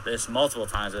this multiple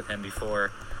times with him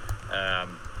before.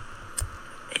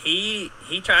 He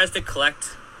tries to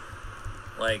collect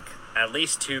like at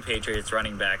least 2 Patriots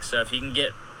running backs. So if he can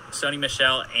get Sony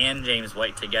Michel and James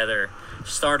White together,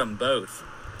 start them both.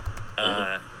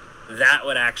 That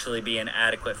would actually be an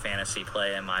adequate fantasy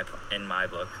play in my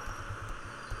book.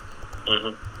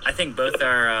 I think both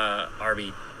are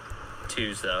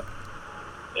RB2s though.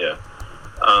 Yeah.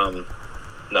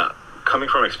 Coming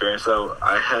from experience though,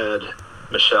 I had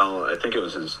Michel, I think it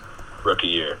was his rookie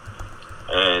year,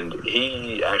 and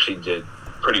he actually did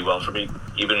pretty well for me,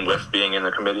 even with being in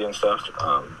the committee and stuff.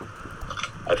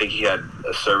 I think he had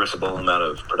a serviceable amount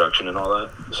of production and all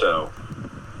that. So,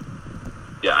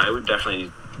 yeah, I would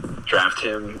definitely draft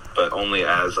him, but only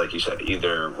as, like you said,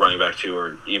 either running back 2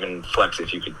 or even flex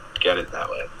if you could get it that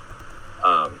way.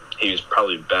 He was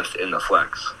probably best in the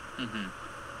flex.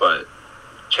 But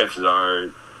chances are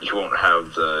you won't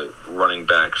have the running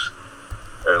backs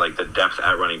or like the depth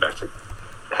at running back to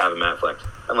have him at flex,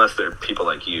 unless they're people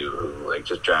like you who like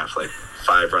just draft like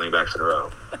 5 running backs in a row.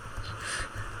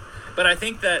 But I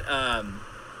think that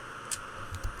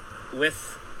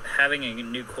with having a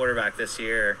new quarterback this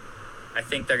year, I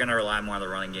think they're going to rely more on the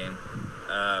running game.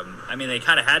 They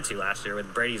kind of had to last year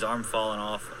with Brady's arm falling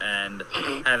off and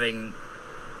having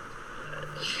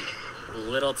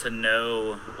little to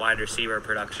no wide receiver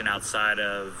production outside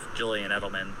of Julian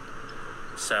Edelman.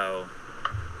 So,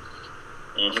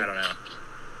 I don't know.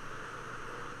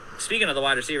 speaking of the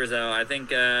wide receivers, though, I think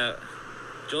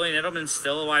Julian Edelman's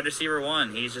still a wide receiver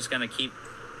 1. He's just going to keep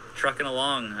trucking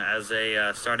along as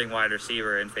a starting wide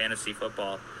receiver in fantasy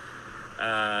football.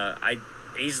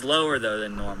 He's lower, though,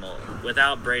 than normal.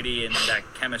 Without Brady and that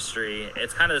chemistry,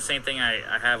 it's kind of the same thing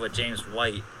I have with James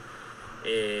White,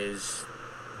 is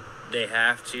they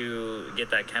have to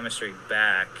get that chemistry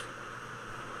back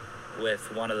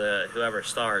with one of whoever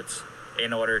starts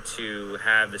in order to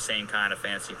have the same kind of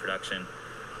fantasy production.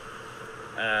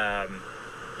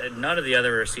 None of the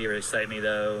other receivers excite me,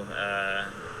 though.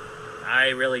 I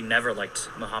really never liked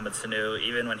Mohamed Sanu,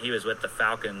 even when he was with the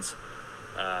Falcons.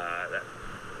 That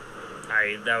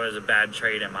was a bad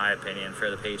trade, in my opinion, for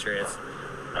the Patriots.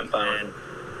 I'm fine. And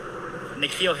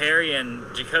N'Keal Harry and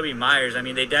Jacoby Myers, I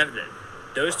mean,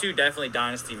 those two definitely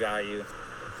dynasty value.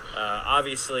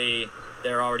 Obviously,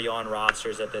 they're already on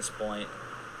rosters at this point,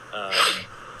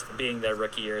 being their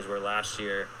rookie years were last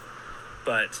year.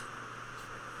 But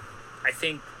I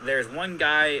think there's one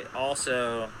guy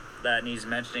also that needs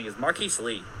mentioning is Marquise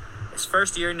Lee. His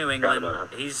first year in New England,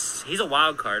 he's a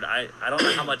wild card. I don't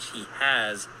know how much he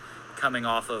has coming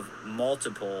off of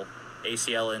multiple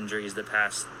ACL injuries the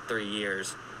past 3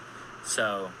 years.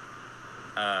 So,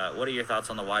 what are your thoughts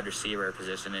on the wide receiver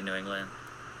position in New England?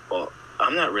 Well,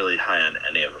 I'm not really high on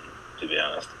any of them, to be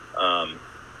honest.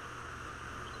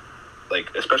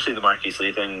 Especially the Marquise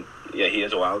Lee thing. Yeah, he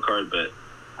is a wild card, but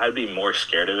I'd be more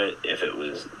scared of it if it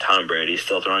was Tom Brady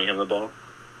still throwing him the ball.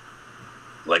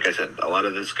 Like I said, a lot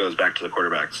of this goes back to the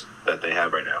quarterbacks that they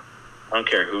have right now. I don't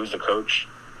care who's the coach.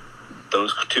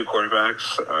 Those two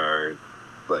quarterbacks are,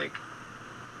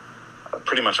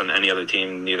 pretty much on any other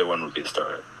team, neither one would be the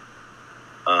starter.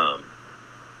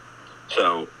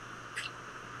 So,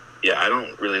 yeah, I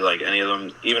don't really like any of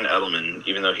them. Even Edelman,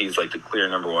 even though he's, the clear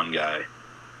number 1 guy,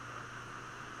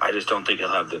 I just don't think he'll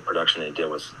have the production they did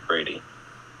with Brady.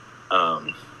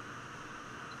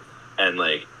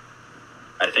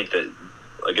 I think that,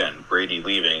 again, Brady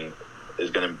leaving is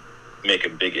going to make a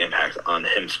big impact on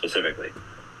him specifically.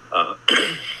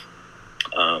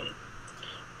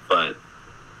 But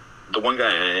the one guy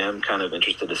I am kind of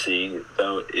interested to see,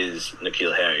 though, is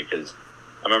N'Keal Harry, because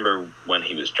I remember when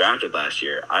he was drafted last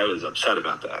year, I was upset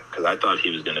about that, because I thought he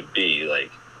was going to be,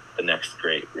 the next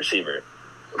great receiver.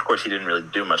 Of course, he didn't really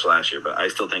do much last year, but I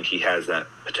still think he has that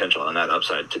potential and that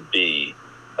upside to be,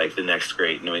 the next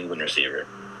great New England receiver.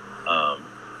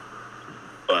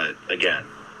 But, again,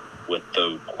 with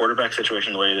the quarterback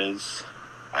situation the way it is,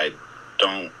 I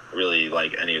don't really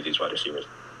like any of these wide receivers.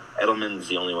 Edelman's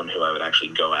the only one who I would actually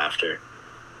go after.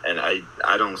 And I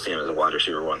don't see him as a wide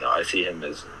receiver 1, though. I see him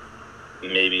as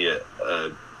maybe a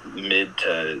mid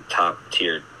to top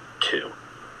tier 2.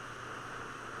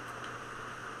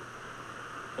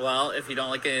 Well, if you don't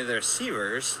like any of the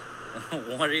receivers,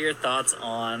 what are your thoughts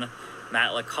on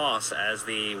Matt LaCosse as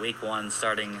the Week 1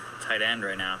 starting tight end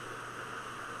right now?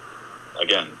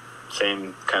 Again,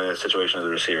 same kind of situation as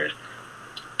the receivers.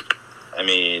 I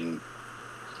mean,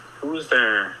 who was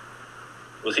there?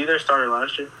 Was he their starter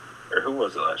last year? Or who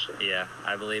was it last year? Yeah,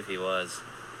 I believe he was.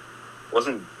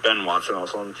 Wasn't Ben Watson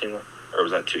also on the team? Or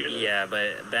was that 2 years ago? Yeah,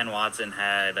 but Ben Watson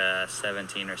had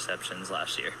 17 receptions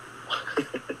last year.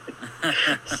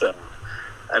 So,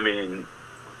 I mean,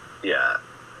 yeah.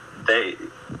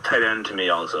 Tight end to me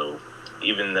also,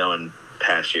 even though in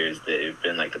past years they've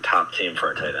been the top team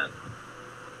for a tight end,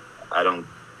 I don't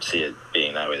see it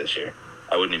being that way this year.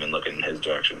 I wouldn't even look in his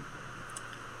direction.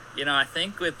 I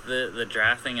think with the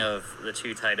drafting of the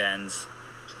 2 tight ends,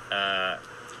 I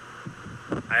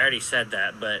already said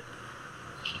that, but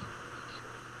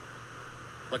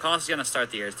LaCosse is going to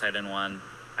start the year as tight end 1.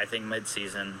 I think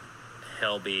mid-season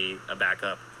he'll be a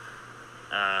backup.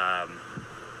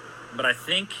 But I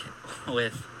think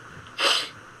with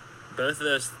both of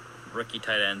those rookie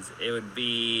tight ends, it would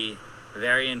be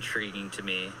very intriguing to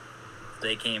me if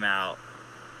they came out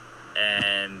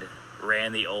and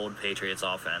ran the old Patriots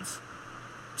offense.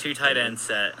 2 tight end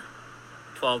set,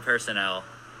 12 personnel,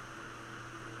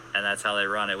 and that's how they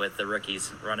run it with the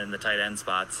rookies running the tight end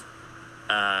spots.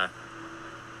 I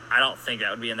don't think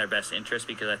that would be in their best interest,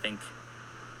 because I think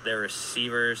their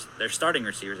receivers, their starting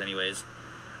receivers anyways,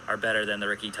 are better than the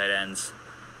rookie tight ends.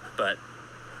 But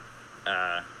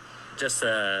just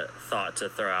a thought to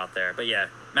throw out there. But yeah,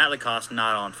 Matt LaCosse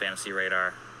not on fantasy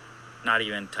radar, not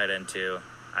even tight end 2.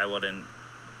 I wouldn't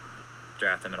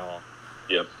draft them at all.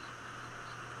 Yep.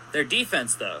 Their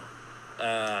defense, though,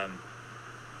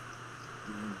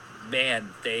 man,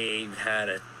 they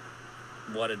had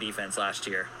what a defense last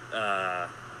year.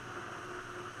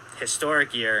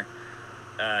 Historic year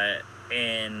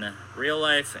in real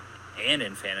life and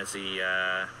in fantasy.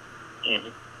 I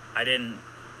didn't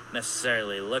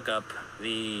necessarily look up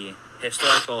the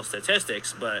historical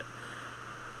statistics, but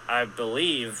I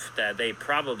believe that they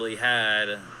probably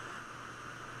had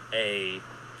a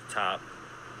top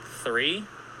 3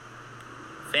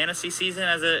 fantasy season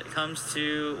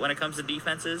when it comes to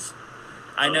defenses.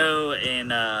 I know in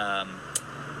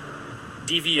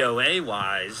DVOA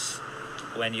wise,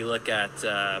 when you look at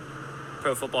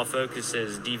Pro Football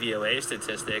Focus's DVOA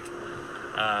statistic,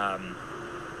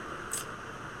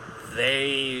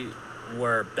 they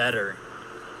were better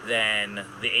than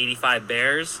the 85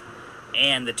 Bears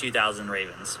and the 2000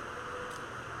 Ravens.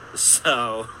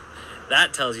 So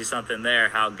that tells you something there,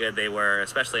 how good they were,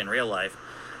 especially in real life.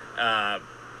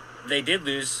 They did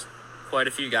lose quite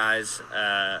a few guys,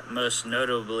 most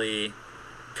notably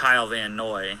Kyle Van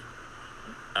Noy.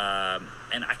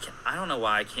 And I don't know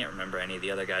why I can't remember any of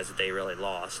the other guys that they really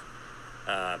lost.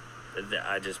 I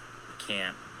just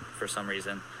can't for some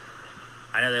reason.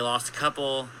 I know they lost a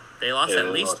couple. They lost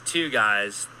at least 2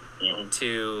 guys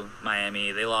to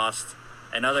Miami. They lost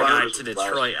another guy to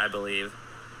Detroit, I believe.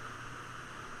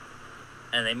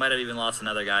 And they might have even lost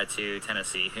another guy to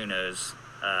Tennessee. Who knows?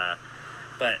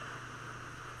 But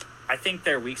I think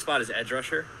their weak spot is edge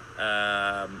rusher.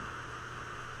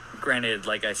 Granted,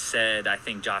 like I said, I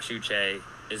think Josh Uche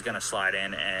is going to slide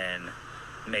in and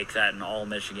make that an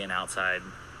all-Michigan outside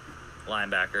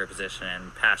linebacker position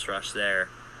and pass rush there.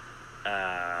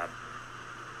 But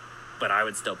I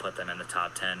would still put them in the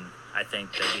top 10. I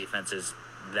think their defense is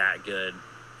that good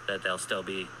that they'll still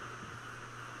be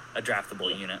a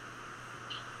draftable unit.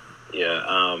 Yeah,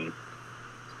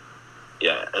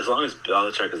 as long as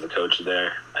Belichick is the coach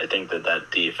there, I think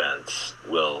that defense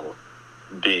will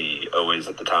be always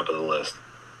at the top of the list.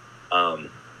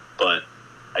 But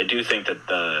I do think that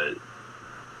the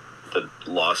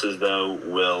losses, though,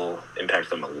 will impact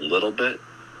them a little bit,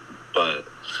 but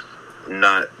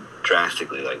not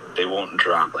drastically. Like, they won't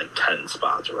drop, 10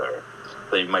 spots or whatever.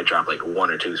 They might drop, 1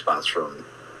 or 2 spots from,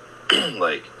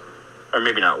 or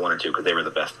maybe not 1 or 2, because they were the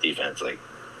best defense,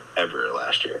 ever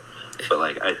last year.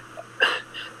 But,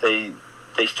 they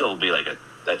still will be, I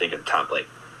think a top,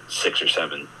 6 or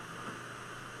 7.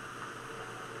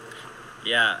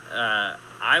 Yeah,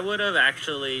 I would have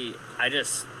actually, I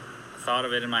just thought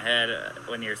of it in my head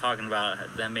when you're talking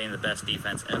about them being the best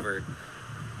defense ever.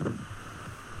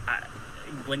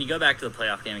 When you go back to the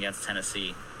playoff game against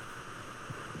Tennessee,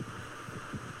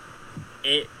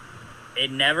 it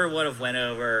never would have went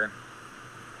over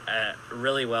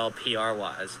really well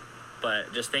PR-wise,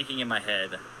 but just thinking in my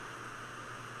head,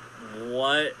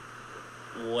 what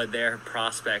would their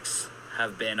prospects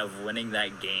have been of winning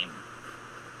that game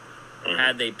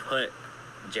had they put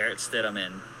Jarrett Stidham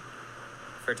in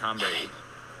for Tom Brady?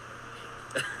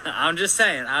 I'm just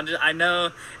saying. I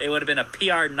know it would have been a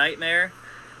PR nightmare,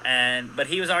 but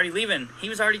he was already leaving. He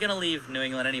was already going to leave New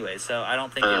England anyway, so I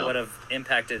don't think it would have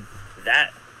impacted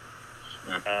that.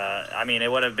 I mean,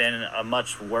 it would have been a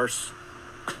much worse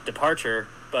departure,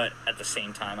 but at the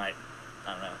same time, I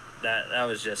don't know. That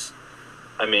was just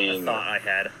a thought I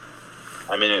had.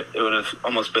 I mean, it would have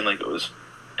almost been like it was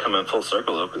coming full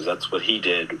circle, though, because that's what he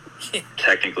did,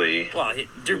 technically. Well,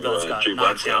 Drew Bledsoe got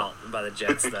knocked out by the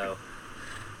Jets, though.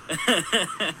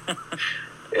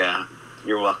 Yeah,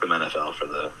 you're welcome, NFL, for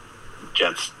the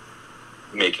Jets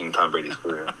making Tom Brady's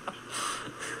career.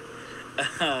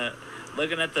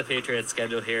 Looking at the Patriots'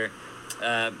 schedule here,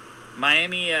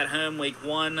 Miami at home week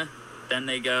 1, then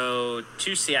they go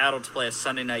to Seattle to play a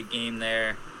Sunday night game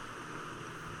there.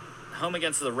 Home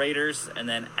against the Raiders, and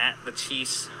then at the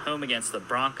Chiefs, home against the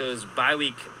Broncos, bye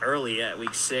week early at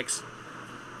week 6.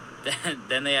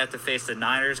 Then they have to face the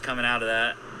Niners coming out of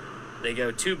that. They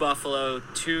go to Buffalo,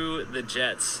 to the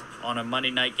Jets on a Monday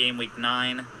night game, week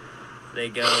 9. They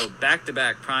go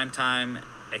back-to-back primetime,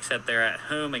 except they're at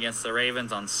home against the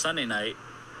Ravens on Sunday night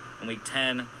in week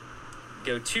 10.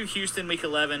 Go to Houston, week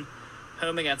 11.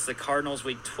 Home against the Cardinals,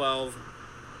 week 12.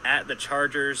 At the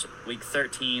Chargers, week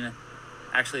 13.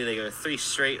 Actually, they go 3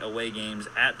 straight away games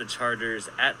at the Chargers,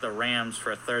 at the Rams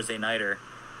for a Thursday nighter,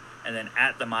 and then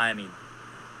at the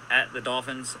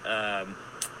Dolphins,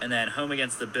 and then home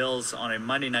against the Bills on a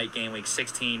Monday night game, week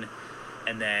 16,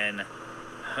 and then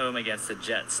home against the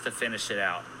Jets to finish it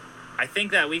out. I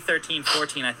think that week 13,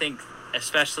 14, I think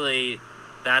especially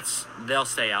they'll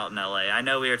stay out in LA. I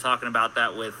know we were talking about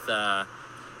that with a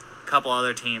couple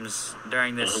other teams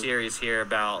during this series here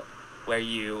about where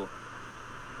you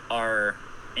are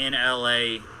in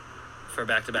LA for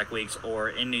back-to-back weeks or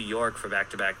in New York for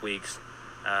back-to-back weeks.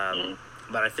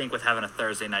 But I think with having a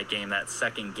Thursday night game, that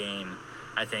second game,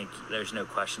 I think there's no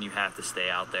question you have to stay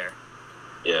out there.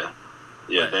 Yeah.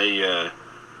 Yeah, but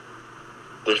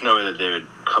there's no way that they would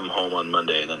come home on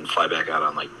Monday and then fly back out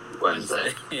on, like,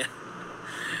 Wednesday. Yeah.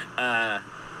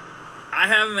 I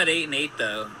have them at 8-8,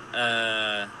 though.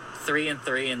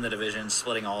 3-3 in the division,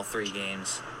 splitting all three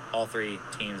games. All three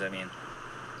teams, I mean.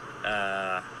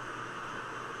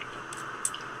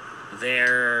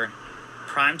 Their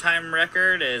primetime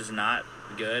record is not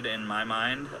good in my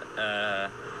mind. I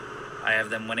have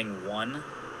them winning 1,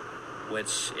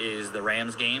 which is the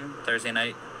Rams game Thursday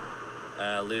night.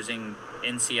 Losing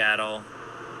in Seattle,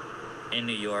 in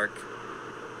New York,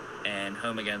 and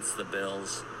home against the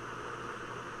Bills.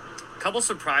 Couple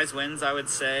surprise wins, I would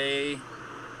say.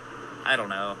 I don't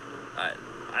know.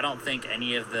 I don't think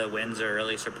any of the wins are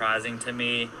really surprising to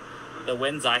me. The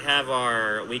wins I have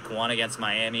are Week 1 against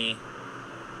Miami,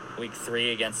 Week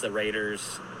 3 against the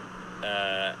Raiders.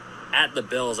 At the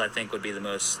Bills, I think, would be the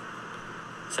most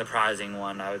surprising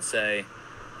one, I would say.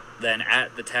 Then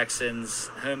at the Texans,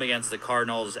 home against the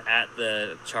Cardinals, at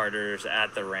the Chargers,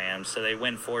 at the Rams. So they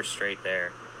win 4 straight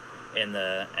there in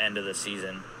the end of the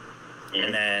season. Mm-hmm.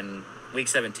 And then Week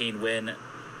 17, win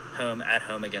at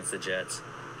home against the Jets.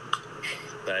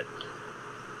 But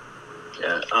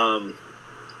yeah, I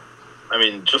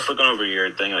mean, just looking over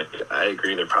your thing, I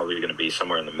agree they're probably going to be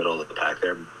somewhere in the middle of the pack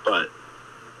there. But,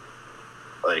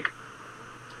 like,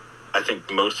 I think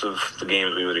most of the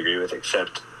games we would agree with,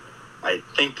 except I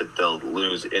think that they'll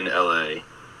lose in LA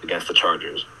against the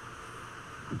Chargers.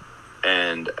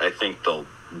 And I think they'll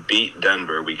beat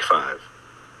Denver Week 5.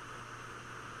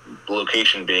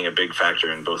 Location being a big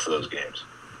factor in both of those games.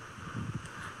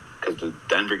 Because the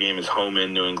Denver game is home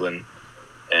in New England,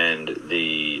 and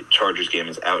the Chargers game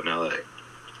is out in LA.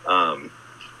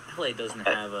 LA they don't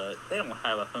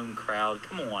have a home crowd.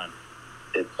 Come on.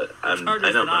 The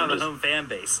Chargers do not have a home fan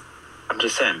base. I'm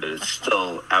just saying, but it's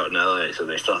still out in LA, so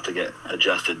they still have to get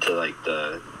adjusted to, like,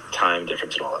 the time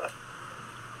difference and all that.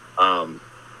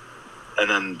 And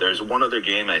then there's one other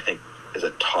game I think is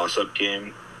a toss-up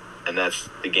game, and that's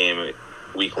the game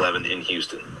Week 11 in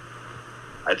Houston.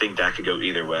 I think that could go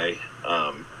either way.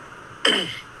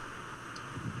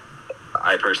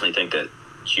 I personally think that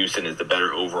Houston is the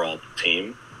better overall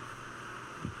team,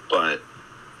 but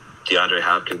DeAndre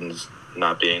Hopkins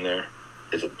not being there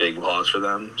is a big loss for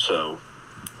them. So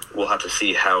we'll have to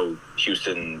see how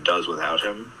Houston does without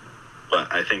him.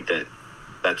 But I think that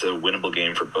that's a winnable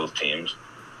game for both teams.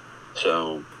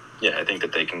 So, yeah, I think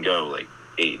that they can go, like,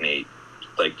 8-8,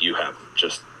 like you have,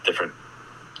 just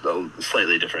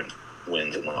slightly different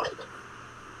wins and losses.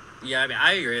 Yeah, I mean,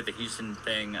 I agree with the Houston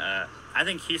thing. I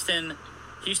think Houston,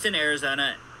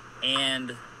 Arizona,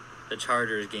 and the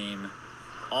Chargers game,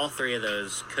 all 3 of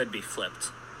those could be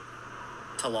flipped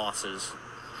to losses.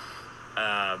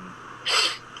 I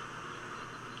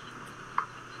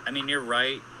mean, you're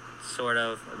right, sort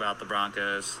of, about the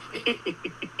Broncos.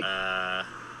 I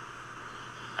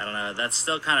don't know. That's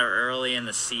still kind of early in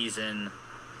the season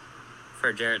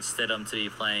for Jarrett Stidham to be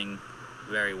playing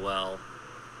very well.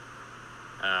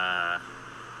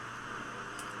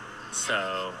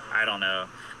 So, I don't know.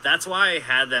 That's why I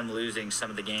had them losing some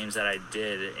of the games that I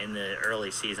did in the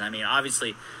early season. I mean,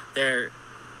 obviously, they're,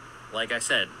 like I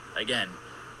said, again,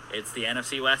 it's the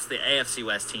NFC West, the AFC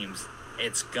West teams.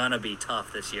 It's going to be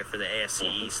tough this year for the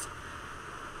AFC East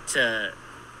to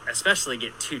especially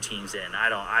get 2 teams in. I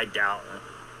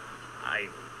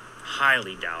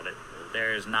highly doubt it.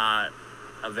 There is not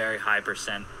a very high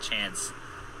percent chance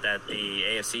that the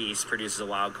AFC East produces a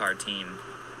wild card team,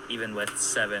 even with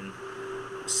 7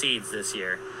 seeds this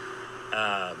year.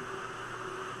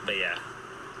 But yeah,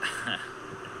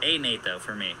 8-8 though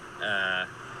for me.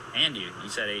 And you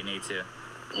said 8-8 too.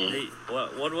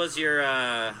 Mm-hmm. What was your?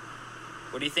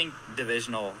 What do you think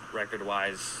divisional record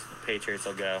wise Patriots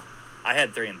will go? I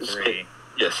had 3-3.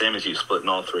 Yeah, same as you, splitting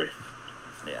all 3.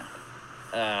 Yeah.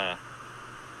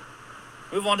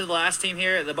 Move on to the last team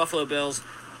here, the Buffalo Bills.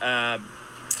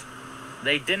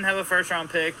 They didn't have a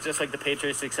first-round pick, just like the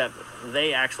Patriots, except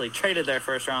they actually traded their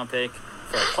first-round pick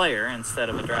for a player instead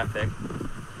of a draft pick.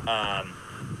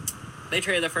 They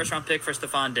traded their first-round pick for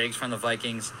Stephon Diggs from the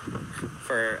Vikings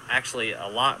for actually a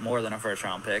lot more than a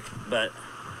first-round pick. But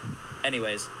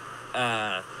anyways,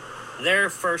 their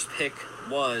first pick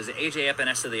was A.J.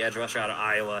 Epinesa, the edge rusher out of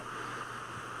Iowa.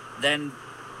 Then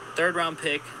third-round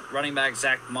pick, running back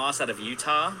Zach Moss out of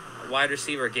Utah. Wide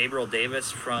receiver Gabriel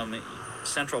Davis from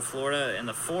Central Florida in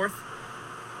the 4th.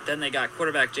 Then they got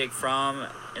quarterback Jake Fromm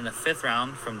in the 5th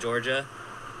round from Georgia.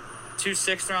 2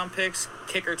 6th-round picks,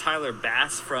 kicker Tyler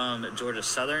Bass from Georgia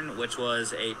Southern, which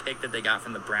was a pick that they got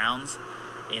from the Browns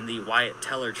in the Wyatt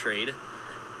Teller trade.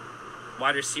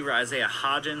 Wide receiver Isaiah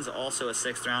Hodgins, also a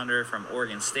 6th-rounder from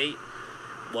Oregon State.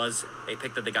 was a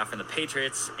pick that they got from the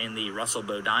Patriots in the Russell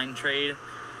Bodine trade.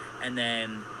 And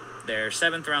then their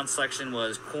 7th round selection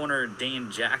was corner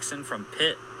Dane Jackson from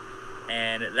Pitt.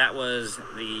 And that was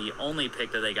the only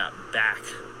pick that they got back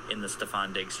in the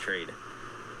Stephon Diggs trade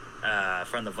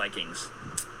from the Vikings.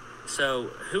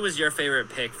 So, who was your favorite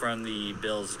pick from the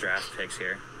Bills draft picks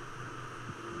here?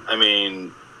 I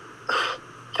mean,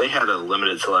 they had a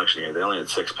limited selection here. They only had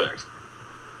 6 picks.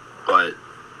 But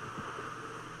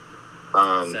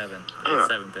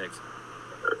 7 picks.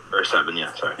 Or 7,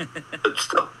 yeah, sorry. It's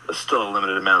still a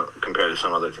limited amount compared to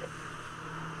some other team.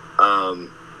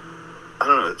 I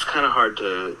don't know. It's kind of hard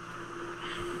to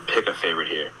pick a favorite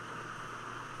here.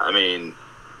 I mean,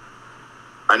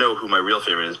 I know who my real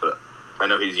favorite is, but I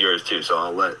know he's yours too. So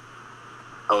I'll let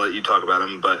you talk about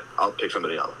him, but I'll pick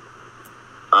somebody else.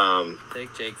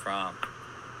 Take Jake Fromm.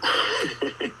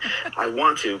 I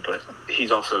want to, but he's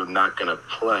also not going to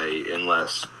play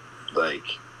unless, like,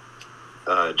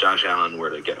 Josh Allen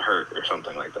were to get hurt or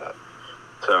something like that.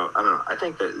 So, I don't know. I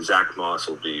think that Zach Moss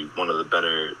will be one of the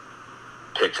better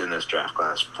picks in this draft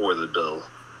class for the Bills.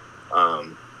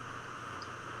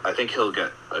 I think he'll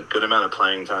get a good amount of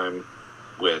playing time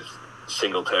with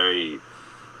Singletary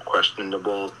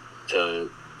questionable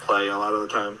to play a lot of the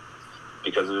time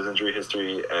because of his injury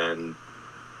history. And,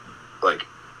 like,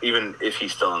 even if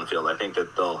he's still on the field, I think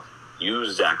that they'll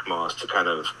use Zach Moss to kind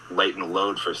of lighten the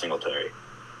load for Singletary.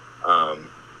 And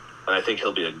I think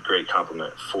he'll be a great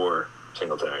complement for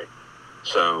Singletary.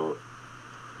 So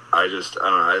I don't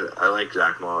know. I like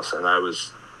Zach Moss, and I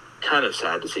was kind of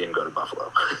sad to see him go to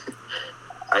Buffalo.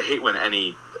 I hate when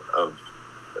any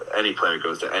player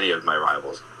goes to any of my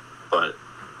rivals, but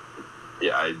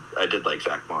yeah, I did like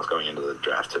Zach Moss going into the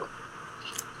draft too.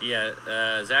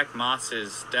 Yeah, Zach Moss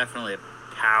is definitely a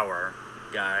power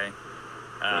guy.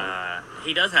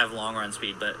 He does have long run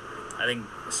speed, but I think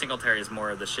Singletary is more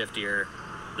of the shiftier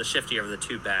of the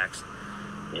two backs.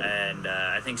 Yeah. And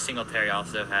I think Singletary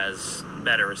also has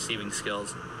better receiving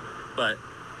skills. But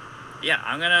yeah,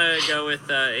 I'm gonna go with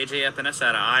AJ Epinesa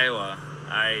out of Iowa.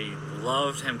 I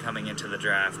loved him coming into the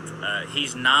draft.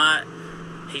 He's not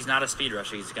a speed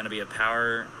rusher. He's gonna be a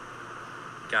power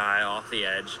guy off the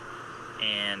edge,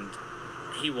 and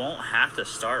he won't have to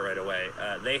start right away.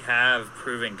 They have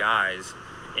proven guys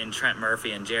in Trent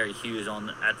Murphy and Jerry Hughes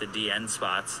at the DN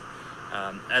spots,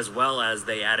 as well as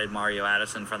they added Mario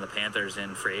Addison from the Panthers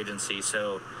in free agency.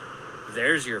 So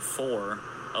there's your 4,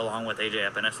 along with AJ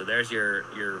Epinesa. There's your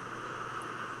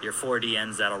 4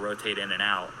 DNs that'll rotate in and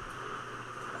out.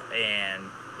 And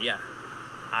yeah,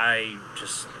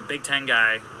 Big Ten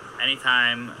guy.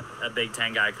 Anytime a Big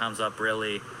Ten guy comes up,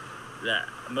 really, that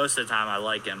most of the time I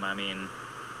like him. I mean,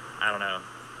 I don't know.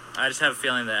 I just have a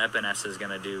feeling that Epinesa is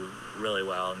going to do really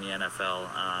well in the NFL.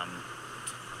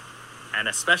 And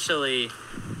especially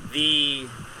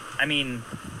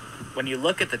when you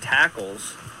look at the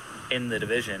tackles in the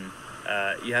division,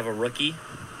 you have a rookie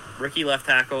left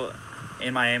tackle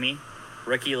in Miami,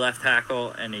 rookie left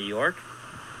tackle in New York,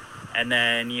 and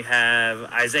then you have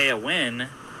Isaiah Wynn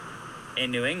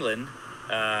in New England,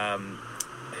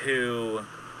 who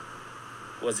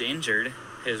was injured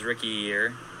his rookie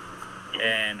year,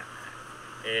 and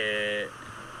it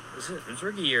was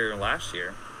rookie year last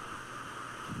year,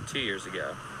 2 years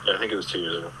ago. Yeah, I think it was 2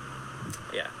 years ago.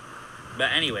 Yeah.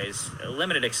 But anyways,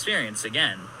 limited experience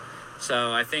again.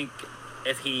 So I think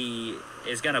if he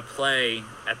is going to play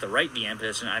at the right DN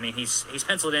position, I mean, he's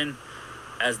penciled in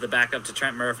as the backup to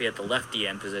Trent Murphy at the left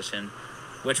DN position,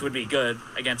 which would be good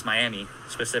against Miami,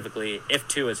 specifically, if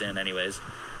Tua is in anyways.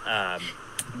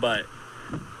 But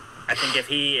I think if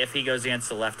he goes against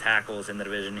the left tackles in the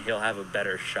division, he'll have a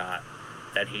better shot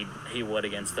than he would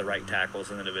against the right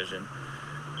tackles in the division.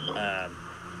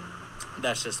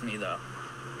 That's just me, though.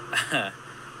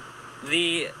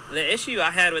 The issue I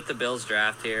had with the Bills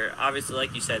draft here, obviously,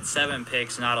 like you said, 7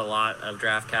 picks, not a lot of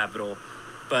draft capital,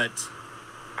 but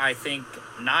I think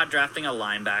not drafting a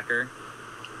linebacker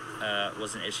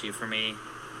was an issue for me,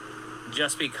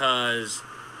 just because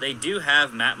they do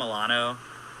have Matt Milano,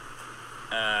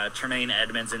 Tremaine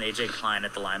Edmonds, and AJ Klein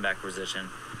at the linebacker position,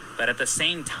 but at the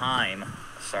same time,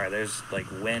 sorry, there's like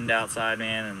wind outside,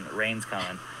 man, and rain's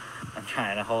coming. I'm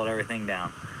trying to hold everything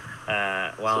down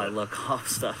while I look off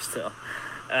stuff still.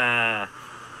 And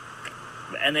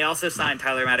they also signed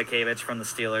Tyler Matakevich from the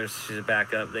Steelers. She's a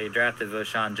backup. They drafted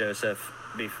Voshan Joseph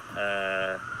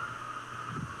a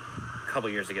couple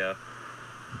years ago.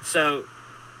 So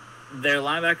their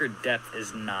linebacker depth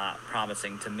is not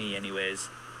promising to me anyways.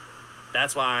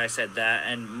 That's why I said that.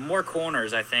 And more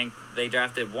corners, I think. They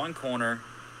drafted 1 corner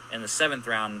in the 7th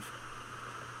round,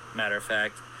 matter of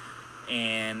fact.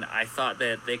 And I thought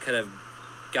that they could have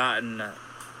gotten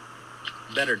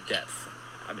better depth.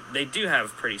 I mean, they do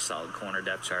have pretty solid corner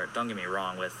depth chart. Don't get me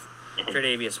wrong, with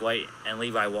Tre'Davious White and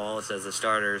Levi Wallace as the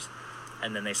starters,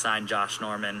 and then they signed Josh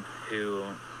Norman,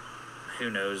 who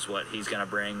knows what he's going to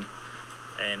bring.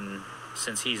 And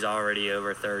since he's already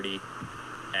over 30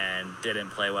 and didn't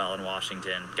play well in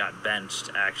Washington, got benched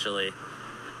actually.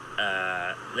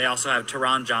 They also have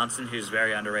Teron Johnson, who's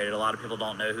very underrated. A lot of people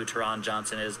don't know who Teron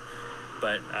Johnson is,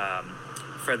 but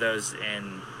for those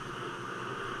in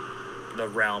the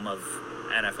realm of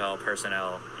NFL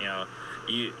personnel,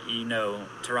 you know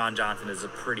Teron Johnson is a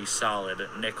pretty solid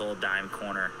nickel dime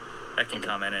corner that can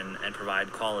come in and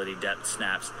provide quality depth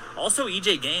snaps. Also,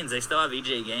 EJ Gaines, they still have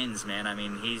EJ Gaines, man. I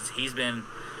mean, he's been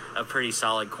a pretty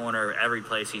solid corner every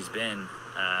place he's been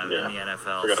in the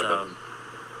NFL. So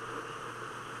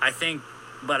I think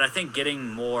getting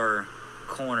more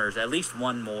corners, at least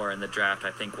one more in the draft,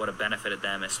 I think would have benefited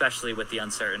them, especially with the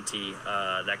uncertainty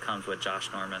that comes with Josh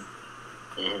Norman.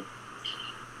 Mm-hmm.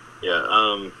 Yeah,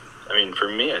 I mean, for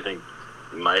me, I think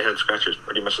my head scratcher is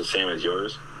pretty much the same as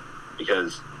yours,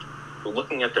 because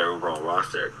looking at their overall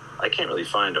roster, I can't really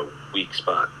find a weak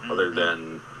spot other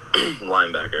than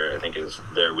linebacker. I think is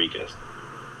their weakest,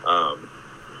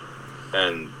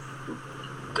 and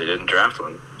they didn't draft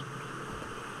one.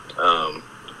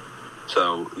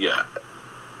 So yeah,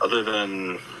 other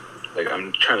than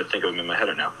I'm trying to think of them in my head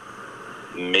right now.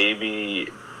 Maybe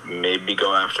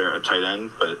go after a tight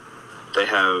end, but they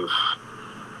have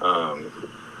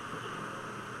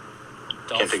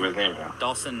can't think of his name now.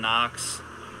 Dawson Knox,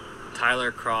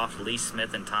 Tyler Kroft, Lee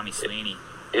Smith, and Tommy Sweeney.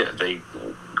 Yeah, they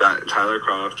got Tyler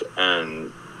Kroft,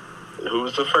 and who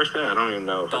was the first guy? I don't even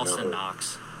know. Dawson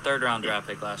Knox, 3rd round draft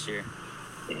pick last year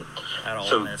at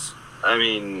Ole Miss. I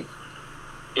mean,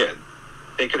 yeah,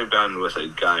 they could have gone with a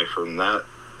guy from that,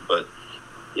 but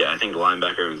yeah, I think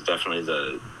linebacker is definitely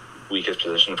the weakest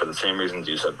position for the same reasons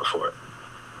you said before.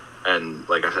 And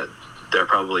like I said, they're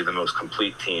probably the most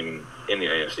complete team in the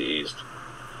AFC East,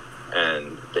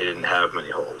 and they didn't have many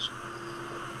holes.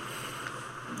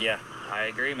 Yeah, I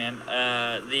agree, man.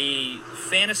 The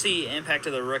fantasy impact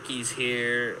of the rookies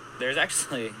here, there's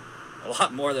actually a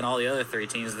lot more than all the other 3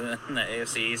 teams in the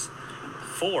AFC East.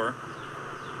 4,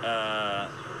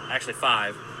 actually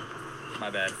 5, my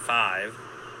bad, 5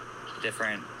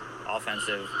 different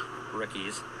offensive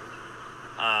rookies.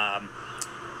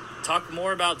 Talk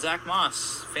more about Zach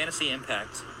Moss, fantasy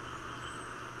impact.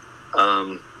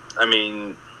 I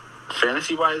mean,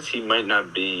 fantasy-wise, he might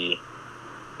not be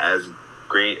as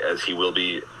great as he will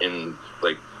be in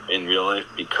real life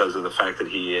because of the fact that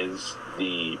he is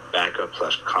the backup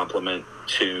 / complement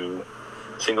to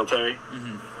Singletary.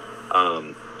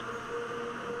 Mm-hmm.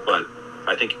 But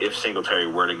I think if Singletary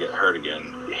were to get hurt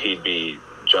again, he'd be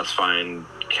just fine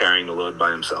carrying the load by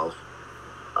himself.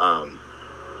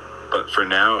 But for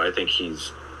now, I think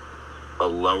he's a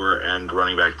lower end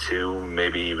running back 2,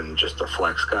 maybe even just a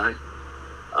flex guy.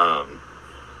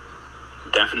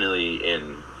 Definitely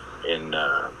in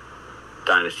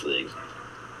dynasty leagues,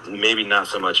 maybe not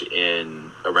so much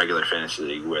in a regular fantasy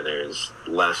league where there's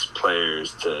less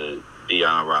players to be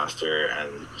on a roster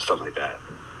and stuff like that.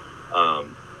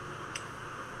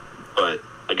 But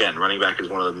again, running back is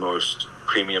one of the most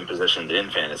premium positions in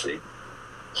fantasy,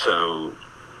 so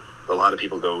a lot of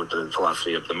people go with the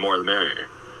philosophy of the more the merrier.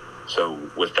 So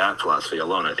with that philosophy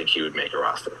alone, I think he would make a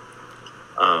roster.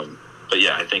 But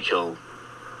yeah, I think he'll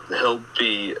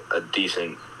be a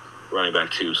decent running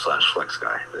back 2 / flex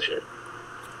guy this year.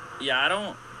 Yeah,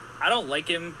 I don't like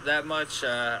him that much.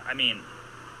 I mean,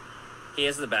 he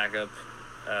is the backup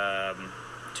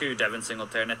to Devin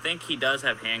Singletary, and I think he does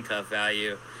have handcuff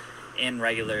value in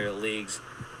regular leagues.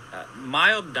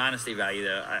 Mild dynasty value,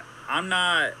 though. I'm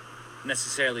not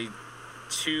necessarily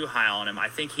too high on him. I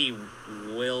think he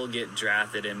will get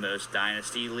drafted in most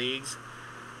dynasty leagues,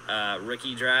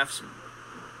 rookie drafts.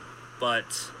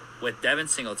 But with Devin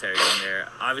Singletary in there,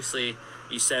 obviously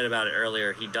you said about it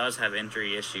earlier, he does have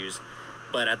injury issues.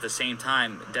 But at the same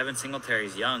time, Devin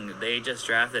Singletary's young. They just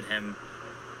drafted him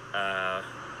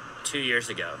 2 years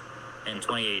ago in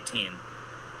 2018.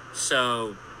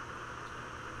 So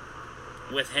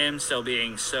with him still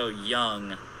being so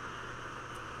young,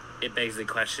 it begs the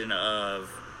question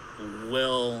of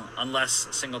unless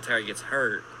Singletary gets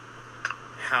hurt,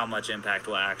 how much impact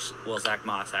will Zach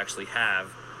Moss actually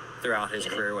have throughout his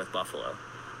career with Buffalo?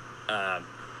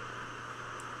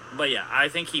 But yeah, I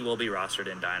think he will be rostered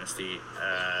in Dynasty,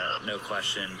 no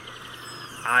question.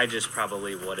 I just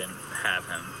probably wouldn't have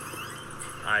him.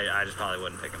 I just probably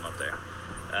wouldn't pick him up there.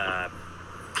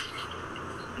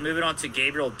 Moving on to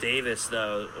Gabriel Davis,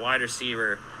 though, wide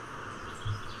receiver.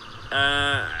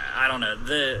 I don't know.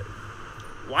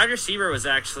 wide receiver was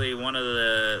actually one of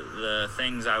the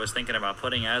things I was thinking about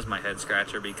putting as my head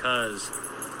scratcher, because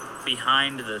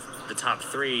behind the top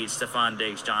three, Stephon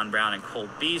Diggs, John Brown, and Cole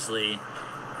Beasley,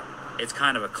 it's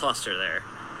kind of a cluster there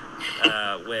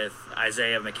with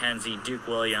Isaiah McKenzie, Duke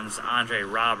Williams, Andre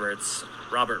Roberts,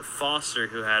 Robert Foster,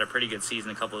 who had a pretty good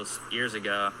season a couple of years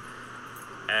ago,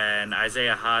 and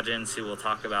Isaiah Hodgins, who we'll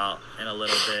talk about in a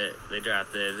little bit. They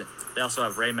drafted. They also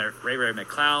have Ray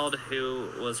McCloud, who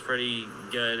was pretty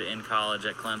good in college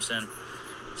at Clemson.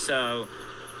 So,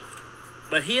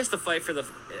 but he has to fight for the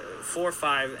 4,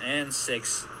 5, and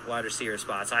 6 wide receiver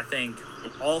spots. I think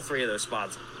all 3 of those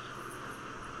spots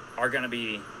are going to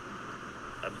be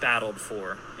battled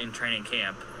for in training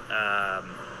camp.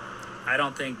 I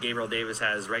don't think Gabriel Davis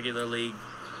has regular league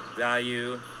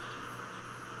value,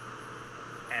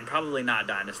 and probably not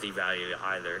dynasty value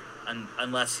either,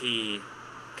 unless he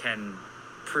can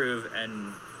prove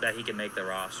and that he can make the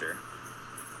roster.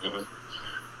 Mm-hmm.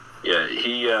 Yeah,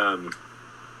 he.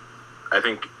 I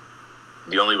think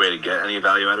the only way to get any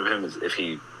value out of him is if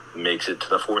he makes it to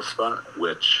the 4th spot,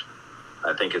 which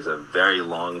I think is a very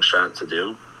long shot to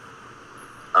do.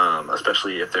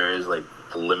 Especially if there is like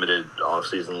the limited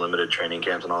off-season, limited training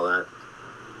camps and all that.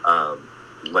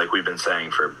 Like we've been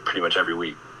saying for pretty much every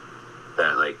week,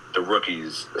 that like the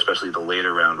rookies, especially the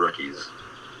later round rookies,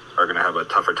 are going to have a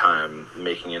tougher time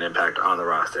making an impact on the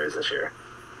rosters this year.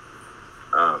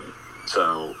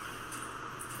 So,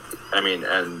 I mean,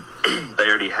 and they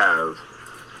already have,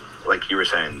 like you were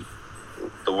saying,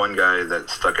 the one guy that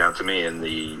stuck out to me in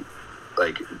the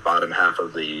like bottom half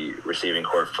of the receiving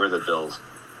corps for the Bills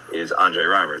is Andre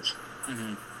Roberts.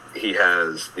 Mm-hmm.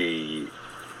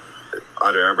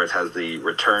 Andre Roberts has the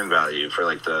return value for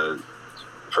like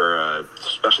for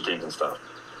special teams and stuff.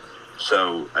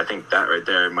 So I think that right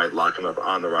there might lock him up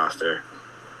on the roster.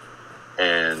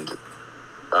 And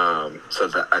so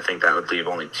that I think that would leave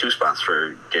only 2 spots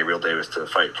for Gabriel Davis to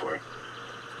fight for.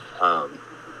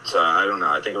 So I don't know.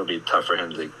 I think it would be tough for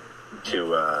him to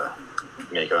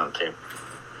make it on the team.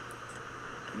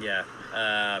 Yeah.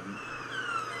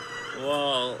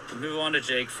 Well, move on to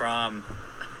Jake Fromm.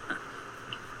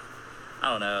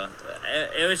 I don't know.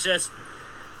 It was just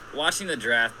watching the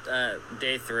draft,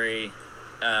 day 3.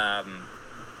 I don't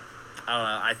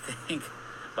know. I think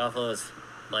Buffalo's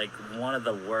like one of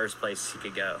the worst places you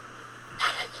could go.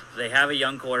 They have a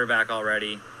young quarterback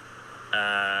already,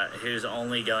 who's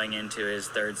only going into his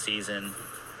 3rd season.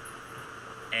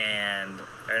 And,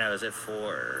 or no, is it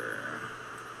 4?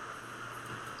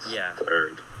 Yeah.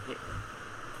 3rd.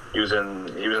 He was in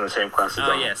the same class as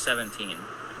Donald. Oh, yeah, 17.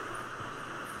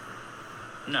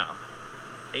 No.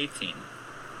 18.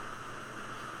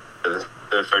 The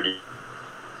 30.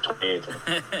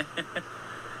 2018.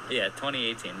 Yeah,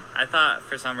 2018. I thought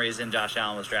for some reason Josh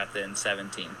Allen was drafted in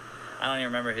 17. I don't even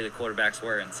remember who the quarterbacks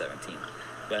were in 17.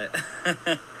 But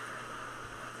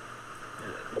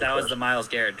that was the Myles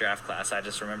Garrett draft class. I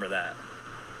just remember that.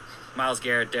 Myles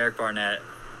Garrett, Derek Barnett,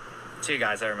 2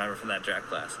 guys I remember from that draft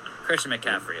class. Christian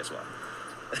McCaffrey as well.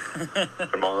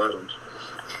 Jamal Adams.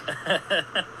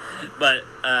 But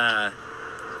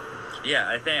yeah,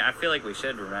 I feel like we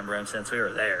should remember him since we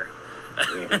were there.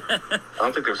 I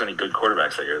don't think there was any good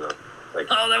quarterbacks that year though. Like,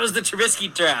 oh, that was the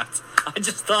Trubisky draft. I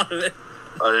just thought of it.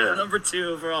 Oh yeah. Number 2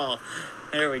 overall.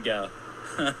 There we go.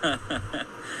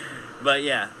 But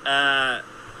yeah,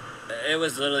 it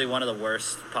was literally one of the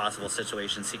worst possible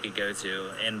situations he could go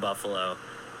to in Buffalo.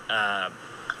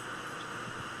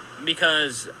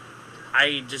 Because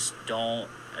I just don't...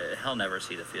 He'll never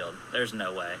see the field. There's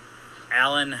no way.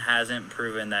 Allen hasn't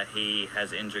proven that he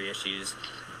has injury issues.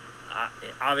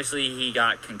 Obviously, he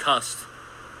got concussed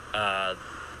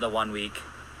the 1 week.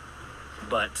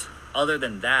 But other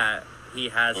than that, he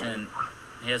hasn't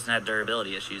had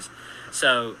durability issues.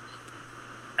 So,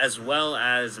 as well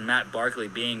as Matt Barkley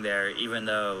being there, even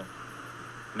though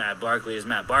Matt Barkley is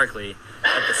Matt Barkley,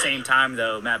 at the same time,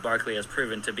 though, Matt Barkley has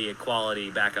proven to be a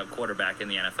quality backup quarterback in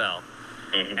the NFL.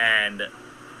 Mm-hmm. And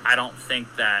I don't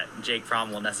think that Jake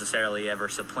Fromm will necessarily ever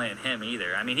supplant him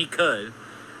either. I mean, he could.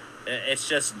 It's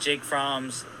just Jake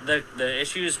Fromm's... The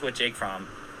issues with Jake Fromm,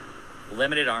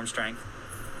 limited arm strength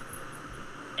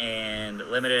and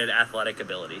limited athletic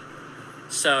ability.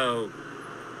 So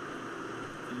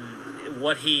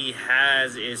what he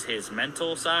has is his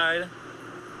mental side,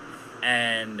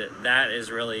 and that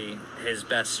is really his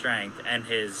best strength. And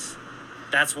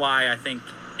that's why I think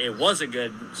it was a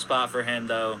good spot for him,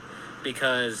 though,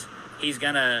 because he's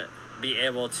going to be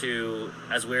able to,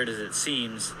 as weird as it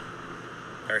seems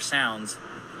or sounds,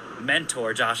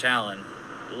 mentor Josh Allen.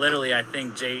 Literally, I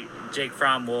think Jake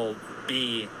Fromm will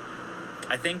be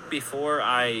I think before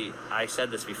I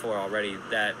said this before already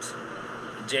that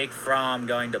Jake Fromm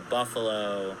going to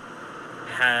Buffalo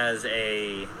has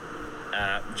a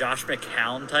Josh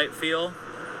McCown type feel,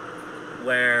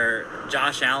 where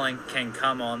Josh Allen can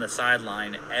come on the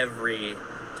sideline every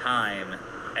time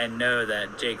and know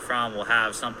that Jake Fromm will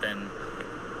have something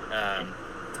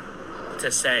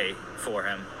to say for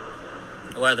him,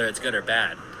 whether it's good or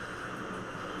bad.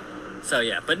 So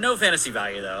yeah, but no fantasy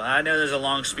value though. I know there's a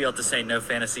long spiel to say no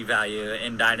fantasy value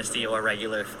in Dynasty or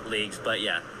regular leagues, but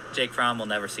yeah, Jake Fromm will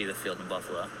never see the field in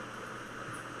Buffalo.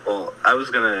 Well, I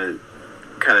was going to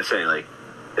kind of say, like,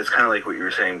 it's kind of like what you were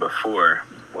saying before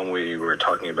when we were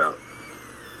talking about,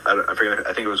 I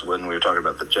think it was when we were talking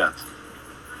about the Jets.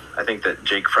 I think that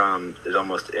Jake Fromm is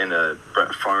almost in a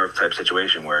Brett Favre type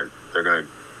situation where they're going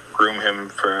to groom him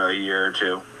for a year or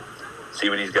two, see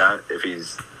what he's got. If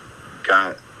he's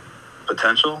got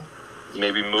potential,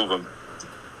 maybe move him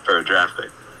for a draft pick.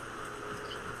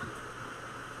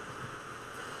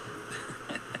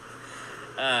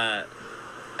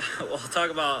 We'll talk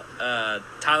about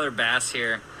Tyler Bass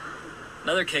here.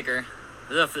 Another kicker.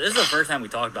 This is the first time we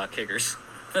talked about kickers.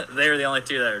 They were the only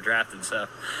two that are drafted, so.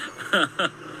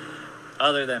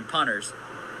 Other than punters,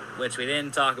 which we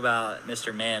didn't talk about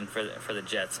Mr. Mann for the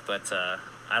Jets, but I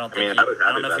don't know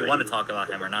if you want to talk about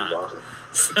him or not.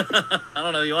 I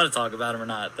don't know if you want to talk about him or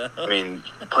not, though. I mean,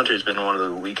 punter's been one of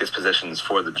the weakest positions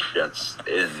for the Jets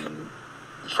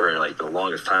for like the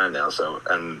longest time now. So,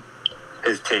 and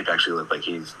his tape actually looked like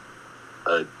he's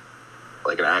an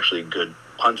actually good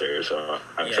punter. So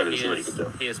I'm excited to see what he can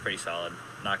do. He is pretty solid.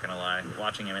 Not gonna lie,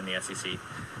 watching him in the SEC.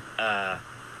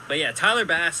 But yeah, Tyler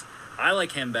Bass, I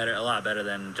like him a lot better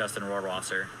than Justin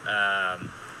Rohrwasser.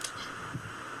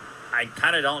 I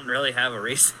kind of don't really have a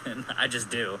reason. I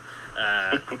just do.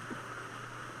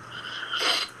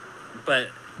 But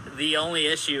the only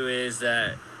issue is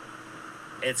that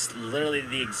it's literally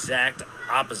the exact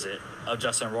opposite of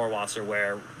Justin Rohrwasser,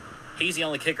 where he's the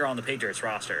only kicker on the Patriots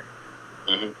roster.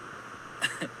 Mm-hmm.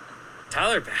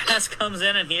 Tyler Bass comes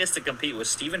in and he has to compete with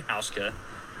Steven Hauschka,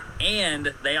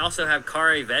 and they also have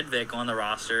Kari Vedvik on the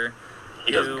roster,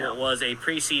 who was a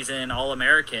preseason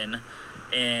All-American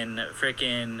in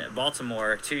freaking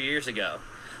Baltimore 2 years ago.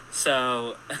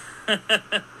 So... yeah,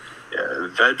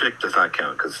 Vedvik does not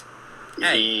count because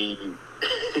he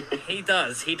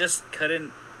does. He just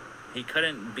couldn't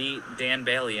beat Dan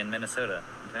Bailey in Minnesota.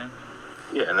 Okay?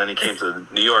 Yeah, and then he came to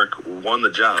New York, won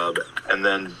the job, and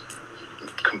then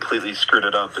completely screwed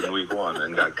it up in week 1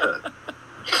 and got cut.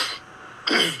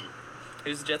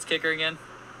 Who's the Jets kicker again?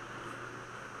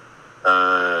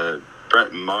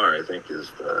 Brett Maher, I think,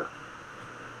 is the...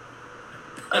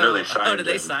 I know they signed him. Oh, did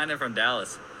they sign him from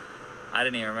Dallas? I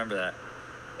didn't even remember that.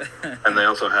 And they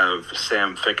also have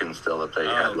Sam Ficken still that they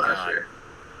had last year.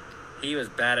 He was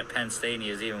bad at Penn State, and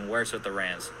he was even worse with the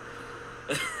Rams.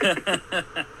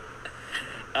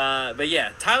 But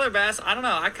yeah, Tyler Bass, I don't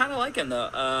know. I kind of like him, though.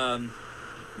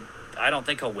 I don't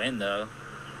think he'll win, though.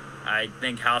 I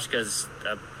think Hauschka's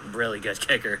a really good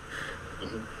kicker.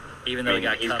 Mm-hmm. Even though he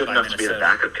got cut by Minnesota. He's good enough to be the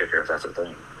backup kicker, if that's the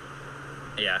thing.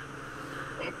 Yeah.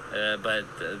 But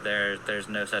there's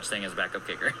no such thing as backup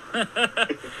kicker.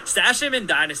 Stash him in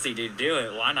Dynasty, dude. Do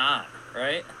it. Why not?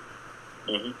 Right?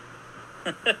 Mm-hmm.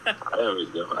 I always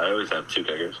do. I always have 2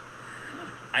 kickers.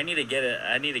 I need to get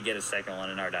a second one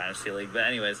in our Dynasty League. But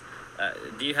anyways,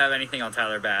 do you have anything on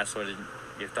Tyler Bass? What are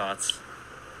your thoughts?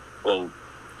 Well,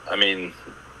 I mean,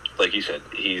 like you said,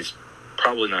 he's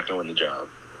probably not going to win the job.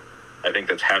 I think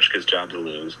that's Hauschka's job to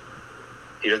lose.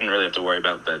 He doesn't really have to worry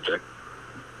about Vedvik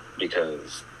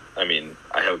because, I mean,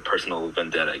 I have a personal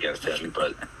vendetta against him,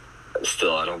 but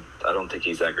still, I don't think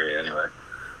he's that great anyway.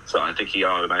 So I think he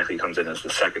automatically comes in as the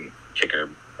second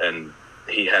kicker, and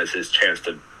he has his chance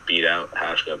to beat out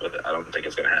Hauschka, but I don't think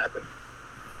it's going to happen.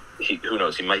 Who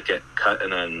knows? He might get cut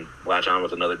and then latch on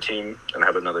with another team and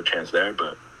have another chance there,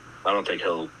 but I don't think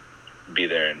he'll be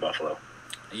there in Buffalo.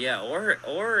 Yeah,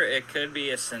 or it could be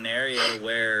a scenario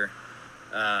where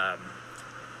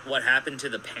what happened to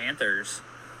the Panthers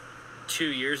 2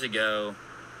 years ago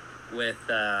with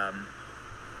oh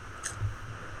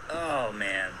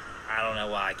man, I don't know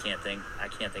why I can't think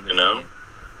of his name.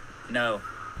 No.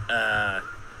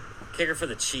 Kicker for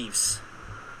the Chiefs.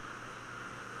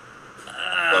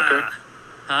 Butker?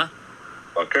 Huh?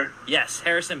 Butker? Yes,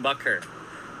 Harrison Butker.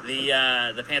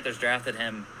 The Panthers drafted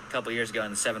him a couple years ago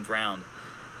in the 7th round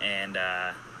and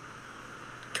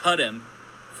cut him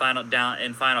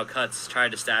final cuts,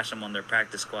 tried to stash him on their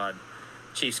practice squad.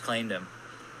 Chiefs claimed him,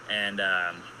 and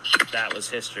that was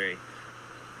history.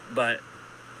 But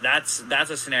that's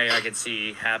a scenario I could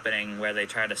see happening where they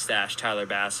try to stash Tyler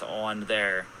Bass on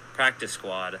their practice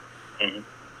squad. Mm-hmm.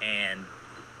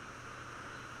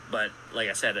 But like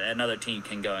I said, another team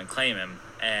can go and claim him,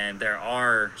 and there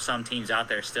are some teams out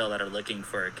there still that are looking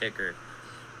for a kicker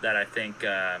that I think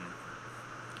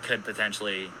could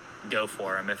potentially go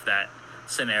for him if that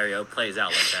scenario plays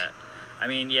out like that. I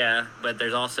mean, yeah, but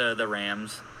there's also the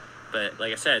Rams. But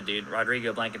like I said, dude,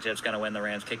 Rodrigo Blankenship's going to win the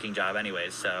Rams kicking job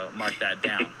anyways, so mark that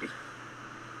down.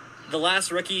 The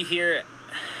last rookie here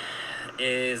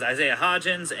is Isaiah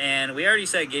Hodgins, and we already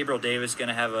said Gabriel Davis is going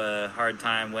to have a hard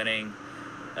time winning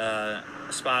a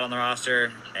spot on the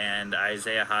roster, and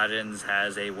Isaiah Hodgins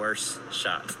has a worse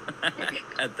shot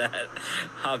at that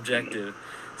objective.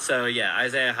 So, yeah,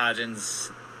 Isaiah Hodgins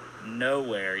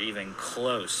nowhere even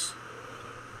close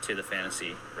to the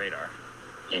fantasy radar.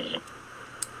 Mm-hmm.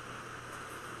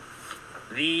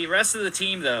 The rest of the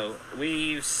team, though,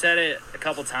 we've said it a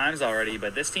couple times already,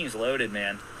 but this team's loaded,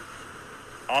 man.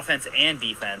 Offense and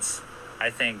defense. I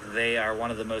think they are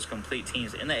one of the most complete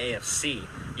teams in the AFC.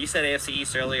 You said AFC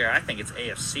East earlier. I think it's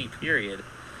AFC, period.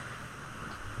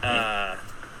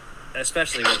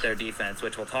 Especially with their defense,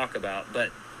 which we'll talk about.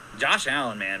 But Josh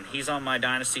Allen, man, he's on my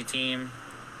dynasty team.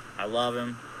 I love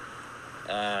him.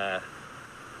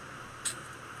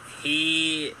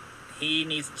 He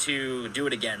needs to do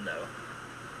it again, though.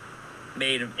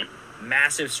 Made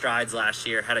massive strides last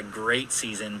year. Had a great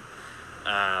season.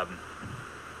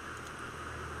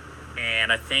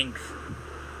 And I think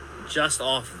just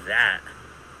off that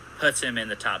puts him in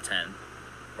the top 10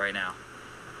 right now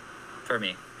for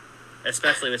me,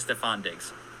 especially with Stephon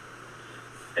Diggs.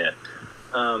 Yeah.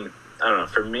 I don't know.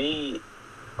 For me,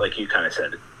 like you kind of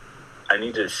said, I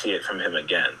need to see it from him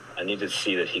again. I need to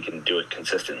see that he can do it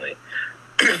consistently.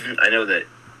 I know that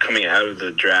coming out of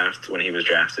the draft when he was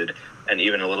drafted, and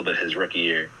even a little bit his rookie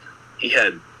year, he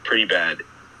had pretty bad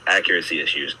accuracy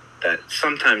issues that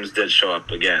sometimes did show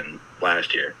up again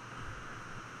last year.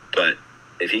 But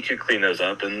if he could clean those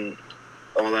up and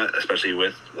all that, especially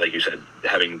with, like you said,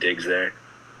 having Diggs there,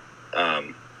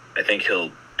 I think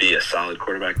he'll be a solid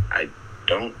quarterback. I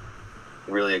don't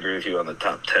really agree with you on the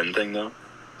top 10 thing, though.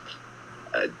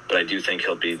 But I do think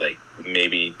he'll be, like,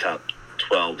 maybe top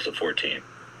 12 to 14.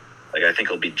 Like, I think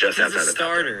he'll be just outside the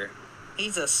top 10.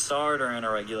 He's a starter in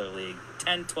a regular league.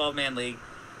 10, 12-man league,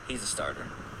 he's a starter.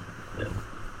 Yeah.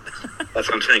 That's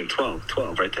what I'm saying.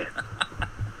 12 right there.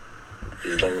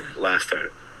 He's the last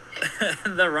starter.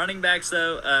 The running backs,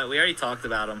 though, we already talked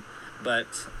about them, but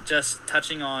just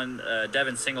touching on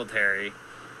Devin Singletary,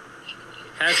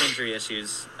 has injury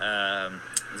issues.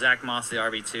 Zach Moss, the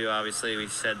RB2, obviously, we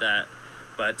said that.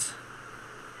 But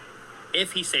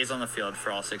if he stays on the field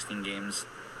for all 16 games,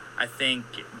 I think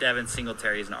Devin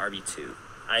Singletary is an RB2.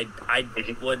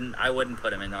 I wouldn't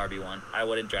put him in RB1. I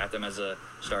wouldn't draft him as a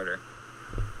starter.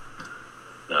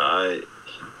 No,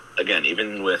 again,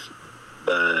 even with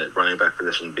the running back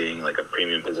position being like a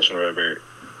premium position or whatever,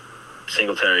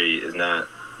 Singletary is not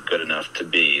good enough to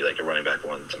be like a running back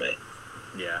one to me.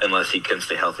 Yeah. Unless he can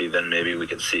stay healthy, then maybe we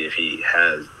could see if he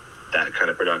has that kind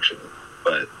of production.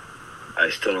 But I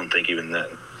still don't think even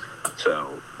then.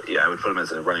 So, yeah, I would put him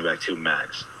as a running back 2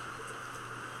 max.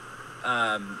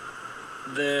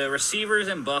 The receivers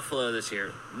in Buffalo this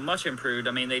year, much improved.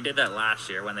 I mean, they did that last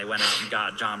year when they went out and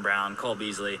got John Brown, Cole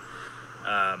Beasley,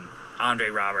 Andre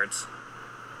Roberts.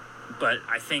 But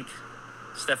I think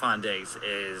Stephon Diggs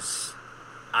is...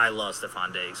 I love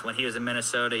Stephon Diggs. When he was in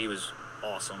Minnesota, he was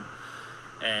awesome.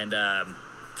 And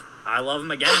I love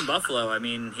him again in Buffalo. I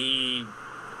mean,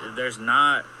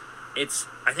 I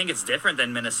think it's different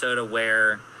than Minnesota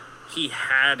where he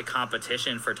had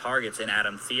competition for targets in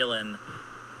Adam Thielen.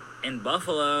 In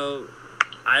Buffalo,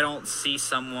 I don't see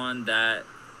someone that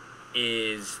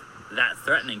is that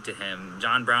threatening to him.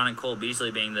 John Brown and Cole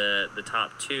Beasley being the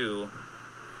top 2.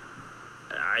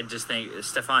 I just think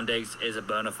Stephon Diggs is a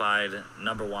bona fide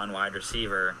number 1 wide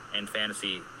receiver in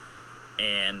fantasy.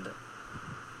 And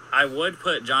I would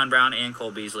put John Brown and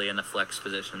Cole Beasley in the flex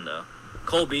position, though.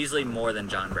 Cole Beasley more than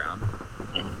John Brown.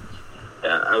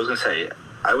 Yeah, I was going to say,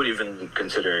 I would even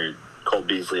consider Cole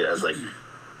Beasley as, like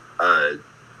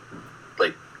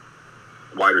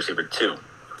wide receiver 2.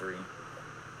 3.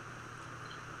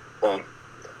 Well,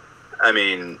 I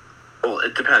mean,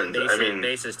 it depends.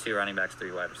 Base is 2 running backs,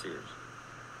 3 wide receivers.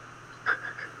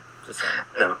 Just saying.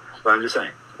 No, but I'm just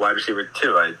saying, wide receiver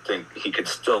 2, I think he could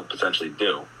still potentially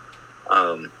do.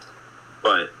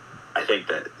 But I think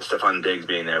that Stephon Diggs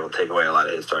being there will take away a lot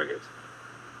of his targets.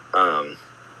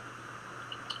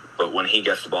 But when he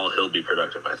gets the ball, he'll be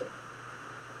productive, I think.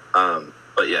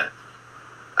 But yeah,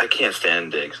 I can't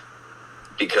stand Diggs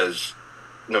because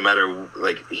no matter,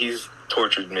 like, he's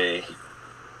tortured me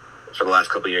for the last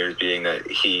couple of years being that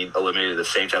he eliminated the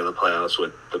Saints out of the playoffs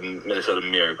with the Minnesota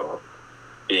Miracle.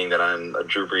 Being that I'm a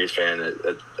Drew Brees fan,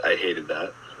 I hated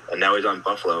that. And now he's on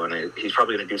Buffalo, and he's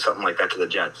probably going to do something like that to the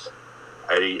Jets.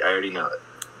 I already know it.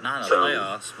 Not in the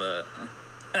playoffs, but...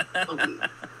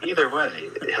 Either way,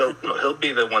 he'll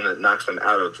be the one that knocks them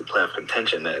out of the playoff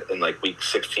contention in like week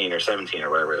 16 or 17 or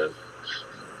whatever it is.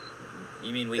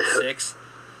 You mean week 6?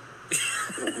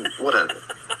 Whatever.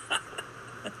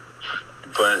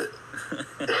 But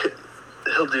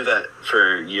he'll do that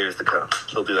for years to come.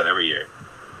 He'll do that every year.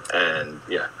 And,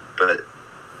 yeah, but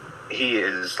he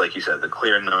is, like you said, the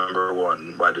clear number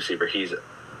 1 wide receiver. He's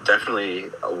definitely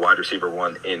a wide receiver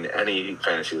 1 in any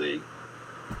fantasy league.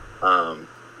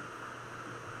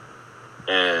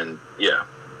 And, yeah,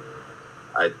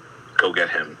 I'd go get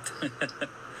him.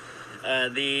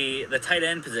 The tight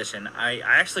end position, I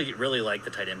actually really like the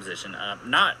tight end position.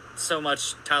 Not so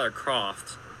much Tyler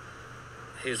Kroft,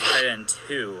 who's the tight end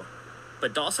 2,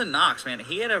 but Dawson Knox, man,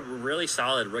 he had a really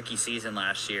solid rookie season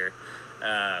last year.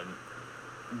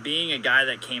 Being a guy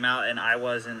that came out, and I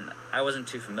wasn't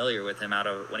too familiar with him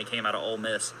when he came out of Ole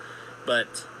Miss,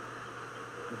 but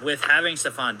with having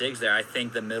Stephon Diggs there, I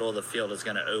think the middle of the field is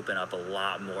going to open up a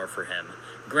lot more for him.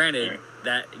 Granted,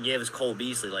 that gives Cole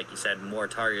Beasley, like you said, more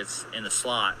targets in the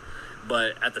slot,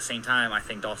 but at the same time, I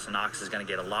think Dawson Knox is going to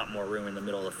get a lot more room in the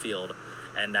middle of the field,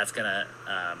 and that's going to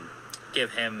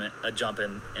give him a jump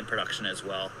in production as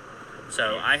well.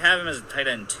 So I have him as a tight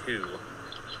end 2.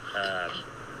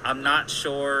 I'm not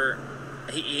sure.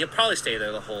 He'll probably stay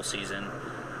there the whole season,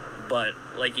 but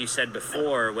like you said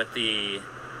before, with the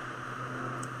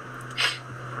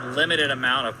limited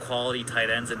amount of quality tight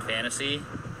ends in fantasy,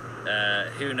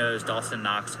 who knows, Dawson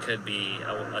Knox could be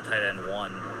a tight end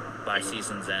 1 by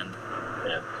season's end.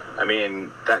 Yeah. I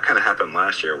mean, that kind of happened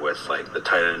last year with, like, the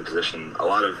tight end position. A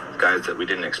lot of guys that we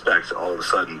didn't expect all of a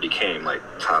sudden became, like,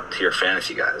 top-tier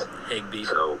fantasy guys. Higbee.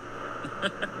 So,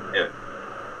 yeah.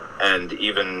 And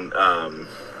even, I'm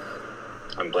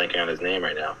blanking on his name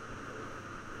right now.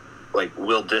 Like,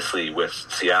 Will Dissly with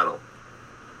Seattle.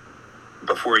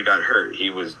 Before he got hurt, he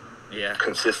was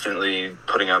consistently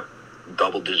putting up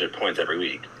double-digit points every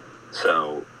week.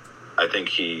 So, I think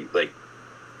he, like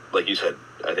you said,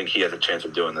 I think he has a chance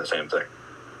of doing the same thing.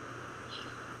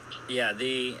 Yeah,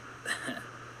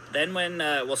 then when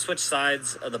we'll switch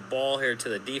sides of the ball here to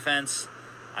the defense,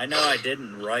 I know I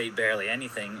didn't write barely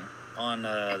anything on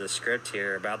the script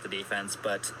here about the defense,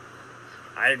 but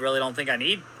I really don't think I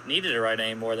needed to write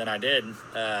any more than I did.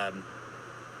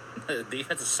 The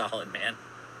defense is solid, man.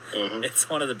 Mm-hmm. It's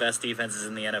one of the best defenses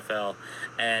in the NFL,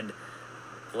 and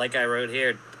like I wrote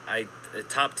here, a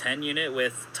top 10 unit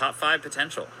with top 5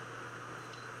 potential.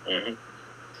 Mm-hmm.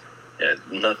 Yeah,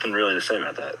 nothing really to say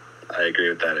about that. I agree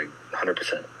with that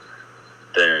 100%.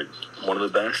 They're one of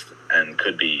the best and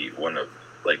could be one of,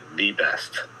 like, the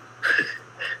best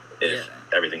if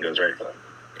everything goes right for them.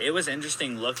 It was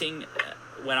interesting looking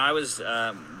when I was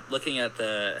looking at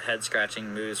the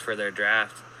head-scratching moves for their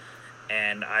draft,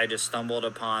 and I just stumbled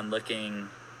upon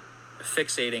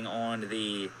fixating on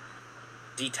the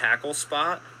D-tackle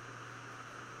spot,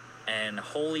 and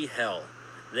holy hell,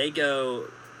 they go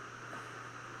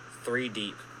 3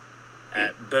 deep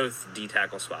at both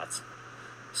D-tackle spots.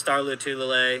 Star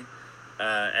Lotulelei,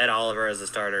 Ed Oliver as the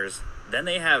starters. Then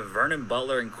they have Vernon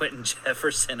Butler and Quentin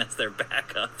Jefferson as their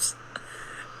backups.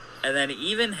 And then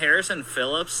even Harrison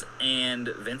Phillips and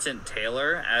Vincent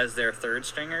Taylor as their third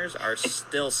stringers are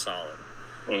still solid.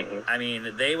 Mm-hmm. I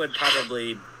mean, they would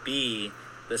probably be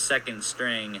the second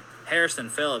string. Harrison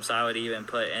Phillips, I would even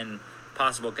put in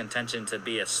possible contention to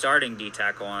be a starting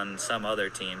D-tackle on some other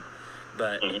team.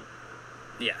 But,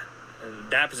 yeah,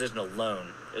 that position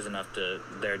alone is enough to...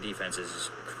 Their defense is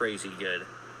crazy good.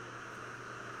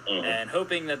 Mm-hmm. And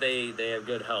hoping that they have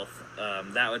good health.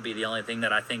 That would be the only thing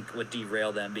that I think would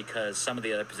derail them, because some of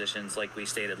the other positions, like we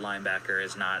stated, linebacker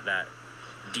is not that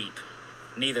deep.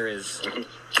 Neither is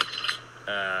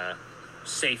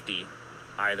safety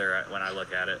either when I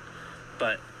look at it.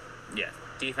 But, yeah,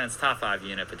 defense top 5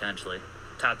 unit potentially.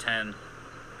 Top 10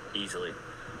 easily.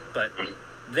 But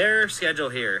their schedule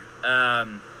here, I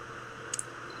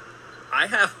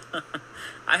have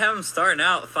them starting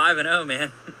out 5-0,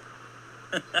 man.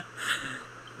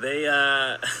 They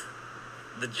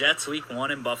the Jets week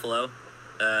 1 in Buffalo,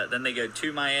 then they go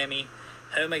to Miami,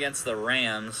 home against the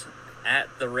Rams, at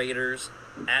the Raiders,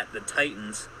 at the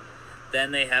Titans.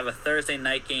 Then they have a Thursday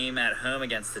night game at home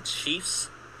against the Chiefs,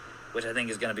 which I think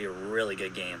is going to be a really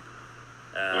good game.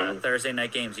 Thursday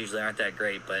night games usually aren't that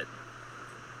great, but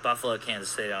Buffalo, Kansas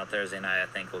City on Thursday night I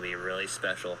think will be really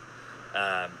special.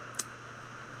 At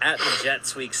the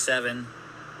Jets week 7,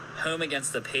 home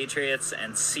against the Patriots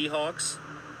and Seahawks,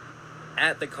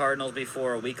 at the Cardinals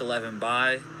before a Week 11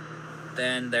 bye.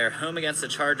 Then they're home against the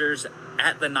Chargers,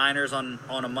 at the Niners on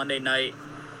a Monday night.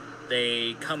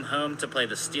 They come home to play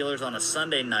the Steelers on a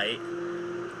Sunday night.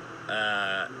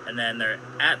 And then they're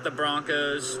at the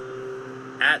Broncos,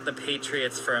 at the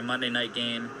Patriots for a Monday night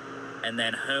game, and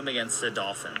then home against the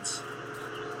Dolphins.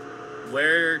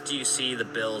 Where do you see the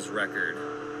Bills' record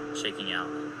shaking out?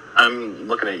 I'm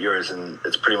looking at yours, and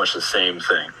it's pretty much the same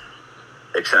thing,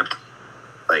 except,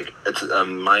 like, it's a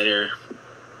minor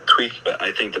tweak, but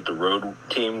I think that the road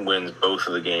team wins both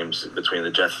of the games between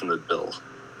the Jets and the Bills.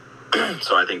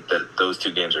 So I think that those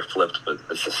two games are flipped, but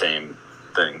it's the same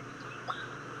thing.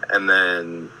 And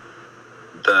then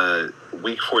the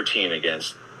Week 14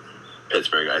 against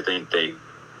Pittsburgh, I think they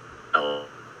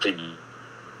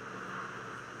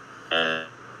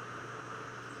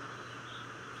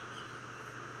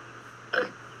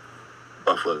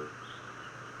Buffalo.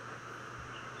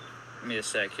 Give me a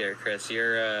sec here, Chris.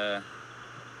 You're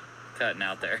cutting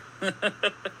out there. Can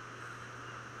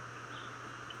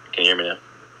you hear me now?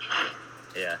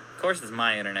 Yeah. Of course, it's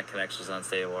my internet connection's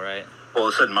unstable, right? Well,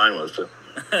 it said mine was, too.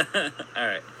 All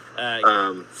right.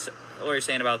 So what were you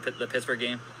saying about the Pittsburgh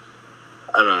game?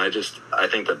 I don't know. I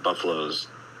think that Buffalo's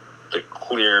the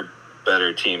clear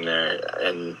better team there.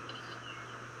 And,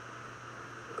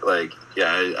 like,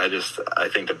 yeah, I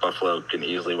think that Buffalo can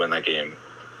easily win that game.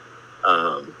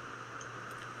 But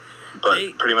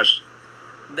pretty much...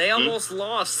 They almost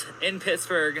lost in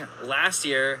Pittsburgh last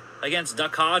year against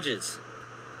Duck Hodges.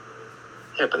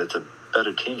 Yeah, but it's a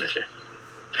better team this year.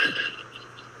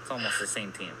 It's almost the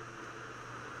same team.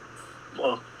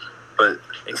 Well, but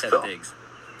except still, Diggs.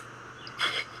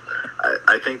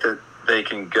 I think that they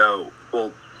can go.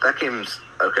 Well, that game's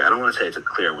okay. I don't want to say it's a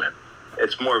clear win.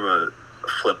 It's more of a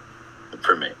flip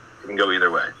for me. It can go either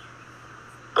way.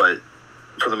 But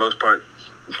for the most part,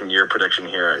 from your prediction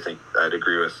here, I think I'd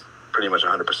agree with pretty much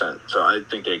 100%. So I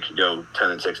think they could go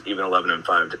 10-6, even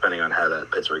 11-5, depending on how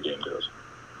that Pittsburgh game goes.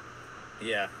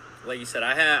 Yeah, like you said,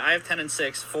 I have 10-6,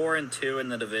 4-2 in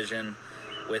the division,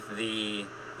 with the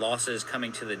losses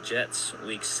coming to the Jets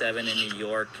Week 7 in New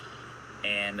York,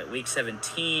 and Week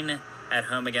 17 at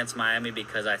home against Miami,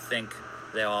 because I think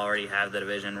they'll already have the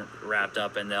division wrapped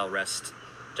up and they'll rest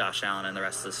Josh Allen and the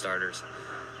rest of the starters.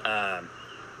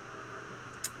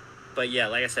 But yeah,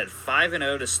 like I said,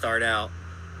 5-0 to start out.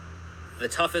 The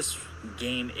toughest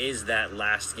game is that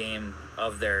last game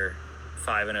of their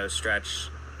 5-0 stretch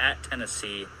at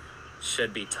Tennessee.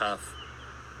 Should be tough.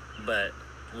 But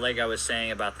like I was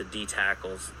saying about the D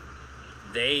tackles,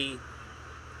 they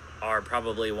are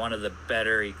probably one of the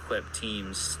better equipped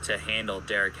teams to handle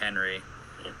Derrick Henry.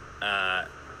 The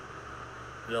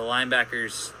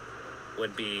linebackers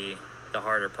would be the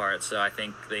harder part, so I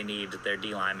think they need their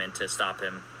D linemen to stop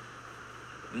him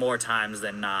more times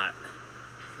than not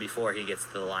before he gets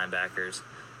to the linebackers.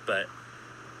 But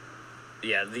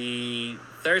yeah, the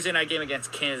Thursday night game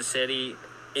against Kansas City,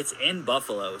 it's in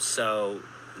Buffalo, so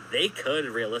they could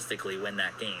realistically win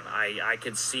that game. I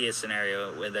could see a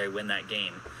scenario where they win that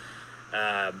game.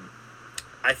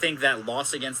 I think that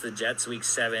loss against the Jets Week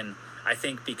 7, I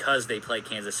think because they play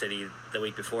Kansas City the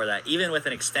week before that, even with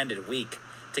an extended week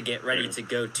to get ready to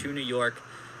go to New York,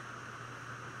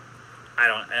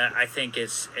 I think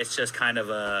it's just kind of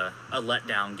a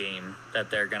letdown game that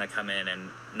they're going to come in and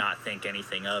not think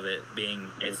anything of it,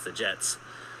 being it's the Jets.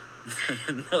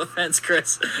 No offense,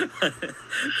 Chris.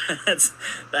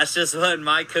 that's just what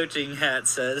my coaching hat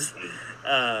says.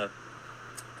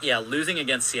 Yeah, losing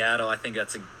against Seattle, I think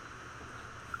that's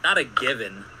not a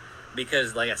given,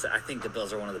 because, like I said, I think the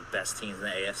Bills are one of the best teams in the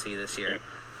AFC this year.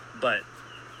 But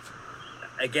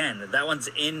again, that one's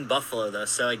in Buffalo, though,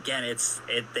 so again,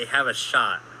 they have a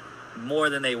shot more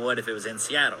than they would if it was in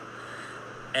Seattle.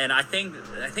 And I think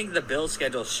the Bills'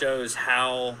 schedule shows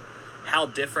how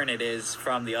different it is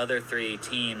from the other three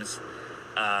teams,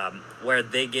 where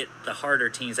they get the harder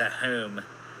teams at home.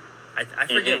 I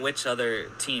forget which other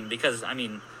team, because I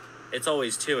mean, it's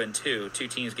always 2-2. Two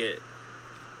teams get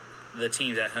the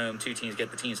teams at home, two teams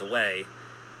get the teams away,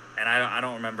 and I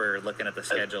don't remember looking at the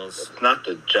schedules. It's not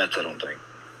the Jets, I don't think.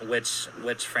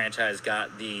 Which franchise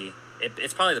got the?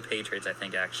 It's probably the Patriots, I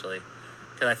think, actually,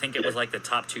 because I think it was like the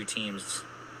top two teams.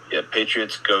 Yeah,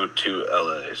 Patriots go to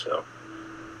LA, so.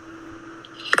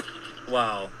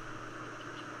 Wow.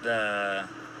 The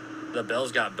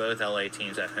Bills got both LA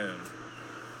teams at home.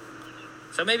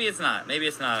 So maybe it's not. Maybe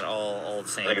it's not all the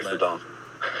same. I think it's the Dolphins.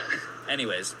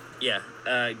 Anyways, yeah.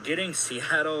 Getting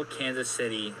Seattle, Kansas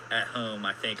City at home,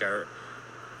 I think, are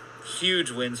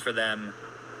huge wins for them.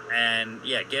 And,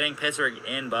 yeah, getting Pittsburgh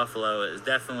in Buffalo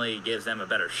definitely gives them a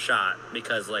better shot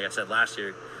because, like I said, last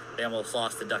year they almost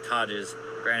lost to Duck Hodges.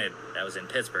 Granted, that was in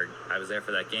Pittsburgh. I was there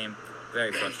for that game.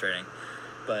 Very frustrating.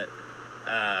 But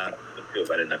I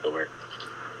didn't have to work.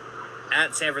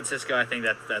 At San Francisco, I think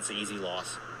that's an easy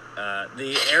loss.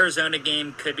 The Arizona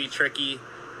game could be tricky,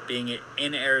 being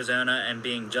in Arizona and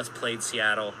being just played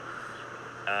Seattle.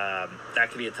 That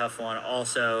could be a tough one.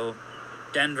 Also,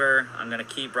 Denver, I'm going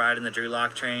to keep riding the Drew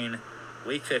Lock train.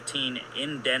 Week 15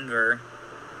 in Denver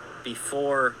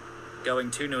before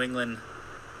going to New England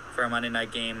for a Monday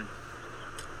night game.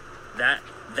 That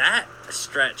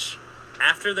stretch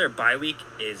after their bye week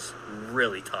is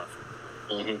really tough.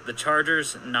 Mm-hmm. The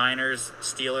Chargers, Niners,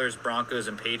 Steelers, Broncos,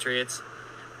 and Patriots.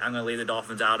 I'm going to leave the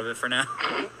Dolphins out of it for now.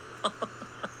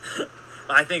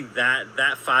 I think that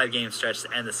 5-game stretch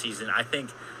to end the season, I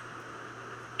think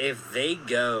if they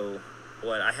go,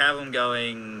 I have them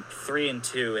going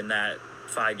 3-2 in that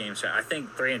 5-game stretch. I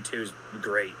think 3-2 is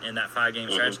great in that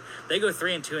 5-game stretch. They go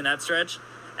 3-2 in that stretch,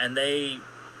 and they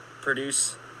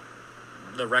produce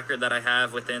the record that I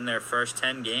have within their first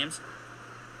 10 games.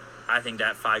 I think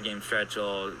that 5-game stretch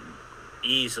will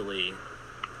easily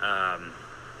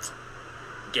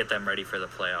get them ready for the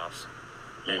playoffs.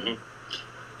 And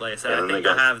like I said, I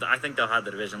think they'll have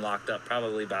the division locked up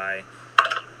probably by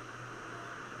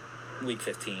week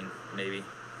 15, maybe.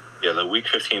 Yeah, the week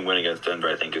 15 win against Denver,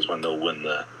 I think, is when they'll win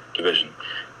the division.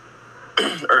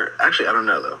 Or actually, I don't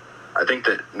know though. I think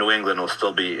that New England will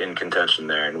still be in contention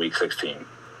there in week 16.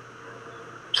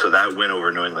 So that win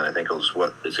over New England, I think, is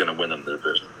what is going to win them the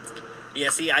division. Yeah,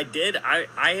 see, I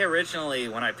originally,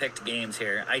 when I picked games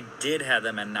here, I did have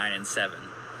them at 9-7.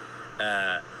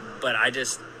 But I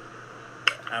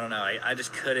don't know, I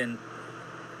just couldn't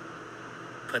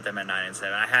put them at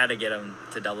 9-7. I had to get them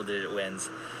to double-digit wins.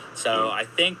 So I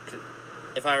think,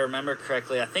 if I remember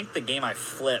correctly, I think the game I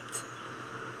flipped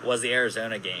was the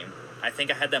Arizona game. I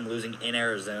think I had them losing in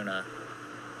Arizona.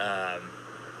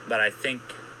 But I think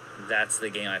that's the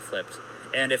game I flipped.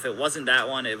 And if it wasn't that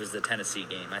one, it was the Tennessee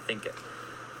game. I think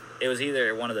it was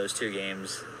either one of those two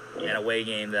games, an away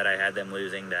game that I had them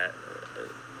losing that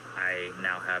I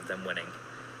now have them winning.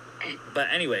 But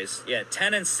anyways, yeah,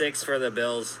 10-6 for the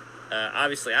Bills.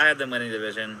 Obviously, I have them winning the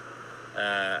division.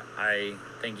 I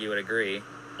think you would agree.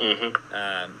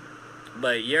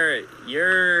 But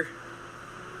your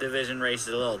division race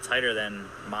is a little tighter than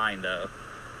mine, though.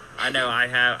 I know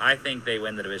I think they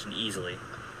win the division easily.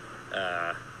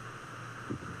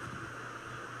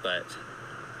 But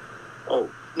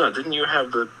no, didn't you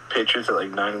have the Patriots at like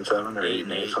 9-7 or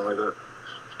 8-8, something like that?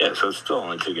 Yeah, so it's still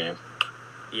only 2 games.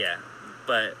 Yeah,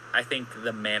 but I think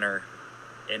the manner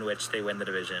in which they win the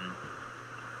division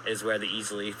is where the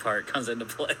easily part comes into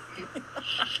play.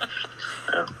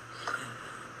 Yeah.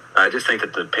 I just think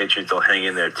that the Patriots will hang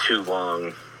in there too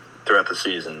long throughout the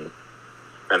season.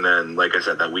 And then, like I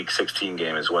said, that Week 16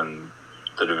 game is when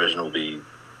the division will be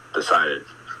decided.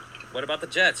 What about the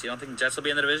Jets? You don't think the Jets will be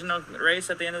in the divisional race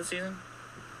at the end of the season?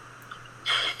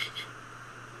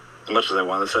 As much as I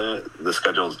want to say it, the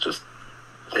schedule is just...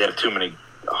 They have too many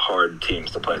hard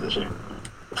teams to play this year.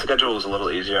 If the schedule was a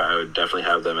little easier, I would definitely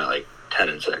have them at like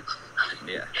 10-6.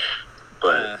 Yeah.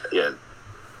 But, yeah,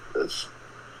 it's...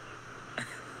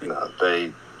 No,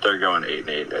 they're going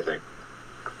 8-8, I think.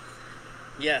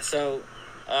 Yeah, so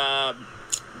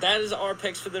that is our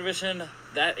picks for the division.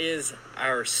 That is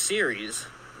our series,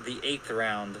 the 8th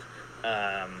round.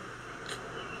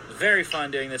 Very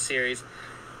fun doing this series.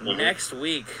 Next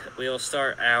week, we will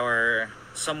start our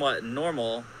somewhat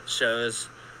normal shows.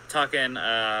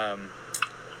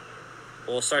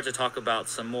 We'll start to talk about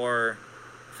some more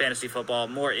fantasy football,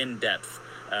 more in depth.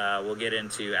 We'll get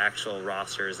into actual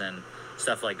rosters and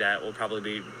stuff like that. We'll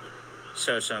probably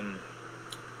show some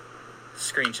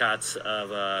screenshots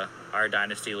of our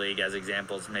Dynasty League as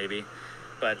examples, maybe.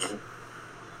 But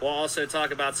we'll also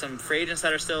talk about some free agents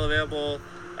that are still available,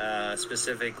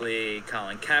 specifically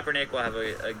Colin Kaepernick. We'll have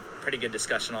a pretty good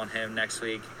discussion on him next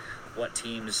week, what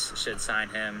teams should sign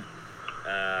him.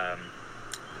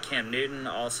 Cam Newton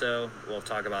also, we'll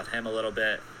talk about him a little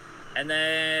bit. And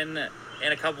then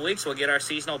in a couple weeks, we'll get our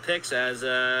seasonal picks as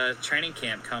training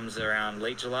camp comes around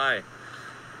late July.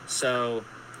 So,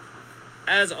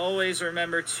 as always,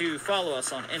 remember to follow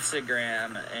us on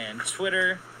Instagram and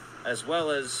Twitter, as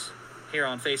well as here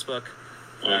on Facebook.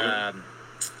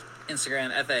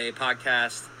 Instagram, FAA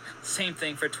Podcast. Same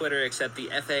thing for Twitter, except the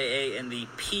FAA and the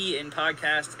P in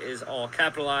podcast is all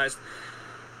capitalized.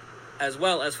 As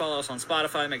well as follow us on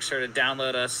Spotify. Make sure to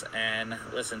download us and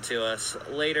listen to us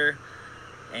later.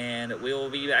 And we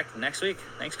will be back next week.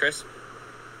 Thanks, Chris.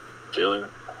 See you later.